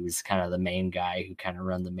unquote, who was kind of the main guy who kind of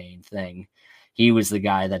run the main thing. He was the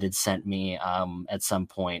guy that had sent me at some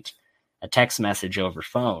point a text message over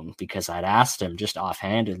phone because I'd asked him just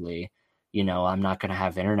offhandedly, I'm not going to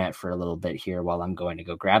have internet for a little bit here while I'm going to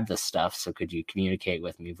go grab this stuff. So could you communicate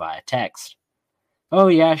with me via text? Oh,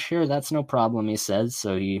 yeah, sure, that's no problem, he says.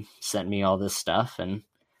 So he sent me all this stuff, and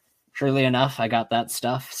surely enough, I got that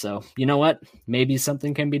stuff. So, you know what? Maybe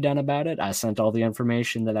something can be done about it. I sent all the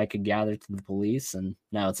information that I could gather to the police, and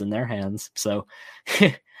now it's in their hands. So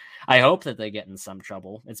I hope that they get in some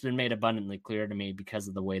trouble. It's been made abundantly clear to me because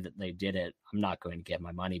of the way that they did it. I'm not going to get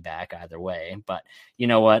my money back either way. But you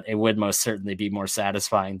know what? It would most certainly be more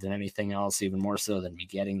satisfying than anything else, even more so than me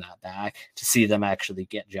getting that back, to see them actually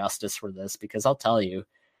get justice for this. Because I'll tell you,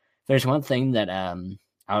 there's one thing that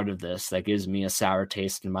out of this that gives me a sour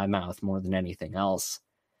taste in my mouth more than anything else.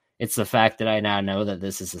 It's the fact that I now know that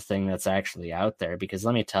this is a thing that's actually out there. Because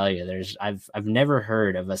let me tell you, I've never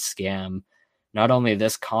heard of a scam not only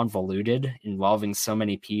this convoluted, involving so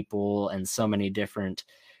many people and so many different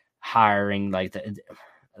hiring, like the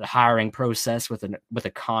hiring process with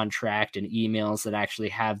a contract and emails that actually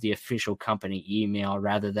have the official company email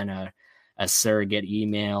rather than a surrogate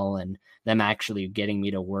email, and them actually getting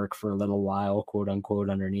me to work for a little while, quote unquote,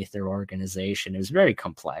 underneath their organization. It was very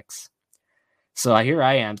complex. So here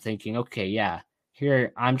I am thinking, okay, yeah,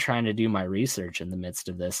 here I'm trying to do my research in the midst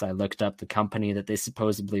of this. I looked up the company that they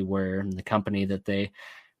supposedly were, and the company that they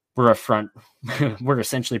were were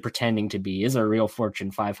essentially pretending to be is a real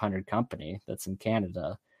Fortune 500 company that's in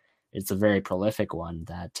Canada. It's a very prolific one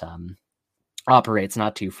that operates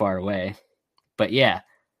not too far away. But yeah.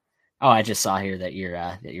 Oh, I just saw here that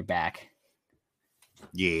you're back.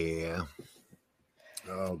 Yeah.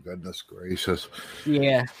 Oh, goodness gracious.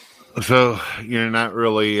 Yeah. So you're not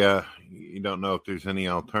really, you don't know if there's any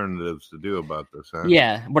alternatives to do about this, huh?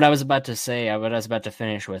 Yeah. What I was about to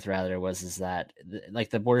finish with rather is that like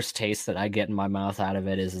the worst taste that I get in my mouth out of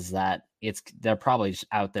it is that they're probably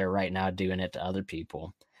out there right now doing it to other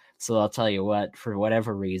people. So I'll tell you what, for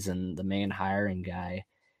whatever reason, the main hiring guy,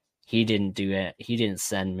 he didn't do it. He didn't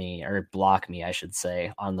send me or block me, I should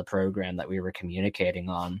say, on the program that we were communicating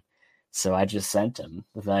on. So I just sent him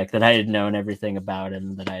the fact that I had known everything about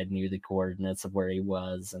him, that I knew the coordinates of where he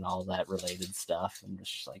was and all that related stuff. And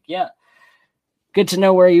just like, yeah, good to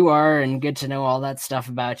know where you are and good to know all that stuff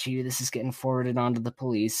about you. This is getting forwarded on to the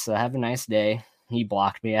police. So have a nice day. He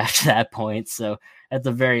blocked me after that point. So at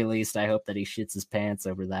the very least, I hope that he shits his pants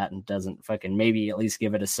over that and doesn't fucking maybe at least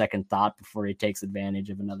give it a second thought before he takes advantage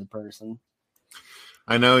of another person.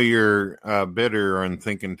 I know you're bitter and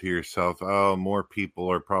thinking to yourself, oh, more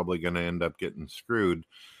people are probably going to end up getting screwed.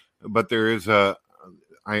 But there is I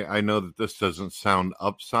know that this doesn't sound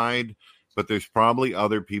upside, but there's probably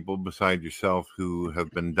other people beside yourself who have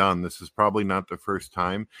been done. This is probably not the first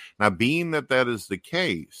time. Now, being that is the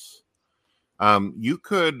case, you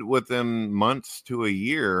could, within months to a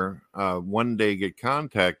year, one day get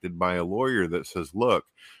contacted by a lawyer that says, look,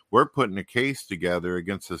 we're putting a case together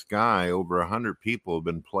against this guy. Over 100 people have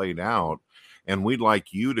been played out, and we'd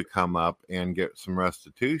like you to come up and get some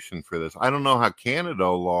restitution for this. I don't know how Canada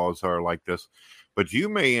laws are like this, but you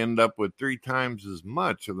may end up with 3 times as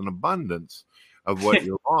much of an abundance of what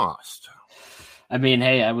you lost. I mean,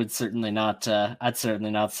 hey, I would certainly not. I'd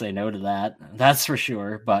certainly not say no to that. That's for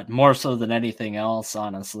sure. But more so than anything else,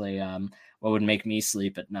 honestly, what would make me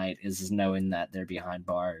sleep at night is knowing that they're behind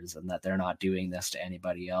bars and that they're not doing this to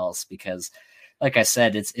anybody else. Because, like I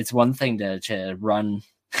said, it's one thing to run,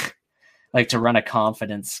 like to run a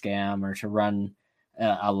confidence scam or to run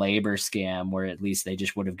a labor scam where at least they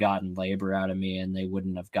just would have gotten labor out of me and they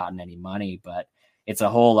wouldn't have gotten any money. But it's a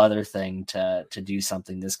whole other thing to do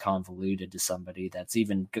something this convoluted to somebody that's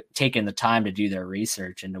even taken the time to do their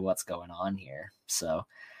research into what's going on here. So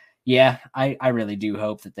yeah, I really do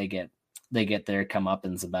hope that they get their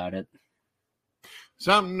comeuppance about it.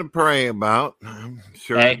 Something to pray about. I'm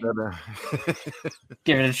sure Hey, that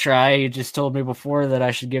give it a try. You just told me before that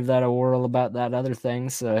I should give that a whirl about that other thing,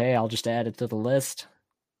 so hey, I'll just add it to the list.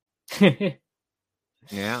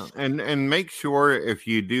 yeah, and make sure if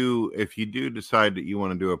you do decide that you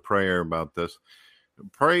want to do a prayer about this,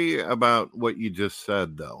 pray about what you just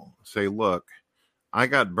said though. Say, look, I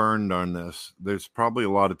got burned on this. There's probably a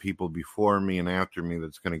lot of people before me and after me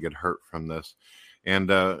that's going to get hurt from this. And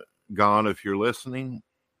God, if you're listening,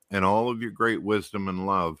 and all of your great wisdom and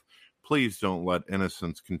love, please don't let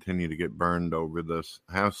innocents continue to get burned over this.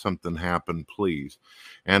 Have something happen, please.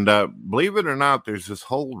 And believe it or not, there's this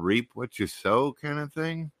whole reap what you sow kind of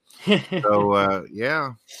thing. So,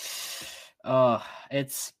 yeah. Oh,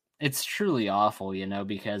 it's truly awful,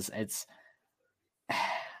 because it's,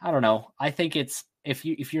 I don't know. I think it's, if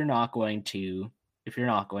you're not going to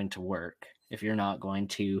work, if you're not going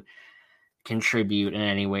to contribute in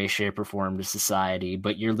any way, shape, or form to society,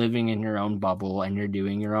 but you're living in your own bubble and you're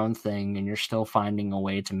doing your own thing and you're still finding a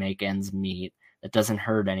way to make ends meet that doesn't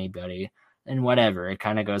hurt anybody, and whatever. It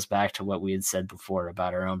kind of goes back to what we had said before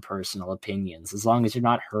about our own personal opinions. As long as you're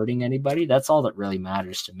not hurting anybody, that's all that really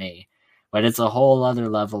matters to me. But it's a whole other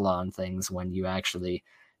level on things when you actually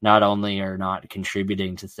not only are not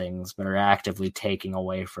contributing to things, but are actively taking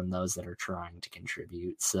away from those that are trying to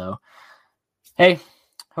contribute. So, hey,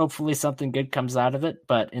 hopefully something good comes out of it.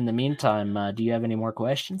 But in the meantime, do you have any more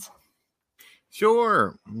questions?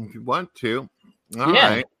 Sure, if you want to. All Yeah.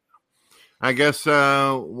 right. I guess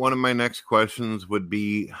one of my next questions would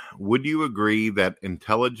be, would you agree that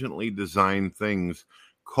intelligently designed things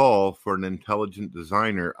call for an intelligent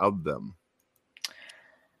designer of them?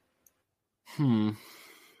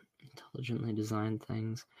 Intelligently designed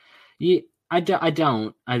things. Yeah, I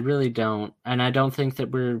don't. I really don't. And I don't think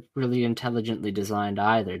that we're really intelligently designed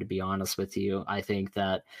either, to be honest with you. I think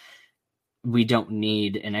that we don't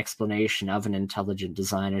need an explanation of an intelligent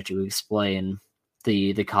designer to explain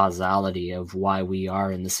the causality of why we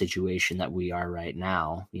are in the situation that we are right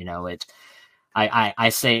now. I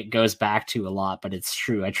say it goes back to a lot, but it's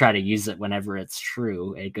true. I try to use it whenever it's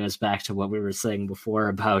true. It goes back to what we were saying before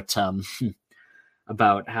about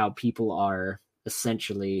about how people are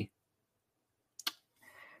essentially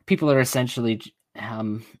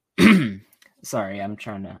sorry, I'm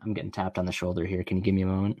getting tapped on the shoulder here. Can you give me a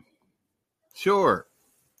moment? Sure.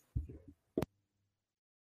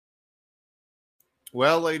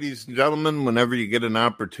 Well, ladies and gentlemen, whenever you get an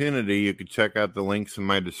opportunity, you can check out the links in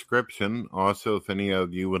my description. Also, if any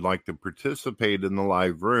of you would like to participate in the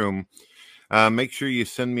live room, make sure you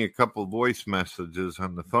send me a couple voice messages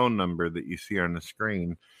on the phone number that you see on the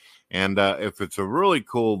screen. And if it's a really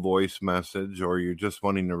cool voice message or you're just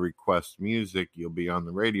wanting to request music, you'll be on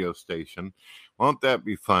the radio station. Won't that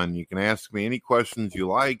be fun? You can ask me any questions you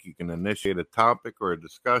like. You can initiate a topic or a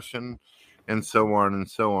discussion, and so on and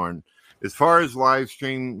so on. As far as live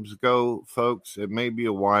streams go, folks, it may be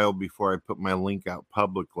a while before I put my link out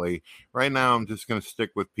publicly. Right now, I'm just going to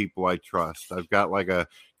stick with people I trust. I've got like a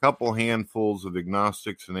couple handfuls of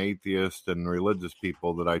agnostics and atheists and religious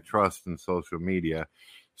people that I trust in social media.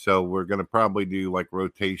 So we're going to probably do like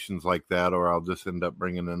rotations like that, or I'll just end up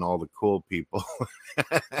bringing in all the cool people.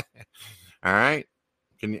 All right.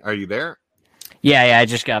 Are you there? Yeah, I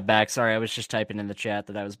just got back. Sorry, I was just typing in the chat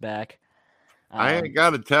that I was back. I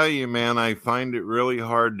got to tell you, man, I find it really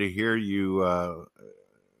hard to hear you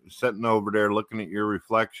sitting over there looking at your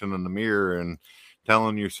reflection in the mirror and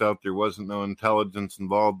telling yourself there wasn't no intelligence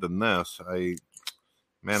involved in this.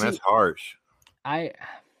 That's harsh. I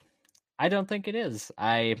don't think it is.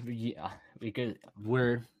 We're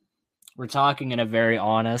talking in a very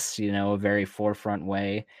honest, a very forefront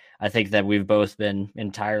way. I think that we've both been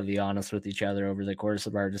entirely honest with each other over the course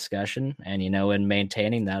of our discussion, and in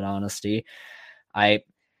maintaining that honesty,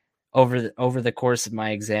 over the course of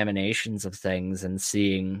my examinations of things and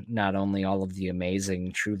seeing not only all of the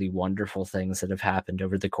amazing, truly wonderful things that have happened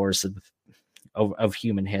over the course of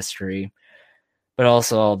human history, but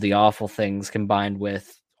also all the awful things combined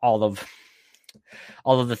with all of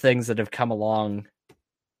all of the things that have come along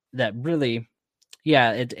that really,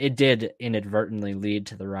 yeah, it did inadvertently lead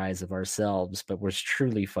to the rise of ourselves, but was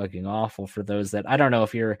truly fucking awful for those that, I don't know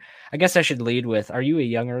if you're, I guess I should lead with, are you a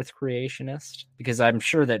young earth creationist? Because I'm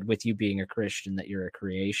sure that with you being a Christian that you're a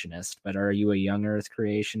creationist, but are you a young earth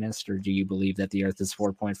creationist, or do you believe that the earth is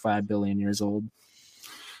 4.5 billion years old?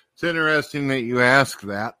 It's interesting that you ask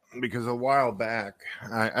that, because a while back,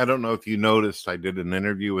 I don't know if you noticed, I did an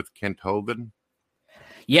interview with Kent Hovind.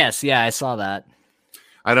 Yes, yeah, I saw that.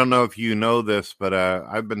 I don't know if you know this, but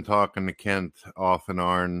I've been talking to Kent off and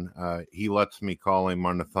on. He lets me call him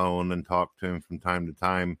on the phone and talk to him from time to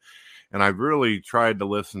time. And I've really tried to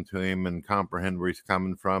listen to him and comprehend where he's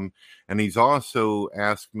coming from. And he's also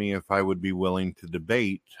asked me if I would be willing to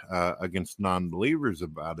debate against non-believers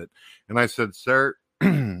about it. And I said, sir,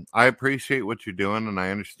 I appreciate what you're doing, and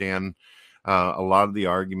I understand a lot of the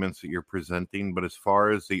arguments that you're presenting. But as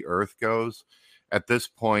far as the earth goes, at this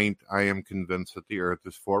point, I am convinced that the Earth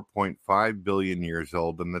is 4.5 billion years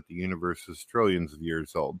old and that the universe is trillions of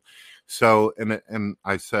years old. So, and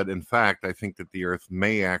I said, in fact, I think that the Earth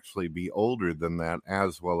may actually be older than that,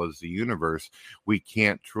 as well as the universe. We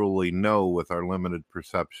can't truly know with our limited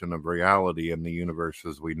perception of reality and the universe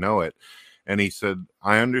as we know it. And he said,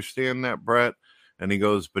 I understand that, Brett. And he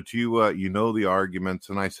goes, but you know the arguments.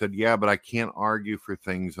 And I said, yeah, but I can't argue for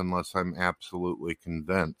things unless I'm absolutely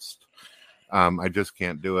convinced. I just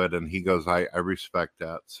can't do it. And he goes, I respect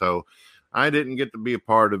that. So I didn't get to be a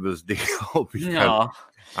part of his deal because no.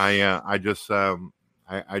 I just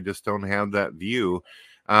don't have that view.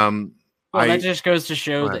 Well, that just goes to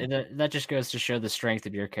show that just goes to show the strength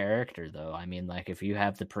of your character, though. I mean, like, if you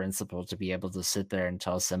have the principle to be able to sit there and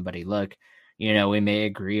tell somebody, look, you know, we may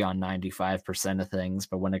agree on 95% of things,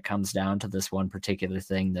 but when it comes down to this one particular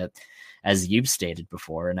thing that, as you've stated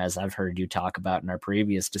before, and as I've heard you talk about in our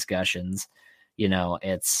previous discussions, you know,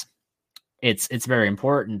 it's very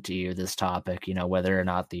important to you, this topic, you know, whether or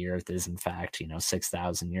not the Earth is in fact, you know,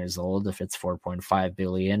 6,000 years old, if it's 4.5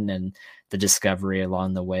 billion, and the discovery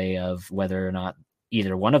along the way of whether or not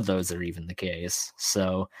either one of those are even the case.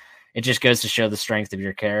 So it just goes to show the strength of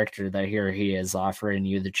your character that here he is offering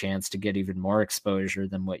you the chance to get even more exposure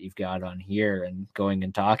than what you've got on here, and going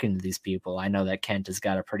and talking to these people. I know that Kent has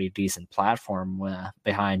got a pretty decent platform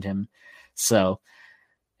behind him. So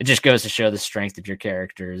it just goes to show the strength of your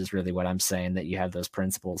character is really what I'm saying, that you have those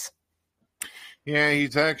principles. Yeah,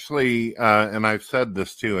 he's actually, and I've said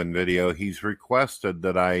this too in video, he's requested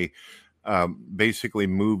that I basically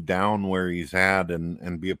move down where he's at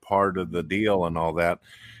and be a part of the deal and all that.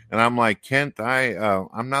 And I'm like, Kent,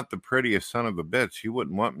 I'm not the prettiest son of a bitch. You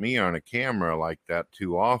wouldn't want me on a camera like that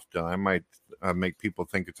too often. I might make people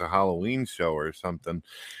think it's a Halloween show or something.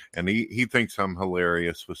 And he thinks I'm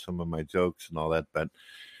hilarious with some of my jokes and all that. But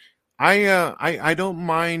I don't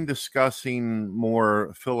mind discussing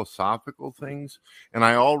more philosophical things. And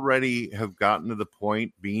I already have gotten to the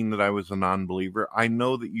point, being that I was a non-believer, I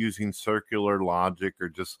know that using circular logic or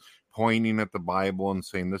just pointing at the Bible and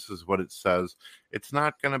saying this is what it says, it's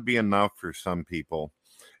not going to be enough for some people.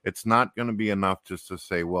 It's not going to be enough just to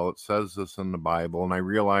say, well, it says this in the Bible. And I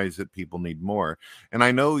realize that people need more. And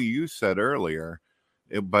I know you said earlier,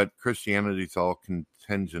 but Christianity is all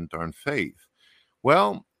contingent on faith.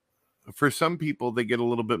 Well, for some people, they get a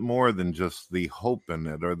little bit more than just the hope in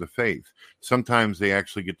it or the faith. Sometimes they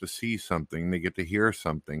actually get to see something. They get to hear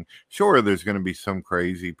something. Sure, there's going to be some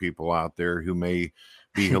crazy people out there who may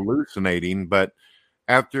be hallucinating, but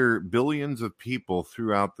after billions of people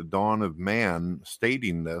throughout the dawn of man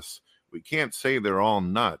stating this, we can't say they're all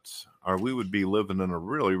nuts, or we would be living in a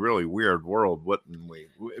really, really weird world, wouldn't we?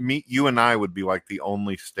 You and I would be like the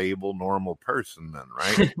only stable, normal person then,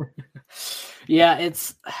 right? Yeah,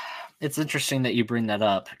 it's interesting that you bring that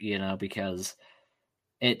up, you know, because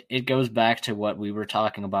it goes back to what we were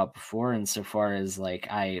talking about before, insofar as like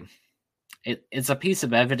it's a piece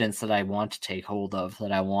of evidence that I want to take hold of,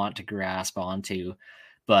 that I want to grasp onto.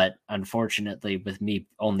 But unfortunately, with me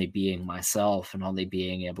only being myself and only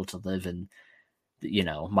being able to live in, you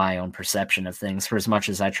know, my own perception of things, for as much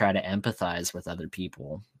as I try to empathize with other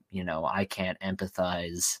people, you know, I can't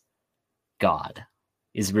empathize God,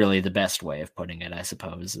 is really the best way of putting it, I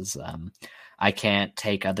suppose, is I can't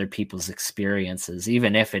take other people's experiences,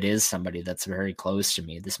 even if it is somebody that's very close to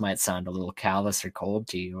me. This might sound a little callous or cold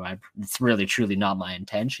to you. It's really, truly not my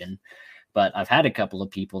intention. But I've had a couple of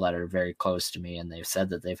people that are very close to me, and they've said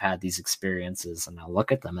that they've had these experiences, and I'll look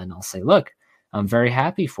at them and I'll say, look, I'm very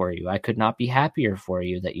happy for you. I could not be happier for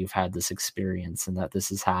you that you've had this experience and that this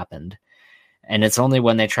has happened. And it's only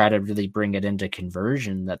when they try to really bring it into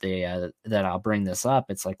conversion that that I'll bring this up.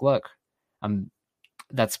 It's like, look,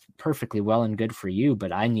 that's perfectly well and good for you,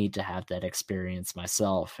 but I need to have that experience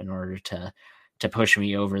myself in order to push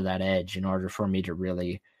me over that edge, in order for me to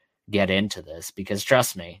really get into this. Because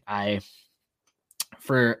trust me,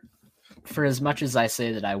 for as much as I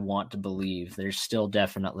say that I want to believe, there's still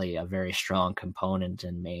definitely a very strong component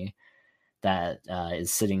in me that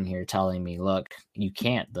is sitting here telling me, look, you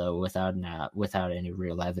can't, though, without any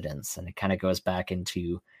real evidence. And it kind of goes back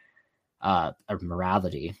into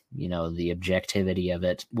morality, the objectivity of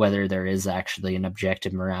it. Whether there is actually an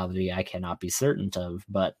objective morality, I cannot be certain of,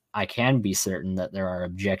 but I can be certain that there are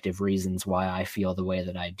objective reasons why I feel the way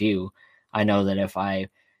that I do. I know that if I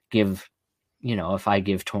give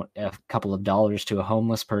a couple of dollars to a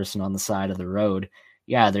homeless person on the side of the road,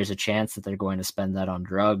 yeah, there's a chance that they're going to spend that on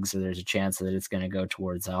drugs, or there's a chance that it's going to go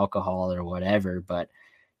towards alcohol or whatever. But,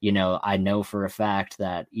 I know for a fact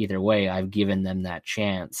that either way, I've given them that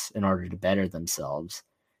chance in order to better themselves.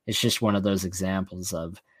 It's just one of those examples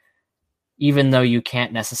of, even though you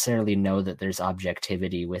can't necessarily know that there's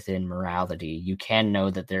objectivity within morality, you can know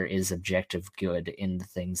that there is objective good in the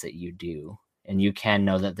things that you do. And you can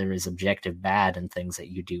know that there is objective bad in things that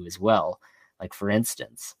you do as well. Like, for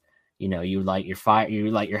instance, you light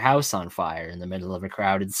your house on fire in the middle of a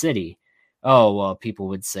crowded city. Oh, well, people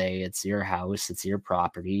would say it's your house, it's your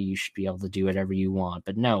property, you should be able to do whatever you want.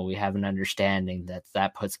 But no, we have an understanding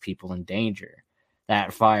that puts people in danger.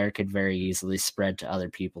 That fire could very easily spread to other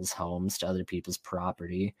people's homes, to other people's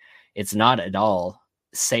property. It's not at all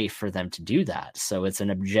safe for them to do that. So it's an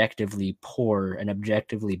objectively poor, an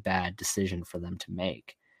objectively bad decision for them to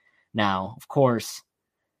make. Now, of course,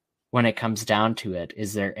 when it comes down to it,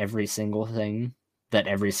 is there every single thing that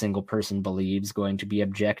every single person believes going to be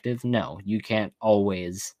objective? No, you can't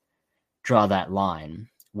always draw that line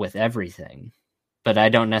with everything. But I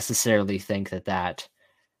don't necessarily think that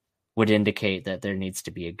would indicate that there needs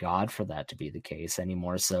to be a God for that to be the case, any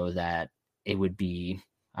more so that it would be,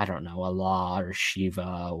 I don't know, Allah or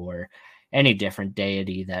Shiva or any different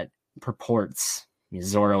deity that purports,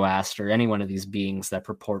 Zoroaster, any one of these beings that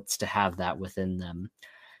purports to have that within them.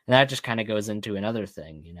 And that just kind of goes into another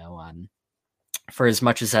thing, for as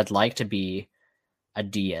much as I'd like to be a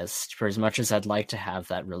deist, for as much as I'd like to have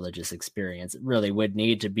that religious experience, it really would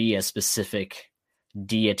need to be a specific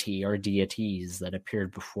deity or deities that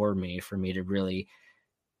appeared before me for me to really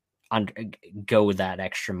go that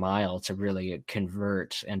extra mile, to really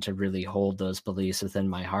convert and to really hold those beliefs within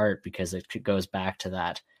my heart. Because it goes back to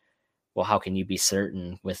that, well, how can you be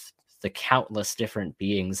certain with the countless different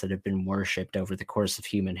beings that have been worshipped over the course of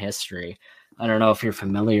human history? I don't know if you're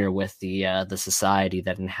familiar with the society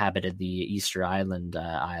that inhabited the Easter Island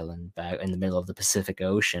back in the middle of the Pacific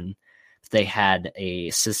Ocean. They had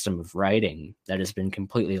a system of writing that has been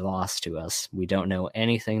completely lost to us. We don't know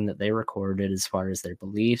anything that they recorded as far as their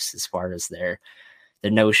beliefs, as far as the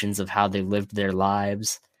notions of how they lived their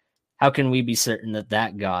lives. How can we be certain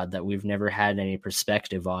that God that we've never had any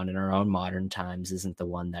perspective on in our own modern times isn't the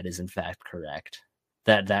one that is in fact correct?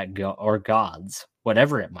 Or gods,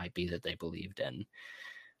 whatever it might be that they believed in.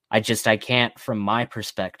 I can't, from my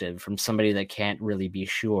perspective, from somebody that can't really be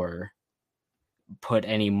sure, put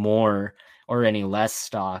any more or any less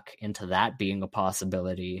stock into that being a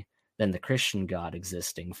possibility than the Christian God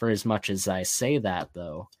existing. For as much as I say that,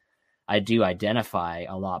 though, I do identify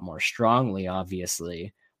a lot more strongly,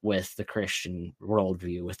 obviously, with the Christian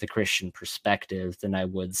worldview, with the Christian perspective, than I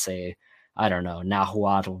would say, I don't know,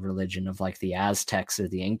 Nahuatl religion of like the Aztecs or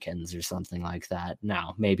the Incans or something like that.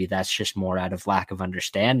 Now, maybe that's just more out of lack of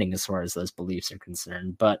understanding as far as those beliefs are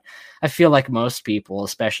concerned. But I feel like most people,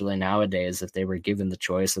 especially nowadays, if they were given the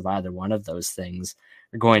choice of either one of those things,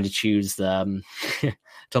 are going to choose to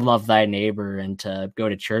love thy neighbor and to go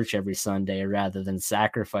to church every Sunday rather than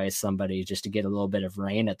sacrifice somebody just to get a little bit of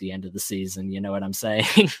rain at the end of the season. You know what I'm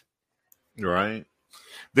saying? Right.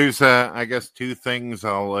 There's, I guess, two things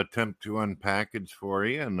I'll attempt to unpackage for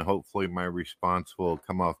you, and hopefully my response will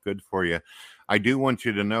come off good for you. I do want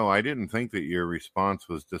you to know I didn't think that your response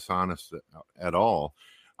was dishonest at all.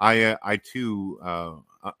 I too,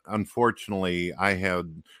 unfortunately,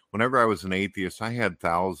 whenever I was an atheist, I had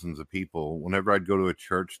thousands of people. Whenever I'd go to a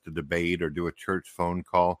church to debate or do a church phone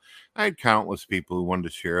call, I had countless people who wanted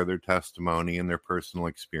to share their testimony and their personal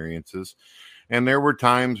experiences. And there were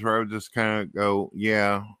times where I would just kind of go,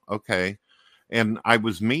 yeah, okay. And I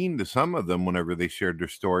was mean to some of them whenever they shared their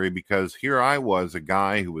story, because here I was, a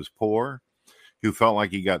guy who was poor, who felt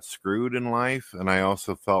like he got screwed in life. And I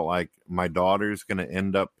also felt like my daughter's going to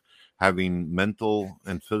end up having mental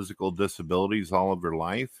and physical disabilities all of her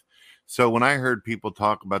life. So when I heard people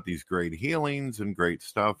talk about these great healings and great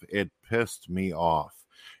stuff, it pissed me off.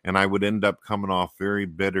 And I would end up coming off very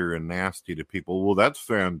bitter and nasty to people. Well, that's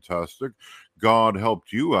fantastic. God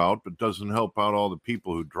helped you out, but doesn't help out all the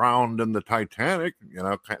people who drowned in the Titanic, kind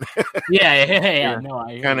of, Yeah. No,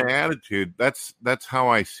 I hear kind of you. attitude. That's how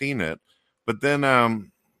I seen it. But then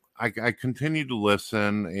I continued to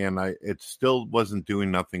listen, and it still wasn't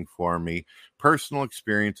doing nothing for me. Personal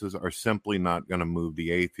experiences are simply not going to move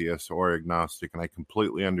the atheist or agnostic, and I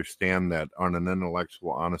completely understand that on an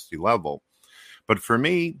intellectual honesty level. But for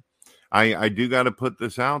me, I do got to put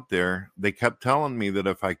this out there. They kept telling me that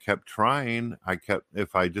if I kept trying,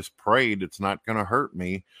 if I just prayed, it's not going to hurt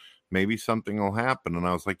me. Maybe something will happen. And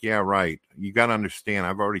I was like, yeah, right. You got to understand.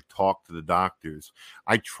 I've already talked to the doctors.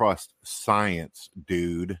 I trust science,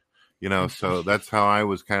 dude. So that's how I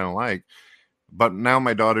was kind of like. But now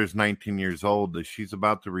my daughter's 19 years old. She's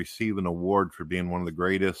about to receive an award for being one of the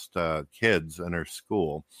greatest kids in her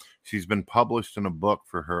school. She's been published in a book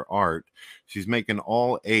for her art. She's making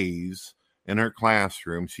all A's in her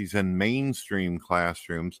classroom. She's in mainstream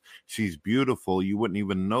classrooms. She's beautiful. You wouldn't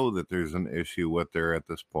even know that there's an issue with her at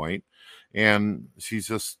this point. And she's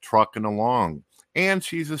just trucking along. And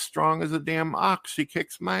she's as strong as a damn ox. She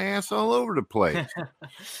kicks my ass all over the place.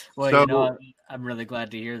 Well, I'm really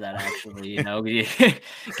glad to hear that, actually.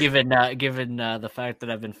 Given the fact that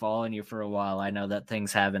I've been following you for a while, I know that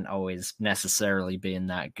things haven't always necessarily been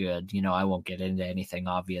that good. I won't get into anything,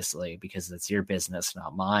 obviously, because it's your business,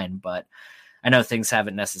 not mine. But I know things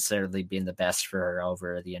haven't necessarily been the best for her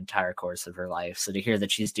over the entire course of her life. So to hear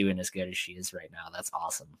that she's doing as good as she is right now, that's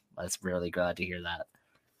awesome. That's really glad to hear that.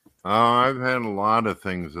 I've had a lot of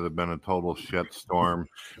things that have been a total shitstorm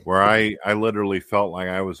where I literally felt like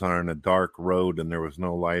I was on a dark road and there was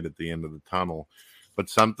no light at the end of the tunnel. But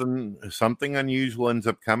something unusual ends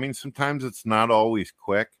up coming. Sometimes it's not always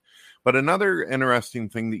quick. But another interesting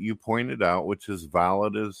thing that you pointed out, which is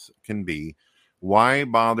valid as can be, why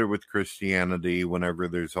bother with Christianity whenever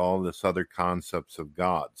there's all this other concepts of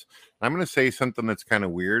gods? I'm going to say something that's kind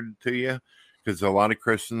of weird to you, because a lot of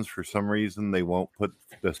Christians, for some reason, they won't put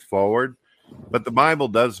this forward. But the Bible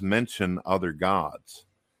does mention other gods.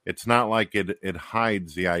 It's not like it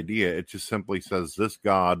hides the idea. It just simply says this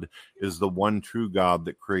God is the one true God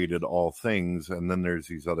that created all things, and then there's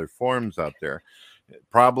these other forms out there.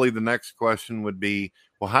 Probably the next question would be,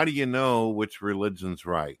 well, how do you know which religion's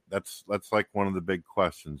right? That's like one of the big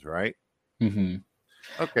questions, right? Mm-hmm.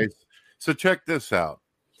 Okay, so check this out.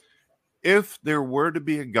 If there were to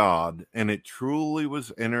be a God and it truly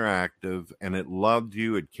was interactive and it loved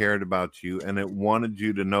you, it cared about you, and it wanted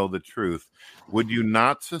you to know the truth, would you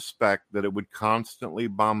not suspect that it would constantly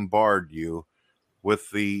bombard you with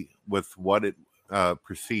what it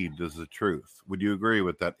perceived as the truth? Would you agree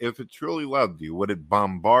with that? If it truly loved you, would it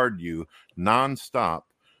bombard you nonstop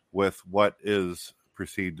with what is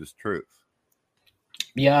perceived as truth?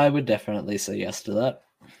 Yeah, I would definitely say yes to that.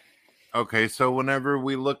 Okay, so whenever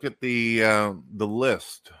we look at the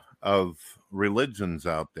list of religions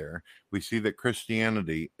out there, we see that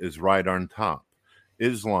Christianity is right on top.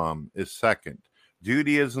 Islam is second.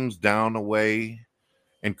 Judaism's down away.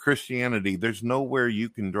 And Christianity, there's nowhere you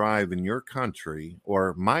can drive in your country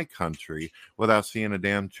or my country without seeing a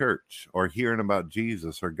damn church or hearing about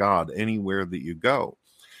Jesus or God anywhere that you go.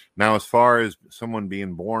 Now, as far as someone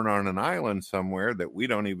being born on an island somewhere that we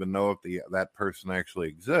don't even know if that person actually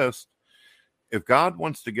exists, if God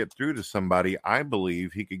wants to get through to somebody, I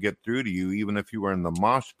believe he could get through to you even if you were in the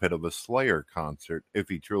mosh pit of a Slayer concert, if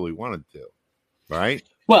he truly wanted to, right?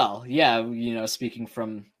 Well, yeah, speaking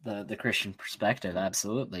from the Christian perspective,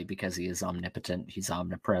 absolutely, because he is omnipotent, he's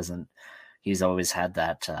omnipresent, he's always had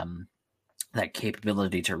that that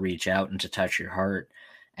capability to reach out and to touch your heart.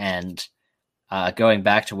 And going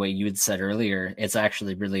back to what you had said earlier, it's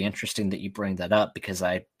actually really interesting that you bring that up, because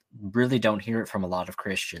I really don't hear it from a lot of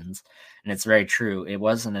Christians, and it's very true. It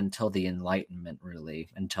wasn't until the Enlightenment, really,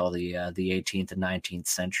 until the 18th and 19th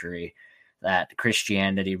century, that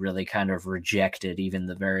Christianity really kind of rejected even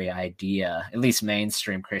the very idea, at least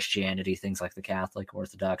mainstream Christianity, things like the Catholic,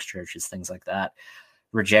 Orthodox churches, things like that,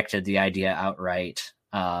 rejected the idea outright,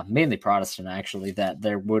 mainly Protestant, actually, that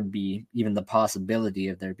there would be even the possibility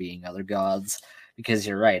of there being other gods. Because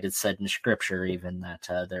you're right, it's said in Scripture even that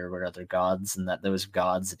there were other gods, and that those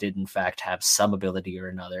gods did in fact have some ability or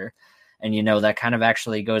another. And that kind of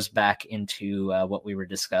actually goes back into what we were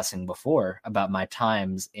discussing before about my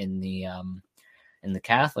times in the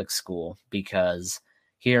Catholic school, because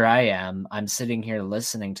here I am, I'm sitting here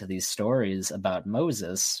listening to these stories about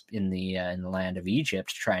Moses in the land of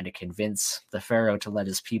Egypt, trying to convince the Pharaoh to let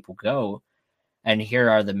his people go. And here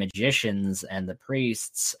are the magicians and the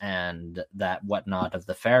priests and that whatnot of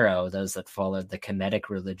the pharaoh, those that followed the Kemetic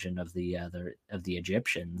religion of the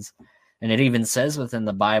Egyptians. And it even says within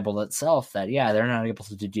the Bible itself that, yeah, they're not able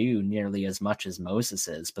to do nearly as much as Moses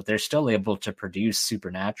is, but they're still able to produce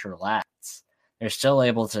supernatural acts. They're still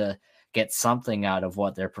able to get something out of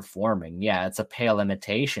what they're performing. Yeah, it's a pale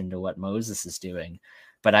imitation to what Moses is doing.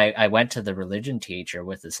 But I went to the religion teacher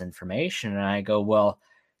with this information, and I go, well,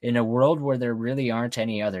 in a world where there really aren't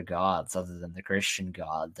any other gods other than the Christian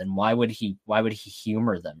God, then why would he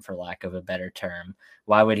humor them, for lack of a better term?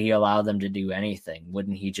 Why would he allow them to do anything?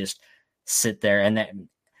 Wouldn't he just sit there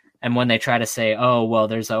and when they try to say, oh, well,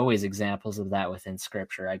 there's always examples of that within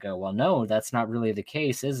scripture, I go, well, no, that's not really the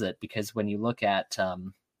case, is it? Because when you look at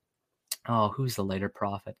who's the later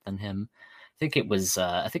prophet than him? I think it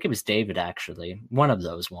was David, actually, one of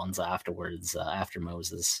those ones afterwards, after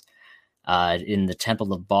Moses, in the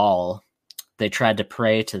temple of Baal. They tried to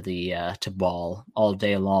pray to Baal all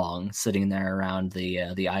day long, sitting there around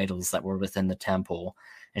the idols that were within the temple,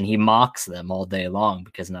 and he mocks them all day long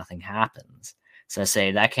because nothing happens. So I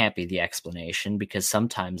say that can't be the explanation, because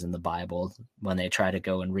sometimes in the Bible, when they try to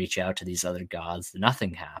go and reach out to these other gods,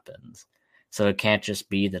 nothing happens. So it can't just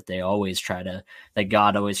be that that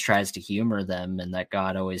God always tries to humor them, and that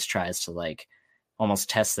God always tries to like almost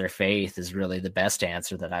test their faith is really the best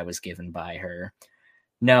answer that I was given by her.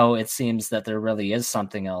 No, it seems that there really is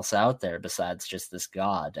something else out there besides just this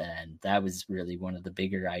God. And that was really one of the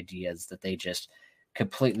bigger ideas that they just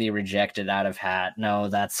completely rejected out of hat. No,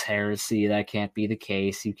 that's heresy. That can't be the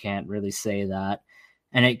case. You can't really say that.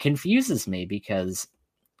 And it confuses me because,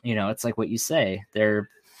 it's like what you say.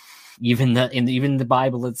 Even the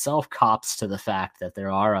Bible itself cops to the fact that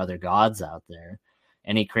there are other gods out there.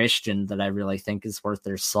 Any Christian that I really think is worth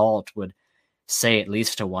their salt would say, at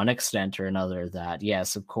least to one extent or another, that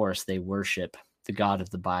yes, of course, they worship the God of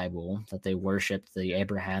the Bible, that they worship the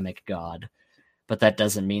Abrahamic God, but that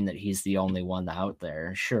doesn't mean that he's the only one out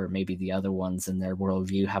there. Sure, maybe the other ones in their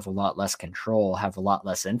worldview have a lot less control, have a lot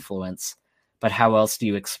less influence, but how else do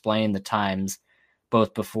you explain the times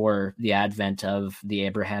both before the advent of the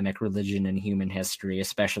Abrahamic religion in human history,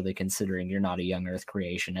 especially considering you're not a young earth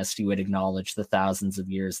creationist, you would acknowledge the thousands of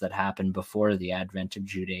years that happened before the advent of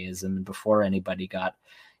Judaism and before anybody got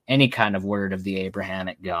any kind of word of the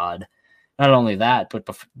Abrahamic God. Not only that, but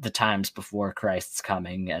the times before Christ's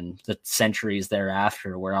coming and the centuries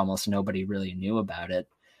thereafter where almost nobody really knew about it.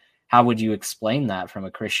 How would you explain that from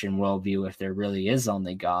a Christian worldview if there really is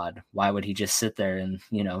only God? Why would he just sit there and,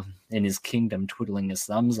 in his kingdom twiddling his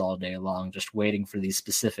thumbs all day long, just waiting for these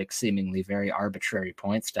specific, seemingly very arbitrary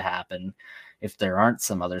points to happen if there aren't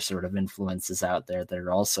some other sort of influences out there that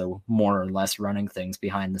are also more or less running things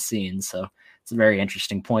behind the scenes? So it's a very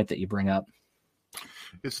interesting point that you bring up.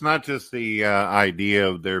 It's not just the idea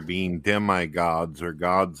of there being demigods or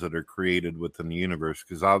gods that are created within the universe,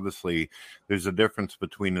 because obviously there's a difference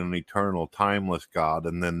between an eternal, timeless God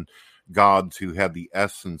and then gods who have the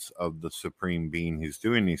essence of the supreme being who's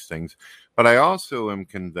doing these things. But I also am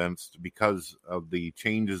convinced, because of the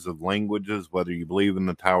changes of languages, whether you believe in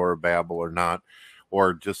the Tower of Babel or not,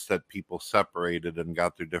 or just that people separated and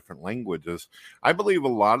got their different languages, I believe a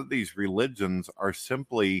lot of these religions are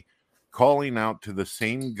simply calling out to the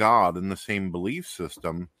same God and the same belief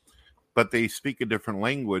system, but they speak a different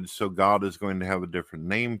language, so God is going to have a different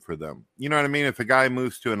name for them. You know what I mean? If a guy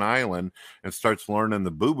moves to an island and starts learning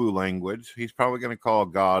the boo-boo language, he's probably going to call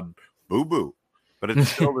God boo-boo, but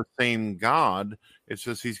it's still the same God. It's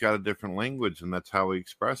just he's got a different language, and that's how he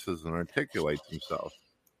expresses and articulates himself.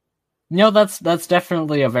 That's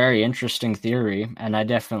definitely a very interesting theory, and I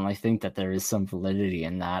definitely think that there is some validity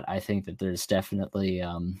in that. I think that there's definitely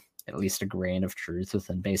at least a grain of truth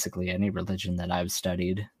within basically any religion that I've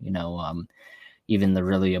studied, even the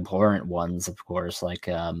really abhorrent ones, of course, like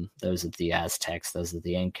those of the Aztecs, those of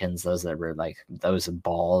the Incans, those that were like those of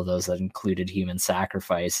Baal, those that included human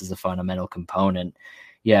sacrifice as a fundamental component.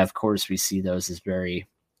 Yeah, of course, we see those as very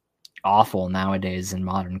awful nowadays in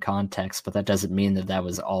modern context, but that doesn't mean that that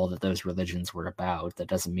was all that those religions were about. That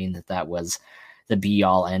doesn't mean that that was the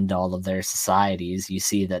be-all, end-all of their societies. You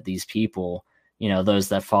see that these people, those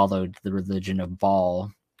that followed the religion of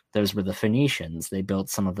Baal, those were the Phoenicians. They built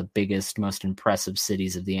some of the biggest, most impressive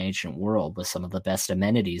cities of the ancient world with some of the best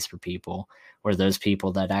amenities for people, where those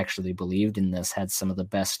people that actually believed in this had some of the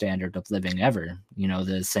best standard of living ever.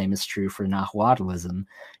 The same is true for Nahuatlism.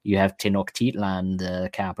 You have Tenochtitlan, the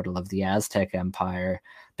capital of the Aztec Empire,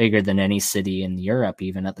 bigger than any city in Europe,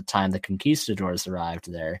 even at the time the conquistadors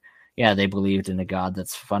arrived there. Yeah, they believed in a god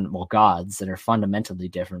that's gods that are fundamentally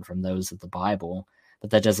different from those of the Bible, but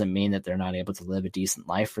that doesn't mean that they're not able to live a decent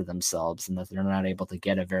life for themselves and that they're not able to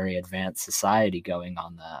get a very advanced society going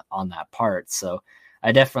on that part. So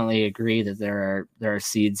I definitely agree that there are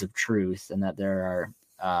seeds of truth and that there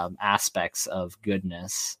are aspects of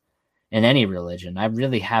goodness in any religion. I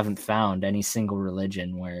really haven't found any single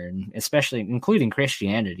religion where, especially including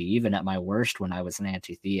Christianity, even at my worst when I was an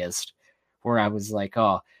anti-theist, where I was like,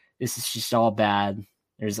 oh, this is just all bad.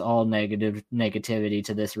 There's all negativity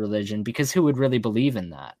to this religion, because who would really believe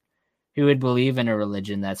in that? Who would believe in a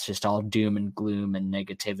religion that's just all doom and gloom and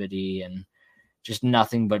negativity and just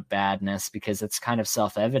nothing but badness? Because it's kind of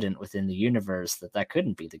self-evident within the universe that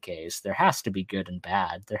couldn't be the case. There has to be good and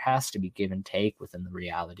bad. There has to be give and take within the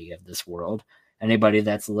reality of this world. Anybody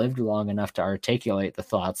that's lived long enough to articulate the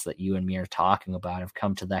thoughts that you and me are talking about have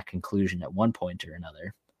come to that conclusion at one point or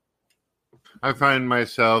another. I find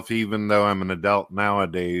myself, even though I'm an adult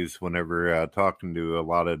nowadays, whenever talking to a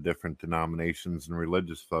lot of different denominations and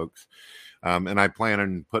religious folks, and I plan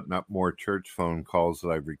on putting up more church phone calls that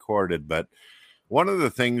I've recorded, but one of the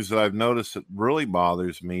things that I've noticed that really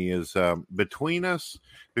bothers me is between us,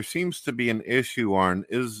 there seems to be an issue on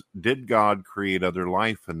did God create other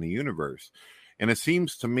life in the universe? And it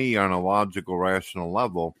seems to me on a logical, rational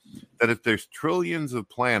level that if there's trillions of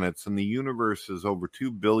planets and the universe is over 2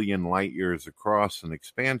 billion light years across in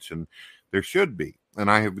expansion, there should be. And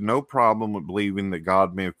I have no problem with believing that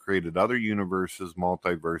God may have created other universes,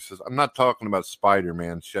 multiverses. I'm not talking about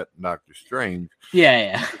Spider-Man shit and Doctor Strange.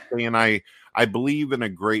 Yeah. And I believe in a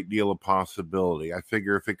great deal of possibility. I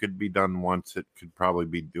figure if it could be done once, it could probably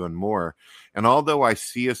be doing more. And although I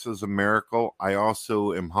see us as a miracle, I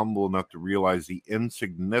also am humble enough to realize the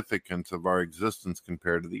insignificance of our existence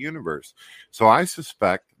compared to the universe. So I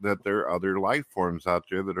suspect that there are other life forms out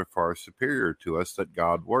there that are far superior to us that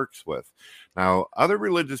God works with. Now, other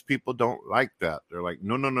religious people don't like that. They're like,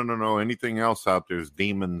 no. Anything else out there is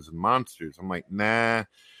demons and monsters. I'm like, nah.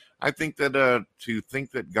 I think that to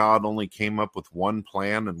think that God only came up with one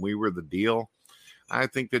plan and we were the deal, I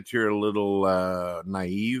think that you're a little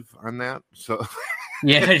naive on that. So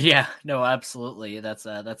yeah, no, absolutely. That's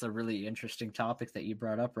a really interesting topic that you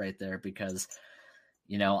brought up right there, because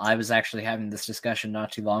I was actually having this discussion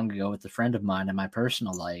not too long ago with a friend of mine in my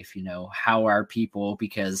personal life. How are people?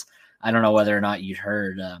 Because I don't know whether or not you'd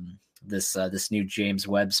heard this new James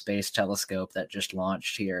Webb Space Telescope that just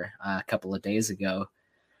launched here a couple of days ago.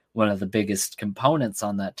 One of the biggest components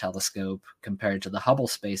on that telescope compared to the Hubble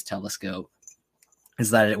Space Telescope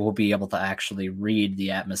is that it will be able to actually read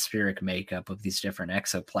the atmospheric makeup of these different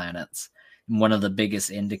exoplanets. And one of the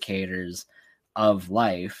biggest indicators of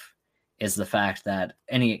life is the fact that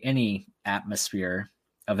any atmosphere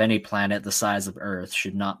of any planet the size of Earth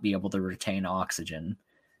should not be able to retain oxygen.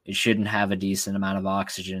 It shouldn't have a decent amount of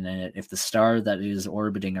oxygen in it. If the star that it is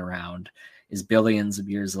orbiting around is billions of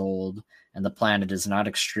years old, and the planet is not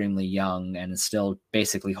extremely young and is still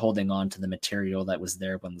basically holding on to the material that was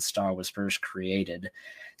there when the star was first created,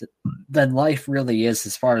 then life really is,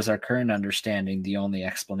 as far as our current understanding, the only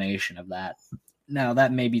explanation of that. Now,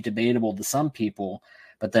 that may be debatable to some people,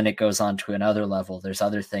 but then it goes on to another level. There's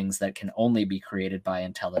other things that can only be created by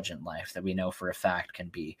intelligent life that we know for a fact can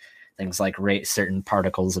be things like certain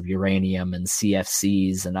particles of uranium and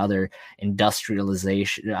CFCs and other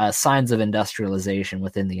industrialization, signs of industrialization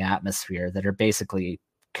within the atmosphere that are basically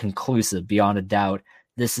conclusive beyond a doubt.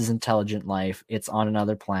 This is intelligent life. It's on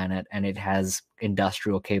another planet and it has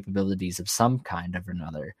industrial capabilities of some kind or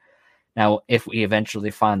another. Now, if we eventually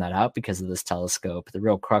find that out because of this telescope, the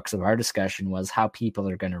real crux of our discussion was how people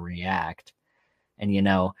are going to react. And,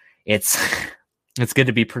 it's going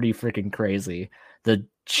to be pretty freaking crazy, the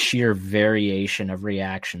sheer variation of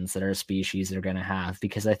reactions that our species are going to have,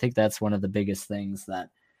 because I think that's one of the biggest things that,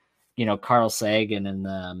 Carl Sagan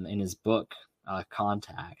in his book,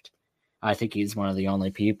 Contact, I think he's one of the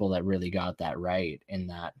only people that really got that right, in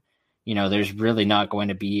that, there's really not going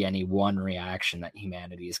to be any one reaction that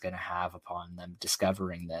humanity is going to have upon them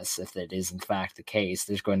discovering this. If it is in fact the case,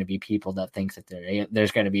 there's going to be people that think that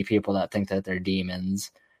there's going to be people that think that they're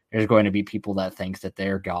demons. There's going to be people that think that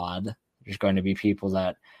they're God. There's going to be people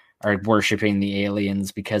that are worshiping the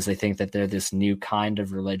aliens because they think that they're this new kind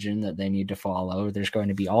of religion that they need to follow. There's going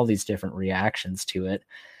to be all these different reactions to it.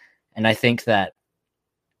 And I think that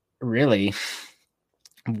really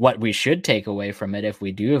what we should take away from it, if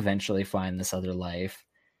we do eventually find this other life,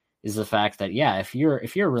 is the fact that, yeah, if you're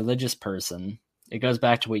a religious person, it goes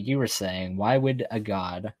back to what you were saying. Why would a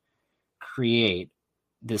God create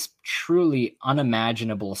this truly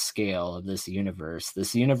unimaginable scale of this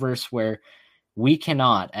universe where we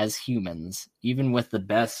cannot, as humans, even with the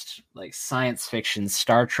best like science fiction,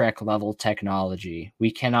 Star Trek level technology, we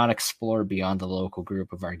cannot explore beyond the local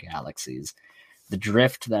group of our galaxies. The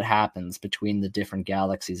drift that happens between the different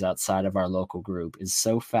galaxies outside of our local group is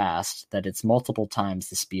so fast that it's multiple times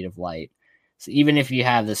the speed of light. So even if you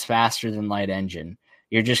have this faster than light engine,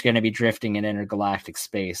 you're just going to be drifting in intergalactic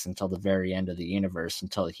space until the very end of the universe,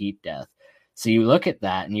 until heat death. So you look at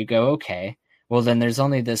that and you go, okay, well then there's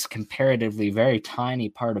only this comparatively very tiny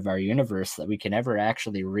part of our universe that we can ever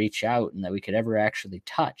actually reach out and that we could ever actually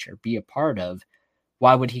touch or be a part of.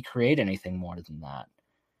 Why would he create anything more than that?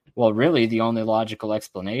 Well, really, the only logical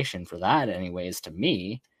explanation for that, anyways, to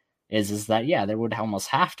me, is that, yeah, there would almost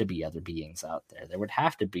have to be other beings out there. There would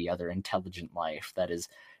have to be other intelligent life that is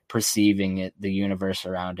perceiving it, the universe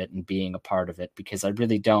around it, and being a part of it, because I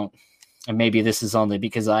really don't, and maybe this is only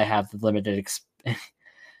because I have the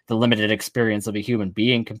limited experience of a human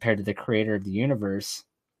being compared to the creator of the universe.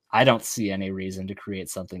 I don't see any reason to create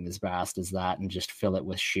something as vast as that and just fill it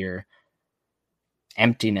with sheer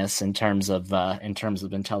emptiness in terms of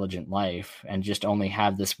intelligent life, and just only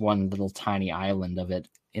have this one little tiny island of it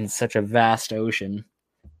in such a vast ocean.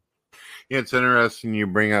 Yeah, it's interesting you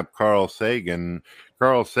bring up Carl Sagan.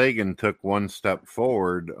 Carl Sagan took one step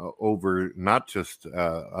forward over not just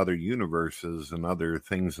other universes and other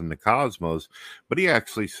things in the cosmos, but he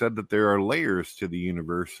actually said that there are layers to the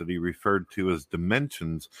universe that he referred to as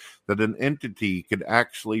dimensions, that an entity could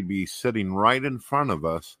actually be sitting right in front of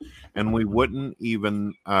us and we wouldn't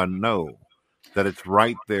even know that it's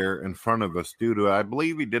right there in front of us due to, I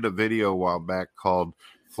believe he did a video a while back called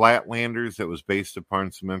Flatlanders that was based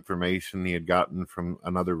upon some information he had gotten from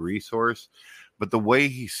another resource. But the way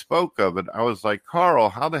he spoke of it, I was like, Carl,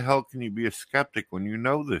 how the hell can you be a skeptic when you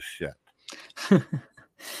know this shit?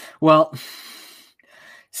 Well,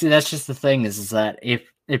 see, that's just the thing is that if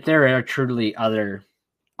there are truly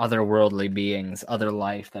otherworldly beings, other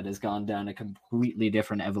life that has gone down a completely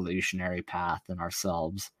different evolutionary path than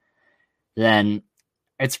ourselves, then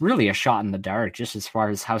it's really a shot in the dark just as far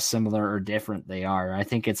as how similar or different they are. I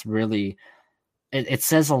think it's really, it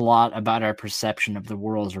says a lot about our perception of the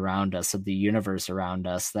world around us, of the universe around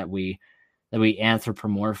us, that we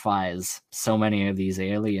anthropomorphize so many of these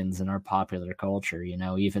aliens in our popular culture, you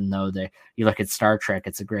know, even though you look at Star Trek,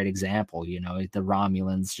 it's a great example, you know, the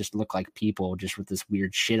Romulans just look like people just with this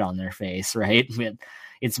weird shit on their face, right?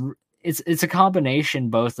 It's a combination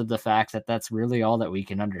both of the fact that that's really all that we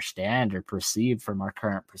can understand or perceive from our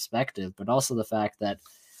current perspective, but also the fact that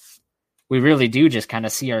we really do just kind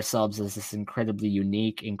of see ourselves as this incredibly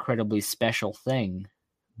unique, incredibly special thing.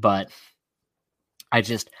 But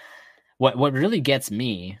what really gets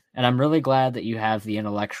me, and I'm really glad that you have the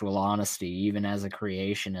intellectual honesty, even as a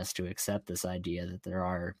creationist, to accept this idea that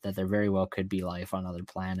there very well could be life on other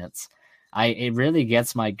planets. It really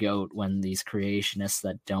gets my goat when these creationists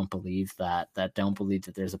that don't believe that don't believe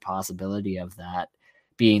that there's a possibility of that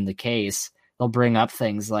being the case, they'll bring up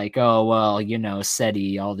things like, oh, well, you know,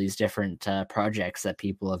 SETI, all these different projects that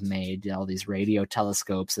people have made, all these radio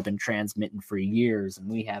telescopes have been transmitting for years and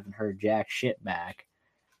we haven't heard jack shit back.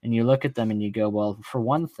 And you look at them and you go, well, for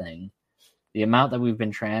one thing, the amount that we've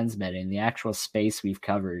been transmitting, the actual space we've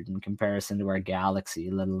covered in comparison to our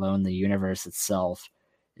galaxy, let alone the universe itself,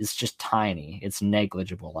 is just tiny. It's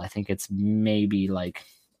negligible. I think it's maybe like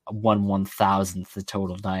 1/1000th the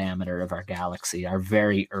total diameter of our galaxy. Our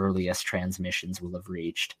very earliest transmissions will have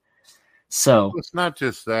reached. So it's not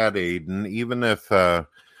just that, Ayden. Even if the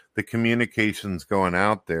communication's going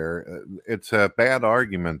out there, it's a bad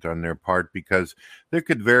argument on their part, because there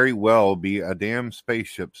could very well be a damn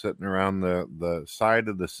spaceship sitting around the side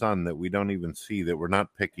of the sun that we don't even see, that we're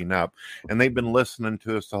not picking up, and they've been listening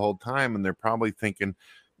to us the whole time, and they're probably thinking,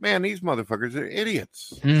 man, these motherfuckers are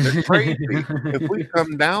idiots. They're crazy. If we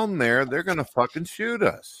come down there, they're going to fucking shoot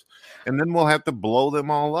us. And then we'll have to blow them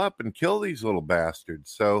all up and kill these little bastards.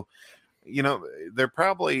 So, you know, they're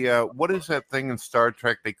probably, what is that thing in Star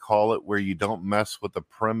Trek they call it, where you don't mess with the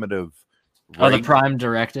primitive race? Oh, the Prime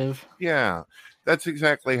Directive? Yeah, that's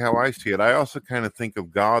exactly how I see it. I also kind of think of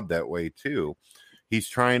God that way, too. He's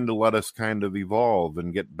trying to let us kind of evolve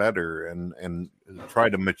and get better and try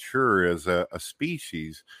to mature as a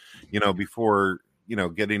species, you know, before, you know,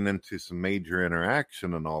 getting into some major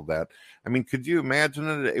interaction and all that. I mean, could you imagine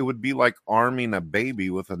it? It would be like arming a baby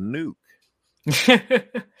with a nuke.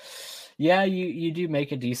 Yeah, you do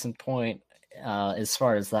make a decent point as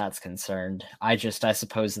far as that's concerned. I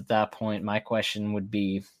suppose at that point, my question would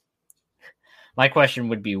be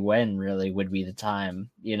when really would be the time.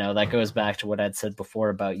 You know, that goes back to what I'd said before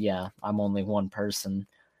about, yeah, I'm only one person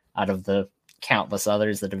out of the countless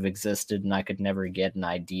others that have existed, and I could never get an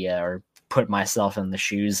idea or put myself in the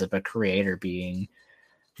shoes of a creator being.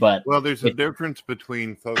 But well, there's a difference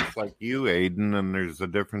between folks like you, Ayden, and there's a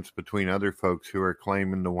difference between other folks who are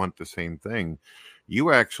claiming to want the same thing.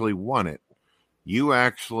 You actually want it. You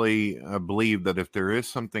actually believe that if there is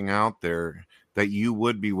something out there that you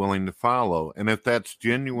would be willing to follow. And if that's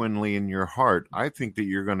genuinely in your heart, I think that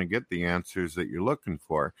you're going to get the answers that you're looking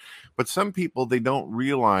for. But some people, they don't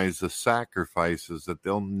realize the sacrifices that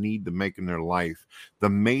they'll need to make in their life, the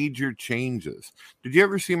major changes. Did you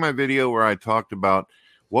ever see my video where I talked about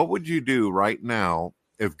what would you do right now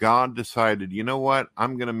if God decided, you know what,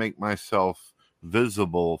 I'm going to make myself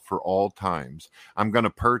visible for all times. I'm going to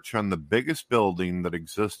perch on the biggest building that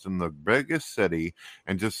exists in the biggest city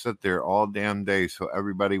and just sit there all damn day so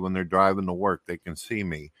everybody, when they're driving to work, they can see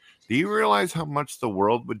me. Do you realize how much the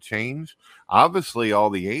world would change? Obviously, all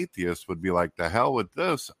the atheists would be like, the hell with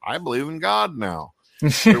this. I believe in God now.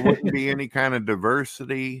 There wouldn't be any kind of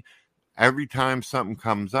diversity. Every time something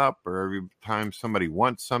comes up or every time somebody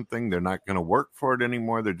wants something, they're not going to work for it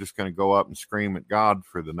anymore. They're just going to go up and scream at God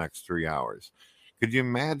for the next 3 hours. Could you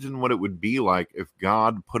imagine what it would be like if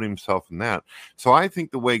God put himself in that? So I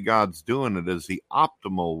think the way God's doing it is the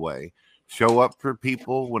optimal way. Show up for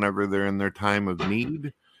people whenever they're in their time of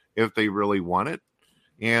need, if they really want it,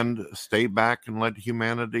 and stay back and let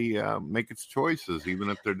humanity make its choices,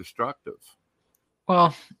 even if they're destructive.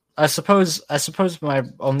 Well, I suppose my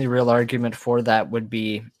only real argument for that would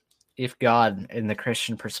be, if God, in the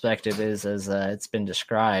Christian perspective, is as it's been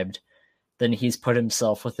described, then he's put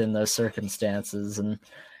himself within those circumstances, and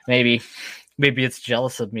maybe it's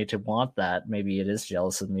jealous of me to want that. Maybe it is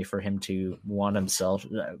jealous of me for him to want himself,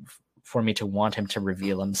 for me to want him to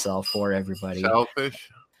reveal himself for everybody. Selfish.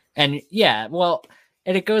 And yeah, well,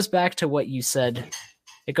 and it goes back to what you said.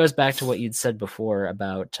 It goes back to what you'd said before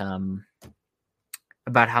about how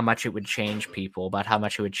much it would change people, about how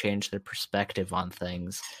much it would change their perspective on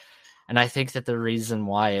things. And I think that the reason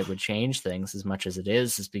why it would change things as much as it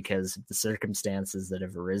is because of the circumstances that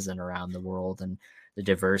have arisen around the world and the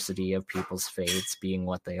diversity of people's faiths being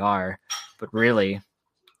what they are. But really,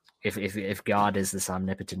 if God is this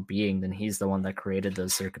omnipotent being, then he's the one that created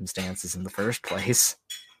those circumstances in the first place.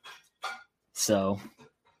 So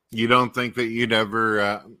you don't think that you'd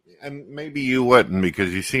ever, and maybe you wouldn't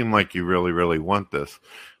because you seem like you really, really want this,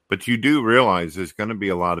 but you do realize there's going to be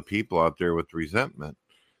a lot of people out there with resentment.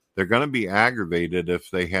 They're going to be aggravated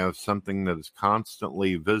if they have something that is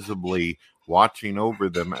constantly, visibly watching over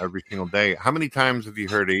them every single day. How many times have you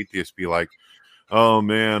heard atheists be like, oh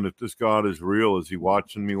man, if this God is real, is he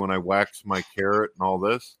watching me when I wax my carrot and all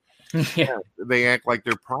this? Yeah. They act like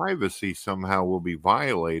their privacy somehow will be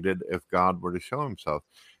violated if God were to show himself.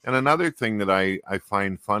 And another thing that I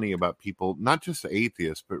find funny about people, not just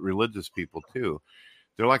atheists, but religious people too,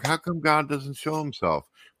 they're like, how come God doesn't show himself?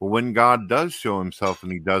 Well, when God does show himself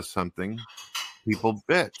and he does something, people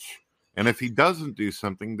bitch. And if he doesn't do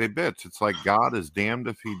something, they bitch. It's like God is damned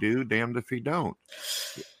if he do, damned if he don't.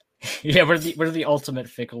 Yeah, we're the ultimate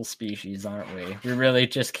fickle species, aren't we? We really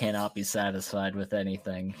just cannot be satisfied with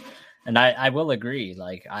anything. And I will agree.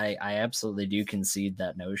 Like I absolutely do concede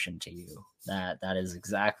that notion to you. That is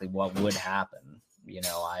exactly what would happen. You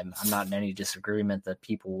know, I'm not in any disagreement that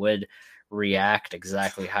people would react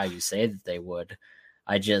exactly how you say that they would.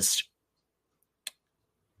 I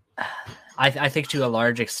think to a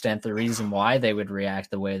large extent the reason why they would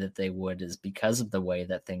react the way that they would is because of the way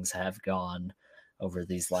that things have gone over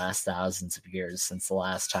these last thousands of years since the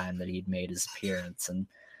last time that he'd made his appearance. And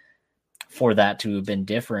for that to have been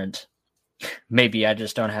different, maybe I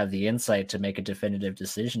just don't have the insight to make a definitive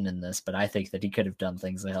decision in this, but I think that he could have done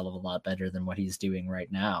things a hell of a lot better than what he's doing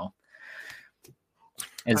right now.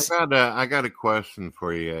 I got a question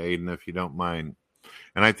for you, Ayden, if you don't mind.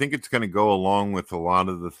 And I think it's going to go along with a lot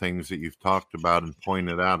of the things that you've talked about and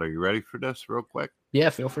pointed out. Are you ready for this real quick?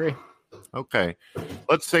 Yeah, feel free. Okay.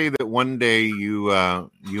 Let's say that one day you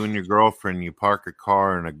and your girlfriend, you park a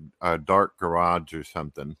car in a dark garage or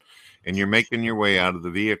something, and you're making your way out of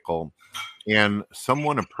the vehicle, and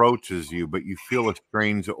someone approaches you, but you feel a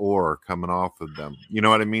strange aura coming off of them. You know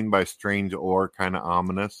what I mean by strange aura, kind of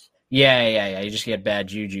ominous? Yeah. You just get bad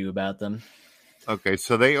juju about them. Okay,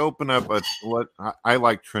 so they open up I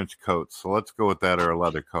like trench coats, so let's go with that, or a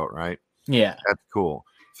leather coat, right? Yeah. That's cool.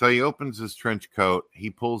 So he opens his trench coat. He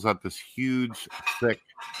pulls out this huge, thick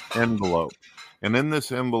envelope. And in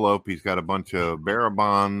this envelope, he's got a bunch of bearer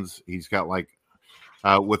bonds. He's got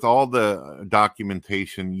with all the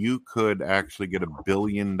documentation, you could actually get $1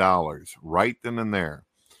 billion right then and there.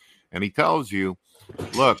 And he tells you,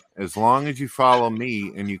 look, as long as you follow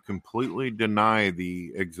me and you completely deny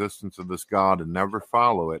the existence of this God and never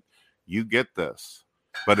follow it, you get this.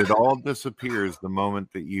 but it all disappears the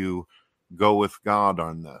moment that you go with God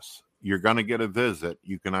on this. You're going to get a visit.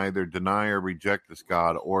 You can either deny or reject this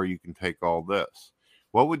God, or you can take all this.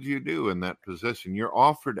 What would you do in that position? You're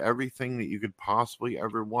offered everything that you could possibly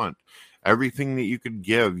ever want, everything that you could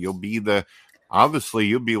give. You'll be like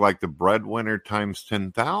the breadwinner times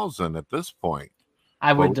 10,000 at this point.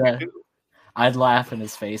 I would, I'd laugh in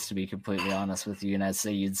his face, to be completely honest with you, and I'd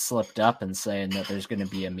say you'd slipped up in saying that there's going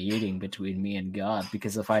to be a meeting between me and God,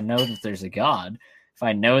 because if I know that there's a God, if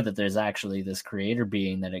I know that there's actually this creator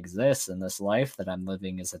being that exists, and this life that I'm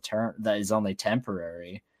living is that is only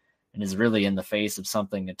temporary and is really in the face of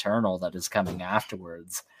something eternal that is coming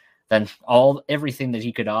afterwards, then everything that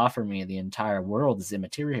he could offer me, the entire world, is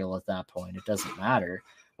immaterial at that point. It doesn't matter.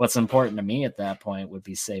 What's important to me at that point would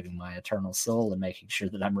be saving my eternal soul and making sure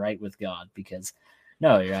that I'm right with God, because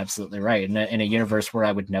no, you're absolutely right. In a universe where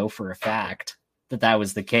I would know for a fact that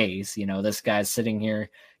was the case, this guy's sitting here,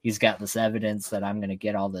 he's got this evidence that I'm going to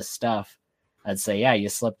get all this stuff. I'd say, yeah, you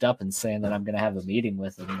slipped up in saying that I'm going to have a meeting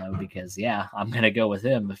with him, though, because, yeah, I'm going to go with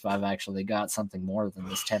him if I've actually got something more than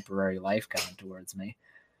this temporary life coming towards me.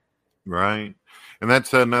 Right. And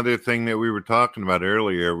that's another thing that we were talking about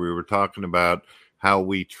earlier. We were talking about how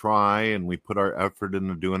we try and we put our effort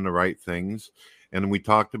into doing the right things. And we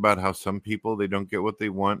talked about how some people, they don't get what they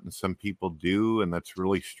want and some people do. And that's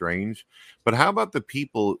really strange. But how about the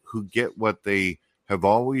people who get what they have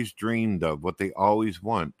always dreamed of, what they always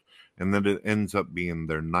want, and then it ends up being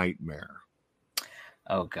their nightmare?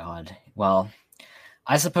 Oh, God. Well,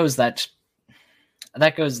 I suppose that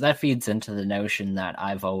feeds into the notion that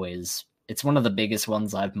it's one of the biggest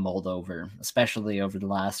ones I've mulled over, especially over the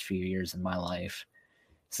last few years in my life.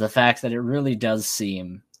 It's the fact that it really does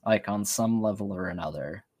seem like on some level or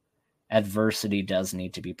another, adversity does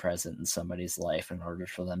need to be present in somebody's life in order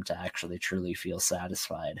for them to actually truly feel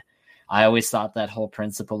satisfied. I always thought that whole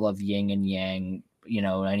principle of yin and yang,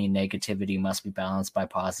 any negativity must be balanced by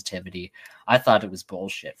positivity. I thought it was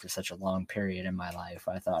bullshit for such a long period in my life.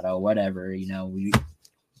 I thought, oh, whatever,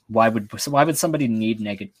 why would somebody need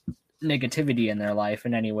negativity in their life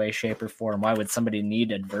in any way, shape, or form? Why would somebody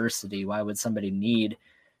need adversity? Why would somebody need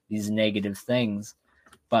these negative things?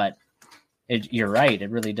 But you're right. It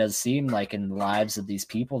really does seem like in the lives of these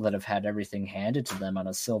people that have had everything handed to them on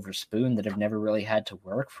a silver spoon, that have never really had to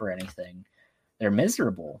work for anything, they're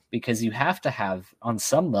miserable, because you have to have, on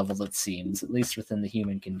some level, it seems, at least within the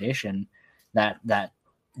human condition, that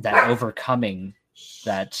overcoming,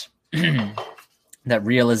 that that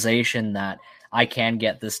realization that I can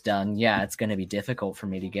get this done. Yeah, it's going to be difficult for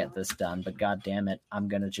me to get this done, but God damn it, I'm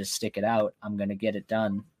going to just stick it out. I'm going to get it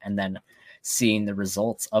done. And then seeing the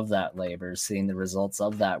results of that labor, seeing the results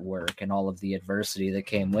of that work and all of the adversity that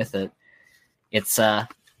came with it. It's,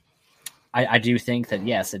 I do think that,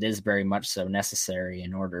 yes, it is very much so necessary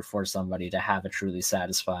in order for somebody to have a truly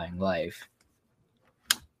satisfying life.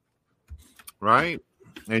 Right.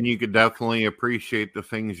 And you could definitely appreciate the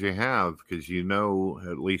things you have, because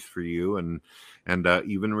at least for you and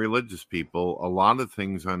even religious people, a lot of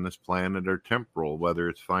things on this planet are temporal, whether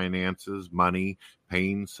it's finances, money,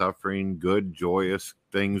 pain, suffering, good, joyous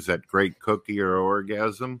things, that great cookie or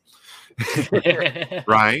orgasm.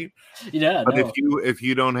 Right. Yeah. But if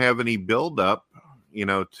you don't have any buildup,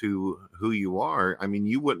 to who you are, I mean,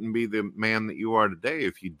 you wouldn't be the man that you are today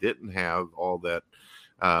if you didn't have all that,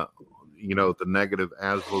 the negative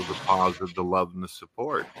as well as the positive, the love and the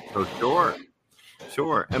support. So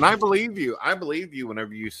sure. And I believe you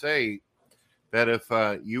whenever you say that if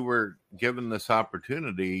you were given this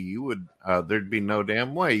opportunity, you would, there'd be no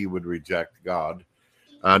damn way you would reject God,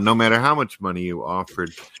 no matter how much money you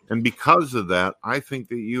offered. And because of that, I think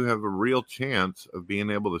that you have a real chance of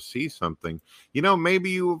being able to see something.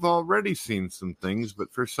 Maybe you have already seen some things,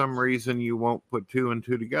 but for some reason you won't put two and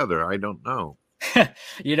two together. I don't know.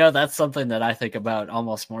 That's something that I think about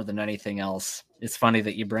almost more than anything else. It's funny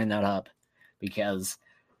that you bring that up, because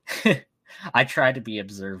I try to be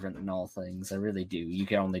observant in all things. I really do. You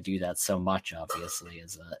can only do that so much, obviously,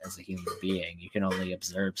 as a human being. You can only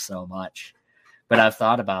observe so much. But I've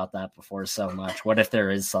thought about that before so much. What if there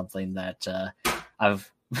is something that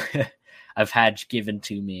I've had given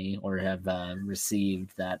to me or have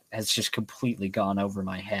received that has just completely gone over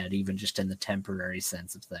my head, even just in the temporary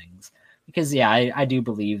sense of things? Because, yeah, I do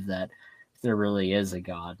believe that there really is a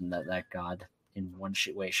God, and that God, in one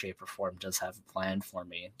way, shape, or form, does have a plan for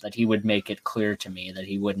me, that he would make it clear to me, that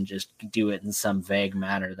he wouldn't just do it in some vague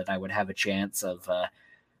manner that I would have a chance of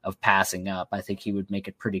passing up. I think he would make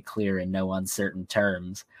it pretty clear in no uncertain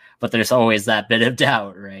terms. But there's always that bit of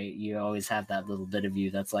doubt, right? You always have that little bit of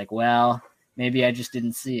you that's like, well, maybe I just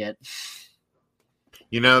didn't see it.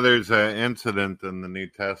 There's an incident in the New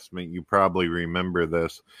Testament. You probably remember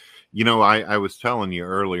this. I was telling you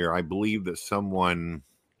earlier, I believe that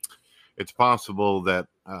it's possible that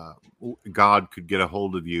God could get a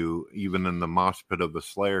hold of you even in the mosh pit of the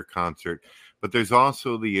Slayer concert. But there's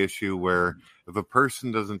also the issue where if a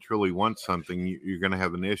person doesn't truly want something, you're going to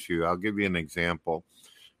have an issue. I'll give you an example.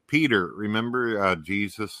 Peter, remember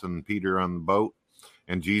Jesus and Peter on the boat?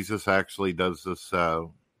 And Jesus actually does this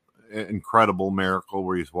incredible miracle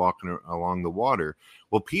where he's walking along the water.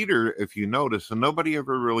 Well, Peter, if you notice, and nobody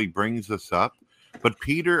ever really brings this up, but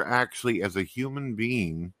Peter actually, as a human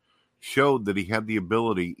being, showed that he had the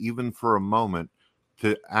ability, even for a moment,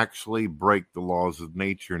 to actually break the laws of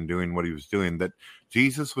nature in doing what he was doing. That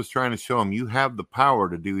Jesus was trying to show him, you have the power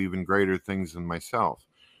to do even greater things than myself.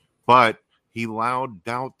 But he allowed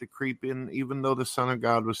doubt to creep in, even though the Son of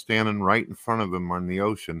God was standing right in front of him on the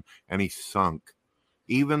ocean, and he sunk.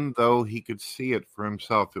 Even though he could see it for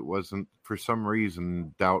himself, it wasn't, for some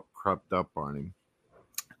reason, doubt crept up on him.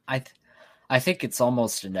 I think it's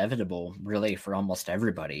almost inevitable, really, for almost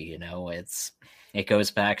everybody. It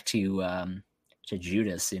goes back to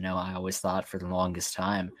Judas. I always thought for the longest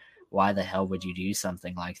time, why the hell would you do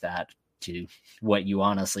something like that to what you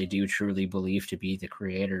honestly do truly believe to be the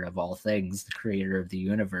creator of all things, the creator of the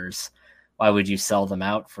universe? Why would you sell them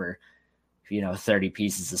out for 30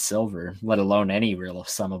 pieces of silver, let alone any real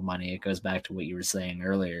sum of money? It goes back to what you were saying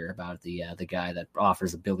earlier about the guy that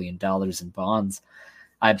offers $1 billion in bonds.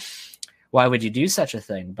 Why would you do such a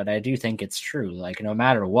thing? But I do think it's true. Like, no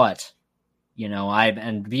matter what,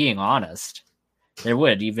 and being honest, there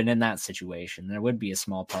would, even in that situation, there would be a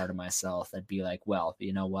small part of myself that'd be like, well,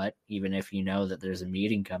 you know what? Even if you know that there's a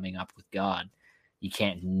meeting coming up with God, you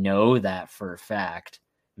can't know that for a fact.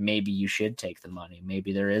 Maybe you should take the money.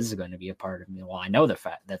 Maybe there is going to be a part of me. Well, I know the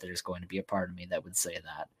fact that there's going to be a part of me that would say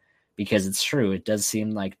that, because it's true. It does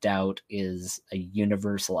seem like doubt is a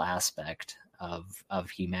universal aspect of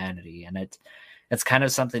humanity, and it's kind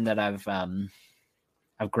of something that I've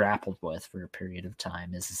grappled with for a period of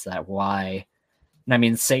time. Is that why? And I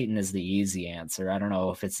mean, Satan is the easy answer. I don't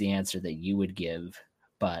know if it's the answer that you would give,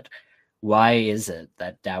 but why is it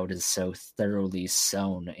that doubt is so thoroughly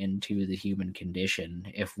sown into the human condition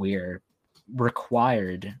if we're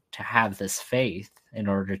required to have this faith in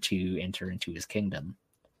order to enter into his kingdom?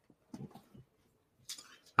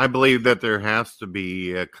 I believe that there has to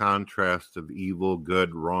be a contrast of evil,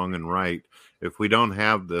 good, wrong, and right. If we don't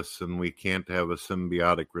have this, then we can't have a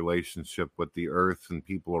symbiotic relationship with the earth and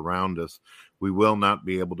people around us. We will not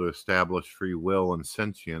be able to establish free will and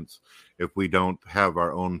sentience if we don't have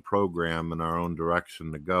our own program and our own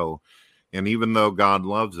direction to go. And even though God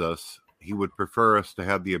loves us, he would prefer us to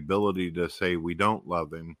have the ability to say we don't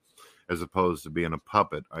love him, as opposed to being a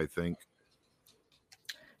puppet, I think.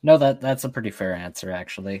 No, that's a pretty fair answer,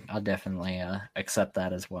 actually. I'll definitely accept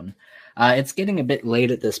that as one. It's getting a bit late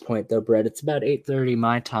at this point, though, Brett. It's about 8:30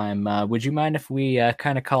 my time. Would you mind if we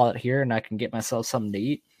kind of call it here and I can get myself something to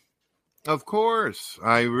eat? Of course.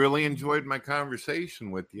 I really enjoyed my conversation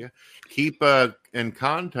with you. Keep in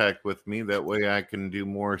contact with me. That way I can do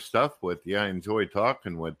more stuff with you. I enjoy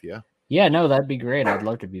talking with you. Yeah, no, that'd be great. I'd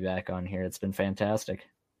love to be back on here. It's been fantastic.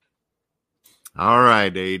 All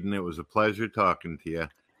right, Ayden. It was a pleasure talking to you.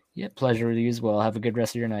 Yeah, pleasure with you as well. Have a good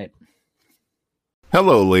rest of your night.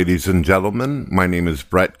 Hello, ladies and gentlemen. My name is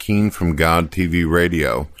Brett Keane from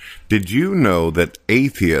GodTvRadio. Did you know that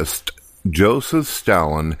atheist Joseph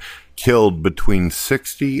Stalin killed between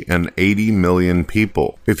 60 and 80 million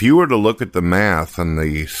people? If you were to look at the math and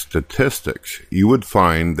the statistics, you would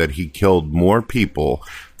find that he killed more people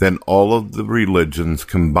than all of the religions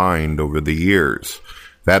combined over the years.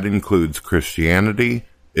 That includes Christianity,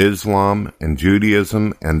 Islam, and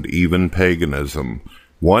Judaism, and even paganism.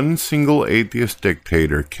 One single atheist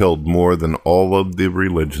dictator killed more than all of the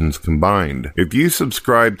religions combined. If you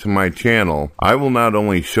subscribe to my channel, I will not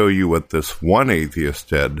only show you what this one atheist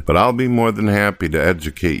did, but I'll be more than happy to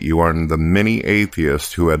educate you on the many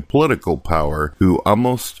atheists who had political power who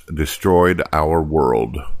almost destroyed our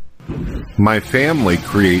world. My family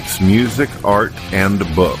creates music, art, and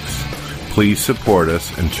books. Please support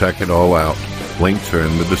us and check it all out. Links are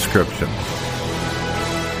in the description.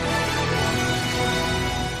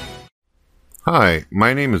 Hi,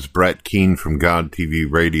 my name is Brett Keane from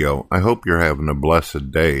GodTvRadio. I hope you're having a blessed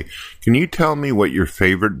day. Can you tell me what your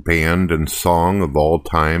favorite band and song of all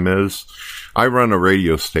time is? I run a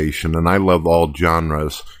radio station and I love all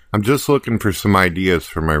genres. I'm just looking for some ideas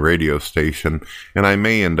for my radio station, and I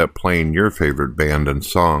may end up playing your favorite band and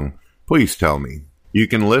song. Please tell me. You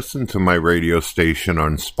can listen to my radio station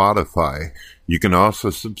on Spotify. You can also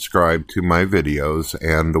subscribe to my videos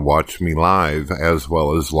and watch me live, as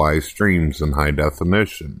well as live streams in high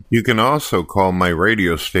definition. You can also call my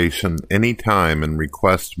radio station anytime and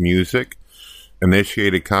request music,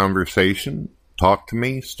 initiate a conversation, talk to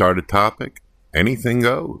me, start a topic. Anything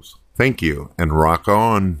goes. Thank you, and rock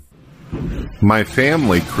on. My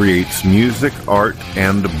family creates music, art,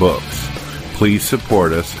 and books. Please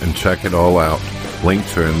support us and check it all out.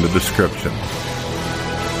 Links are in the description.